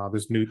like, "Nah,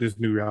 this new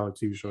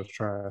reality TV show is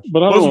trash."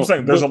 But That's what I'm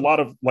saying. There's a lot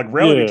of like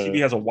reality Yeah. TV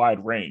has a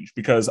wide range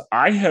because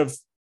I have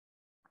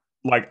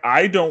like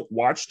I don't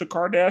watch the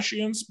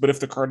Kardashians, but if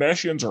the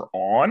Kardashians are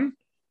on,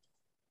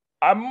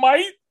 I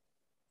might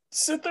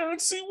sit there and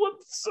see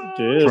what's Yeah,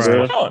 going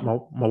Trash.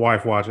 on. My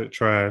wife watch it.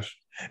 Trash.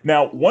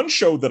 Now, one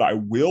show that I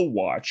will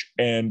watch,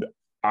 and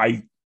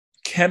I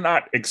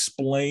cannot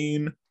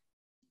explain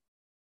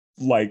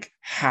like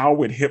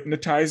how it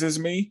hypnotizes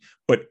me,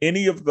 but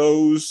any of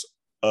those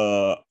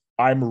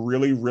I'm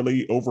really,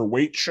 really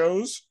overweight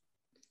shows,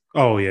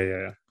 Oh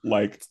yeah.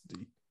 like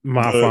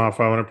My The-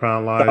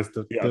 500-pound lies.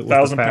 The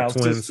 1,000 Fat pound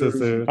twin sisters.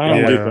 sister. I don't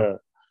yeah. get that.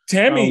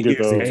 Tammy I don't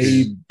get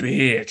is those. a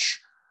bitch.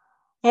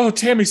 Oh,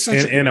 Tammy's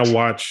such a And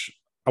bitch.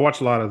 I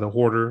watch a lot of the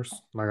Hoarders.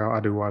 Like I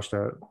do watch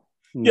that.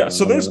 Yeah,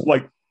 so there's No.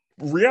 like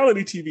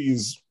reality TV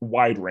is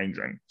wide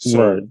ranging.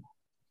 So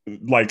Right.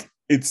 like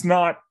it's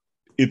not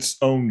its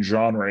own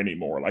genre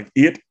anymore. Like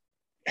it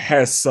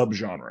has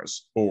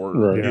subgenres or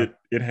Right.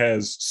 it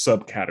has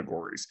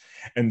subcategories.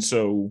 And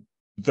so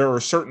there are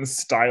certain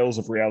styles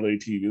of reality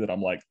TV that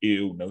I'm like,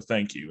 ew, no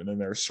thank you. And then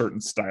there are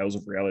certain styles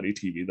of reality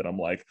TV that I'm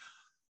like,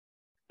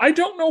 I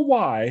don't know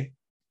why,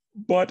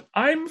 but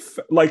I'm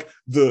like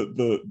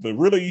the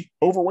really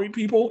overweight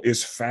people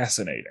is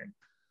fascinating.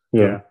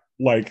 Yeah.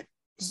 Like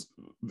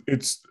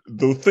it's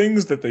the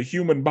things that the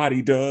human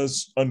body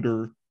does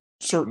under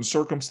certain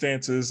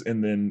circumstances,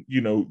 and then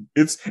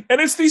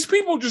it's these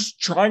people just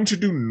trying to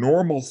do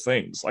normal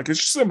things. Like it's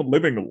just them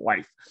living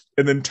life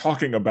and then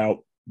talking about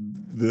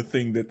the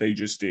thing that they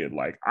just did.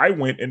 Like I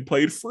went and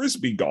played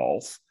frisbee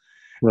golf,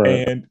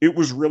 Right. and it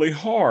was really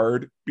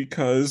hard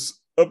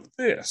because of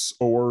this,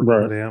 or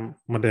Right.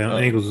 My damn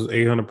ankles is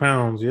 800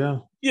 pounds. Yeah.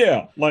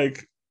 yeah,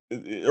 like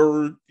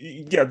or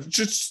yeah,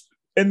 just.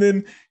 And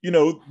then,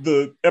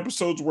 the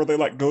episodes where they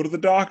like go to the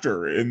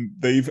doctor and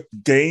they've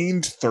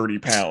gained 30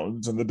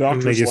 pounds and the And they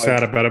doctor's get like,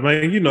 sad about it,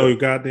 man.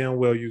 Goddamn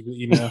well you've been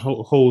eating that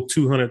whole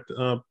 200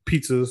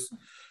 pizzas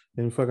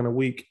in fucking a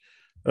week.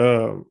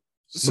 But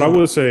I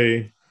would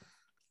say,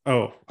 I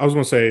was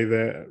gonna say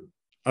that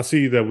I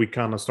see that we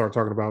kind of start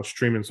talking about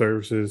streaming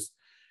services,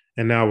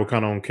 and now we're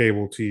kind of on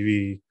cable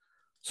TV.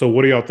 So,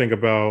 what do y'all think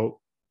about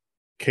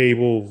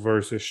cable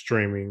versus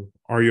streaming?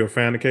 Are you a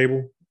fan of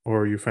cable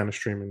or are you a fan of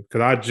streaming?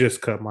 Because I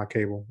just cut my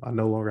cable. I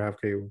no longer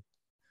have cable.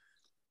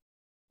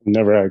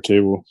 Never had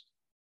cable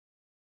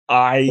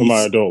in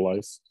my adult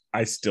life.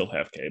 I still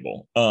have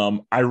cable.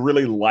 I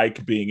really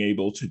like being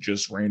able to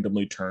just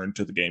randomly turn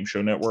to the Game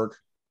Show Network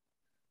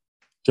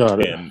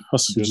Got it. and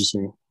That's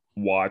interesting.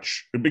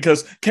 watch,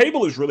 because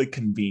cable is really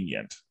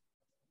convenient.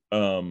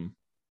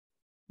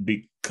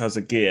 Because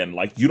again,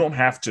 like you don't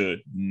have to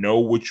know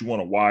what you want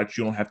to watch.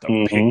 You don't have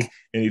to pick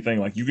anything.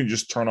 Like you can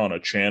just turn on a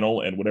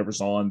channel and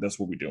whatever's on, that's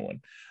what we're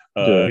doing.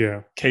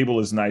 Yeah. Cable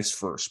is nice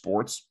for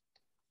sports,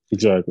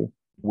 Exactly.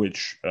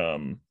 which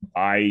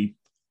I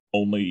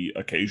only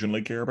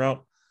occasionally care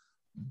about.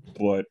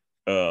 But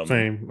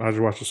Same. I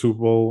just watch the Super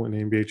Bowl and the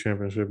NBA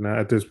championship now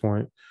at this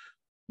point.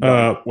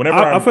 Whenever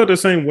I felt the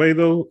same way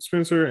though,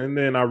 Spencer, and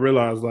then I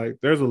realized like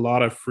there's a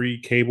lot of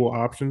free cable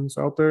options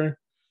out there.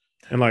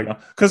 And like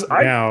because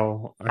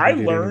now I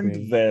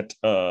learned that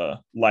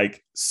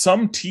like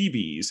some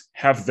TVs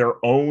have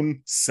their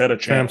own set of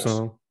channels.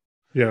 Samsung.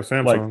 Yeah,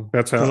 Samsung. Like,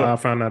 that's how I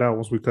found that out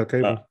once we cut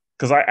cable.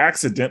 Because I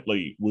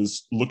accidentally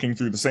was looking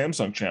through the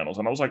Samsung channels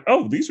and I was like,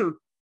 oh, these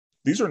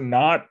are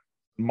not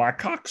my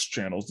Cox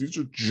channels. These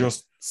are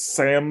just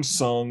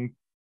Samsung.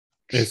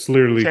 It's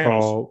literally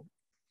channels. called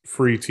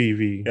Free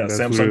TV. Yeah, that's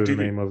Samsung TV. The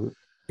name of it.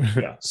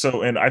 Yeah.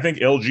 So, and I think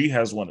LG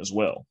has one as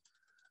well.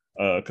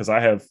 Because I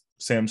have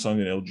Samsung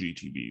and LG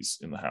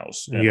TVs in the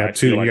house. And you got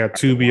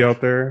Tubi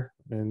out there,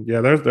 and yeah,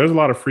 there's a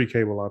lot of free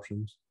cable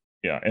options.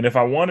 Yeah, and if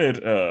I wanted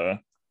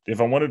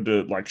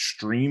to like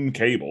stream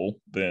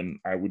cable, then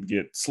I would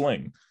get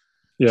Sling.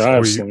 Yeah, I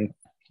have Sling.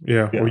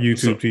 Yeah, or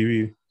YouTube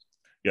TV.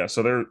 Yeah,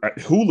 so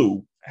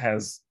Hulu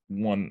has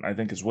one, I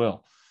think, as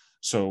well.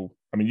 So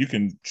I mean, you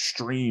can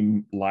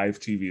stream live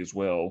TV as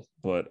well.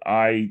 But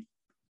I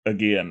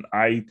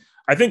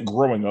think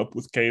growing up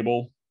with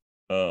cable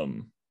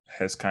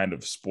has kind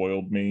of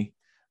spoiled me,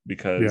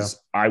 because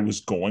I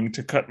was going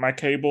to cut my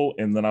cable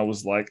and then I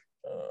was like,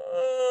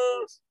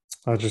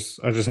 I just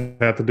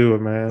had to do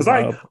it, man.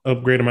 I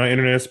upgraded my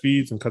internet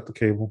speeds and cut the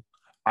cable.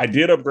 I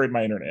did upgrade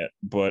my internet,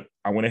 but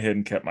I went ahead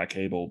and kept my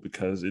cable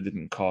because it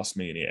didn't cost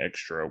me any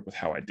extra with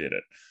how I did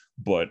it.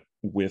 But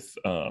with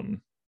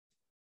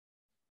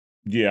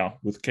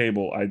with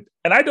cable,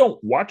 I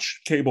don't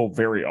watch cable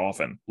very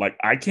often. Like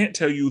I can't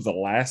tell you the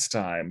last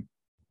time.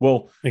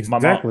 Well,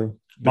 Exactly. my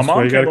That's why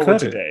mom you came gotta over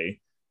cut it. today,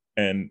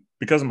 and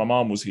because my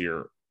mom was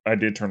here, I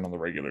did turn on the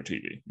regular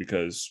TV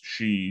because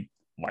she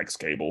likes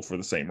cable for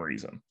the same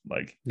reason.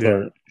 Like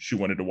Yeah. she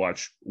wanted to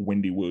watch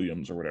Wendy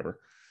Williams or whatever.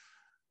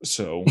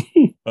 So,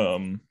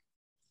 but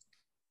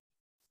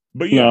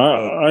No, yeah,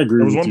 I agree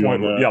there was with one you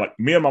point on where, that. like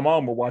me and my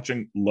mom were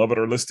watching Love It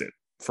or List It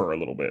for a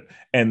little bit,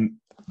 and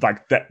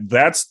like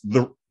that's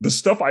the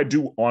stuff I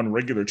do on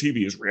regular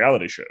TV is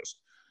reality shows.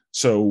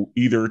 So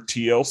either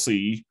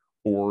TLC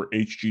or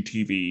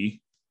HGTV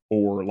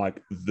or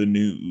like the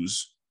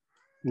news.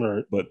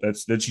 Right. But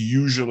that's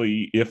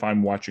usually, if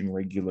I'm watching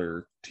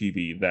regular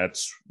TV,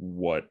 that's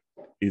what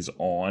is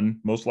on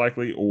most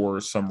likely, or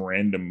some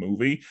random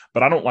movie.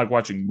 But I don't like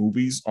watching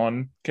movies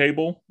on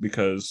cable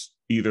because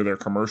either they're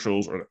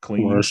commercials or they're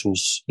clean.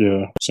 Commercials.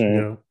 Yeah. Same.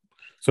 Yeah.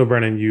 So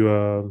Brandon,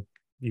 you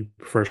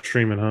prefer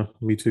streaming, huh?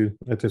 Me too.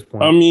 At this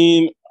point, I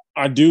mean,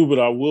 I do, but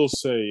I will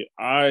say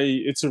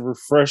it's a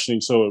refreshing.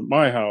 So at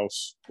my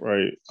house,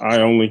 right, I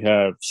only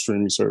have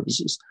streaming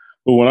services.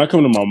 But when I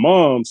come to my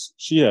mom's,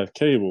 she has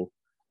cable.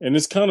 And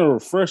it's kind of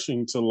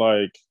refreshing to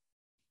I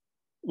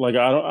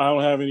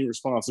don't have any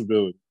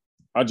responsibility.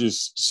 I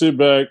just sit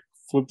back,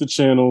 flip the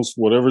channels,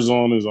 whatever's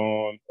on is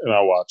on, and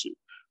I watch it.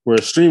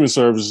 Whereas streaming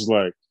service is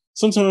like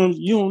sometimes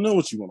you don't know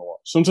what you want to watch.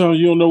 Sometimes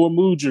you don't know what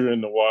mood you're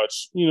in to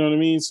watch. You know what I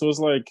mean? So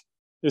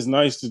it's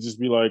nice to just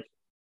be like,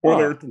 or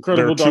there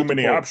Incredible are too Dr.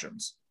 many Poe.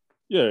 options.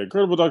 Yeah,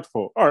 Incredible Dr.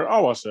 Poe. All right,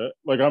 I'll watch that.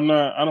 Like I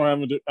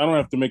don't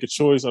have to make a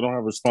choice. I don't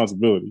have a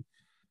responsibility.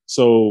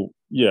 So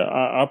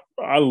yeah,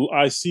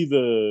 I see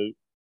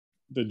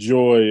the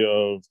joy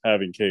of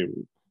having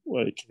cable.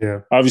 Like, yeah,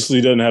 obviously,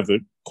 it doesn't have the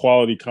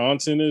quality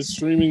content as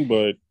streaming,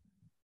 but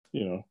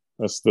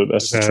that's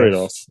the trade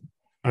off.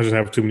 I just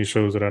have too many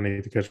shows that I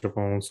need to catch up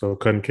on, so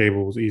cutting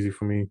cable was easy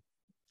for me.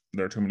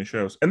 There are too many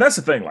shows, and that's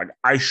the thing. Like,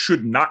 I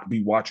should not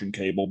be watching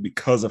cable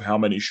because of how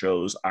many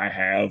shows I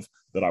have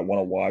that I want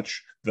to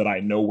watch. That I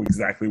know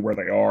exactly where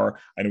they are.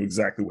 I know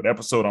exactly what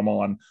episode I'm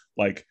on.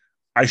 Like,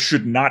 I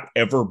should not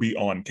ever be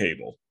on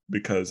cable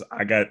because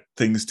I got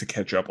things to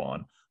catch up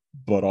on.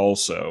 But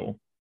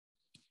also,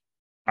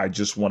 I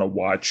just want to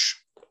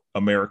watch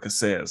America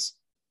Says.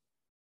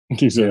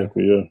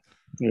 Exactly.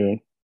 Yeah.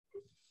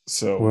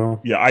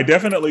 So, I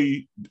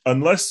definitely,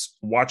 unless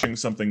watching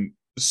something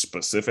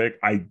specific,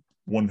 I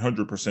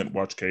 100%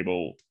 watch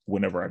cable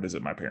whenever I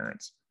visit my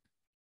parents.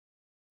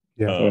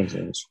 Yeah.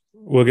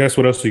 Well, guess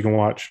what else you can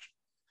watch?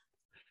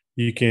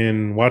 You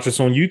can watch us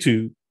on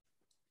YouTube,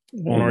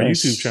 on our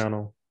YouTube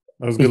channel.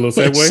 That was a good little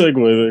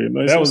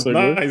segue. That was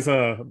segue. Nice,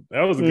 huh?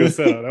 That was a good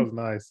setup. That was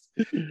nice.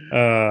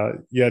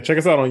 Check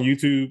us out on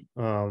YouTube,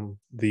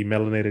 the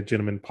Melanated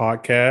Gentleman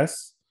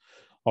Podcast.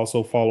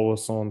 Also follow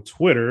us on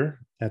Twitter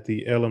at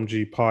the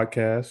LMG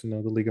Podcast,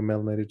 the League of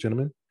Melanated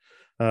Gentlemen.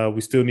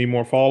 We still need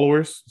more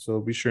followers,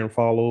 so be sure and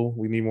follow.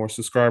 We need more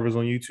subscribers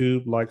on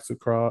YouTube. Like,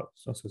 subscribe,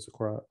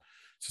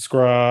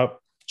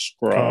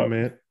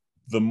 comment.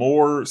 The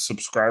more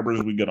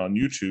subscribers we get on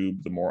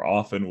YouTube, the more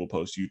often we'll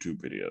post YouTube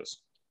videos.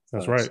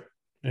 That's right.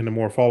 And the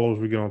more followers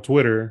we get on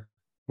Twitter,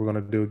 we're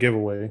going to do a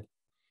giveaway.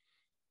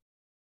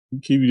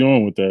 Keep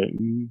going with that.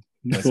 You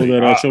pull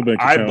that out your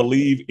bank account. I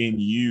believe in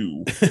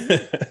you.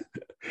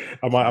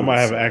 I might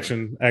have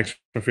an action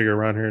figure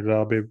around here that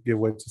I'll be able to give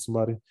away to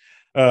somebody.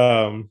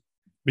 But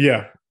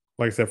yeah,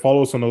 like I said,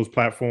 follow us on those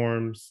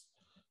platforms.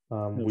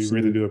 We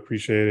really do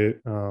appreciate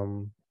it.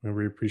 And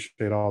we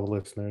appreciate all the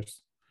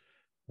listeners.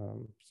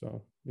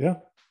 So yeah,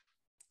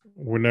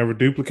 we're never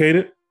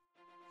duplicated.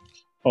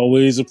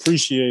 Always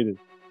appreciated.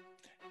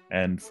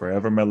 And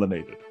forever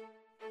melanated.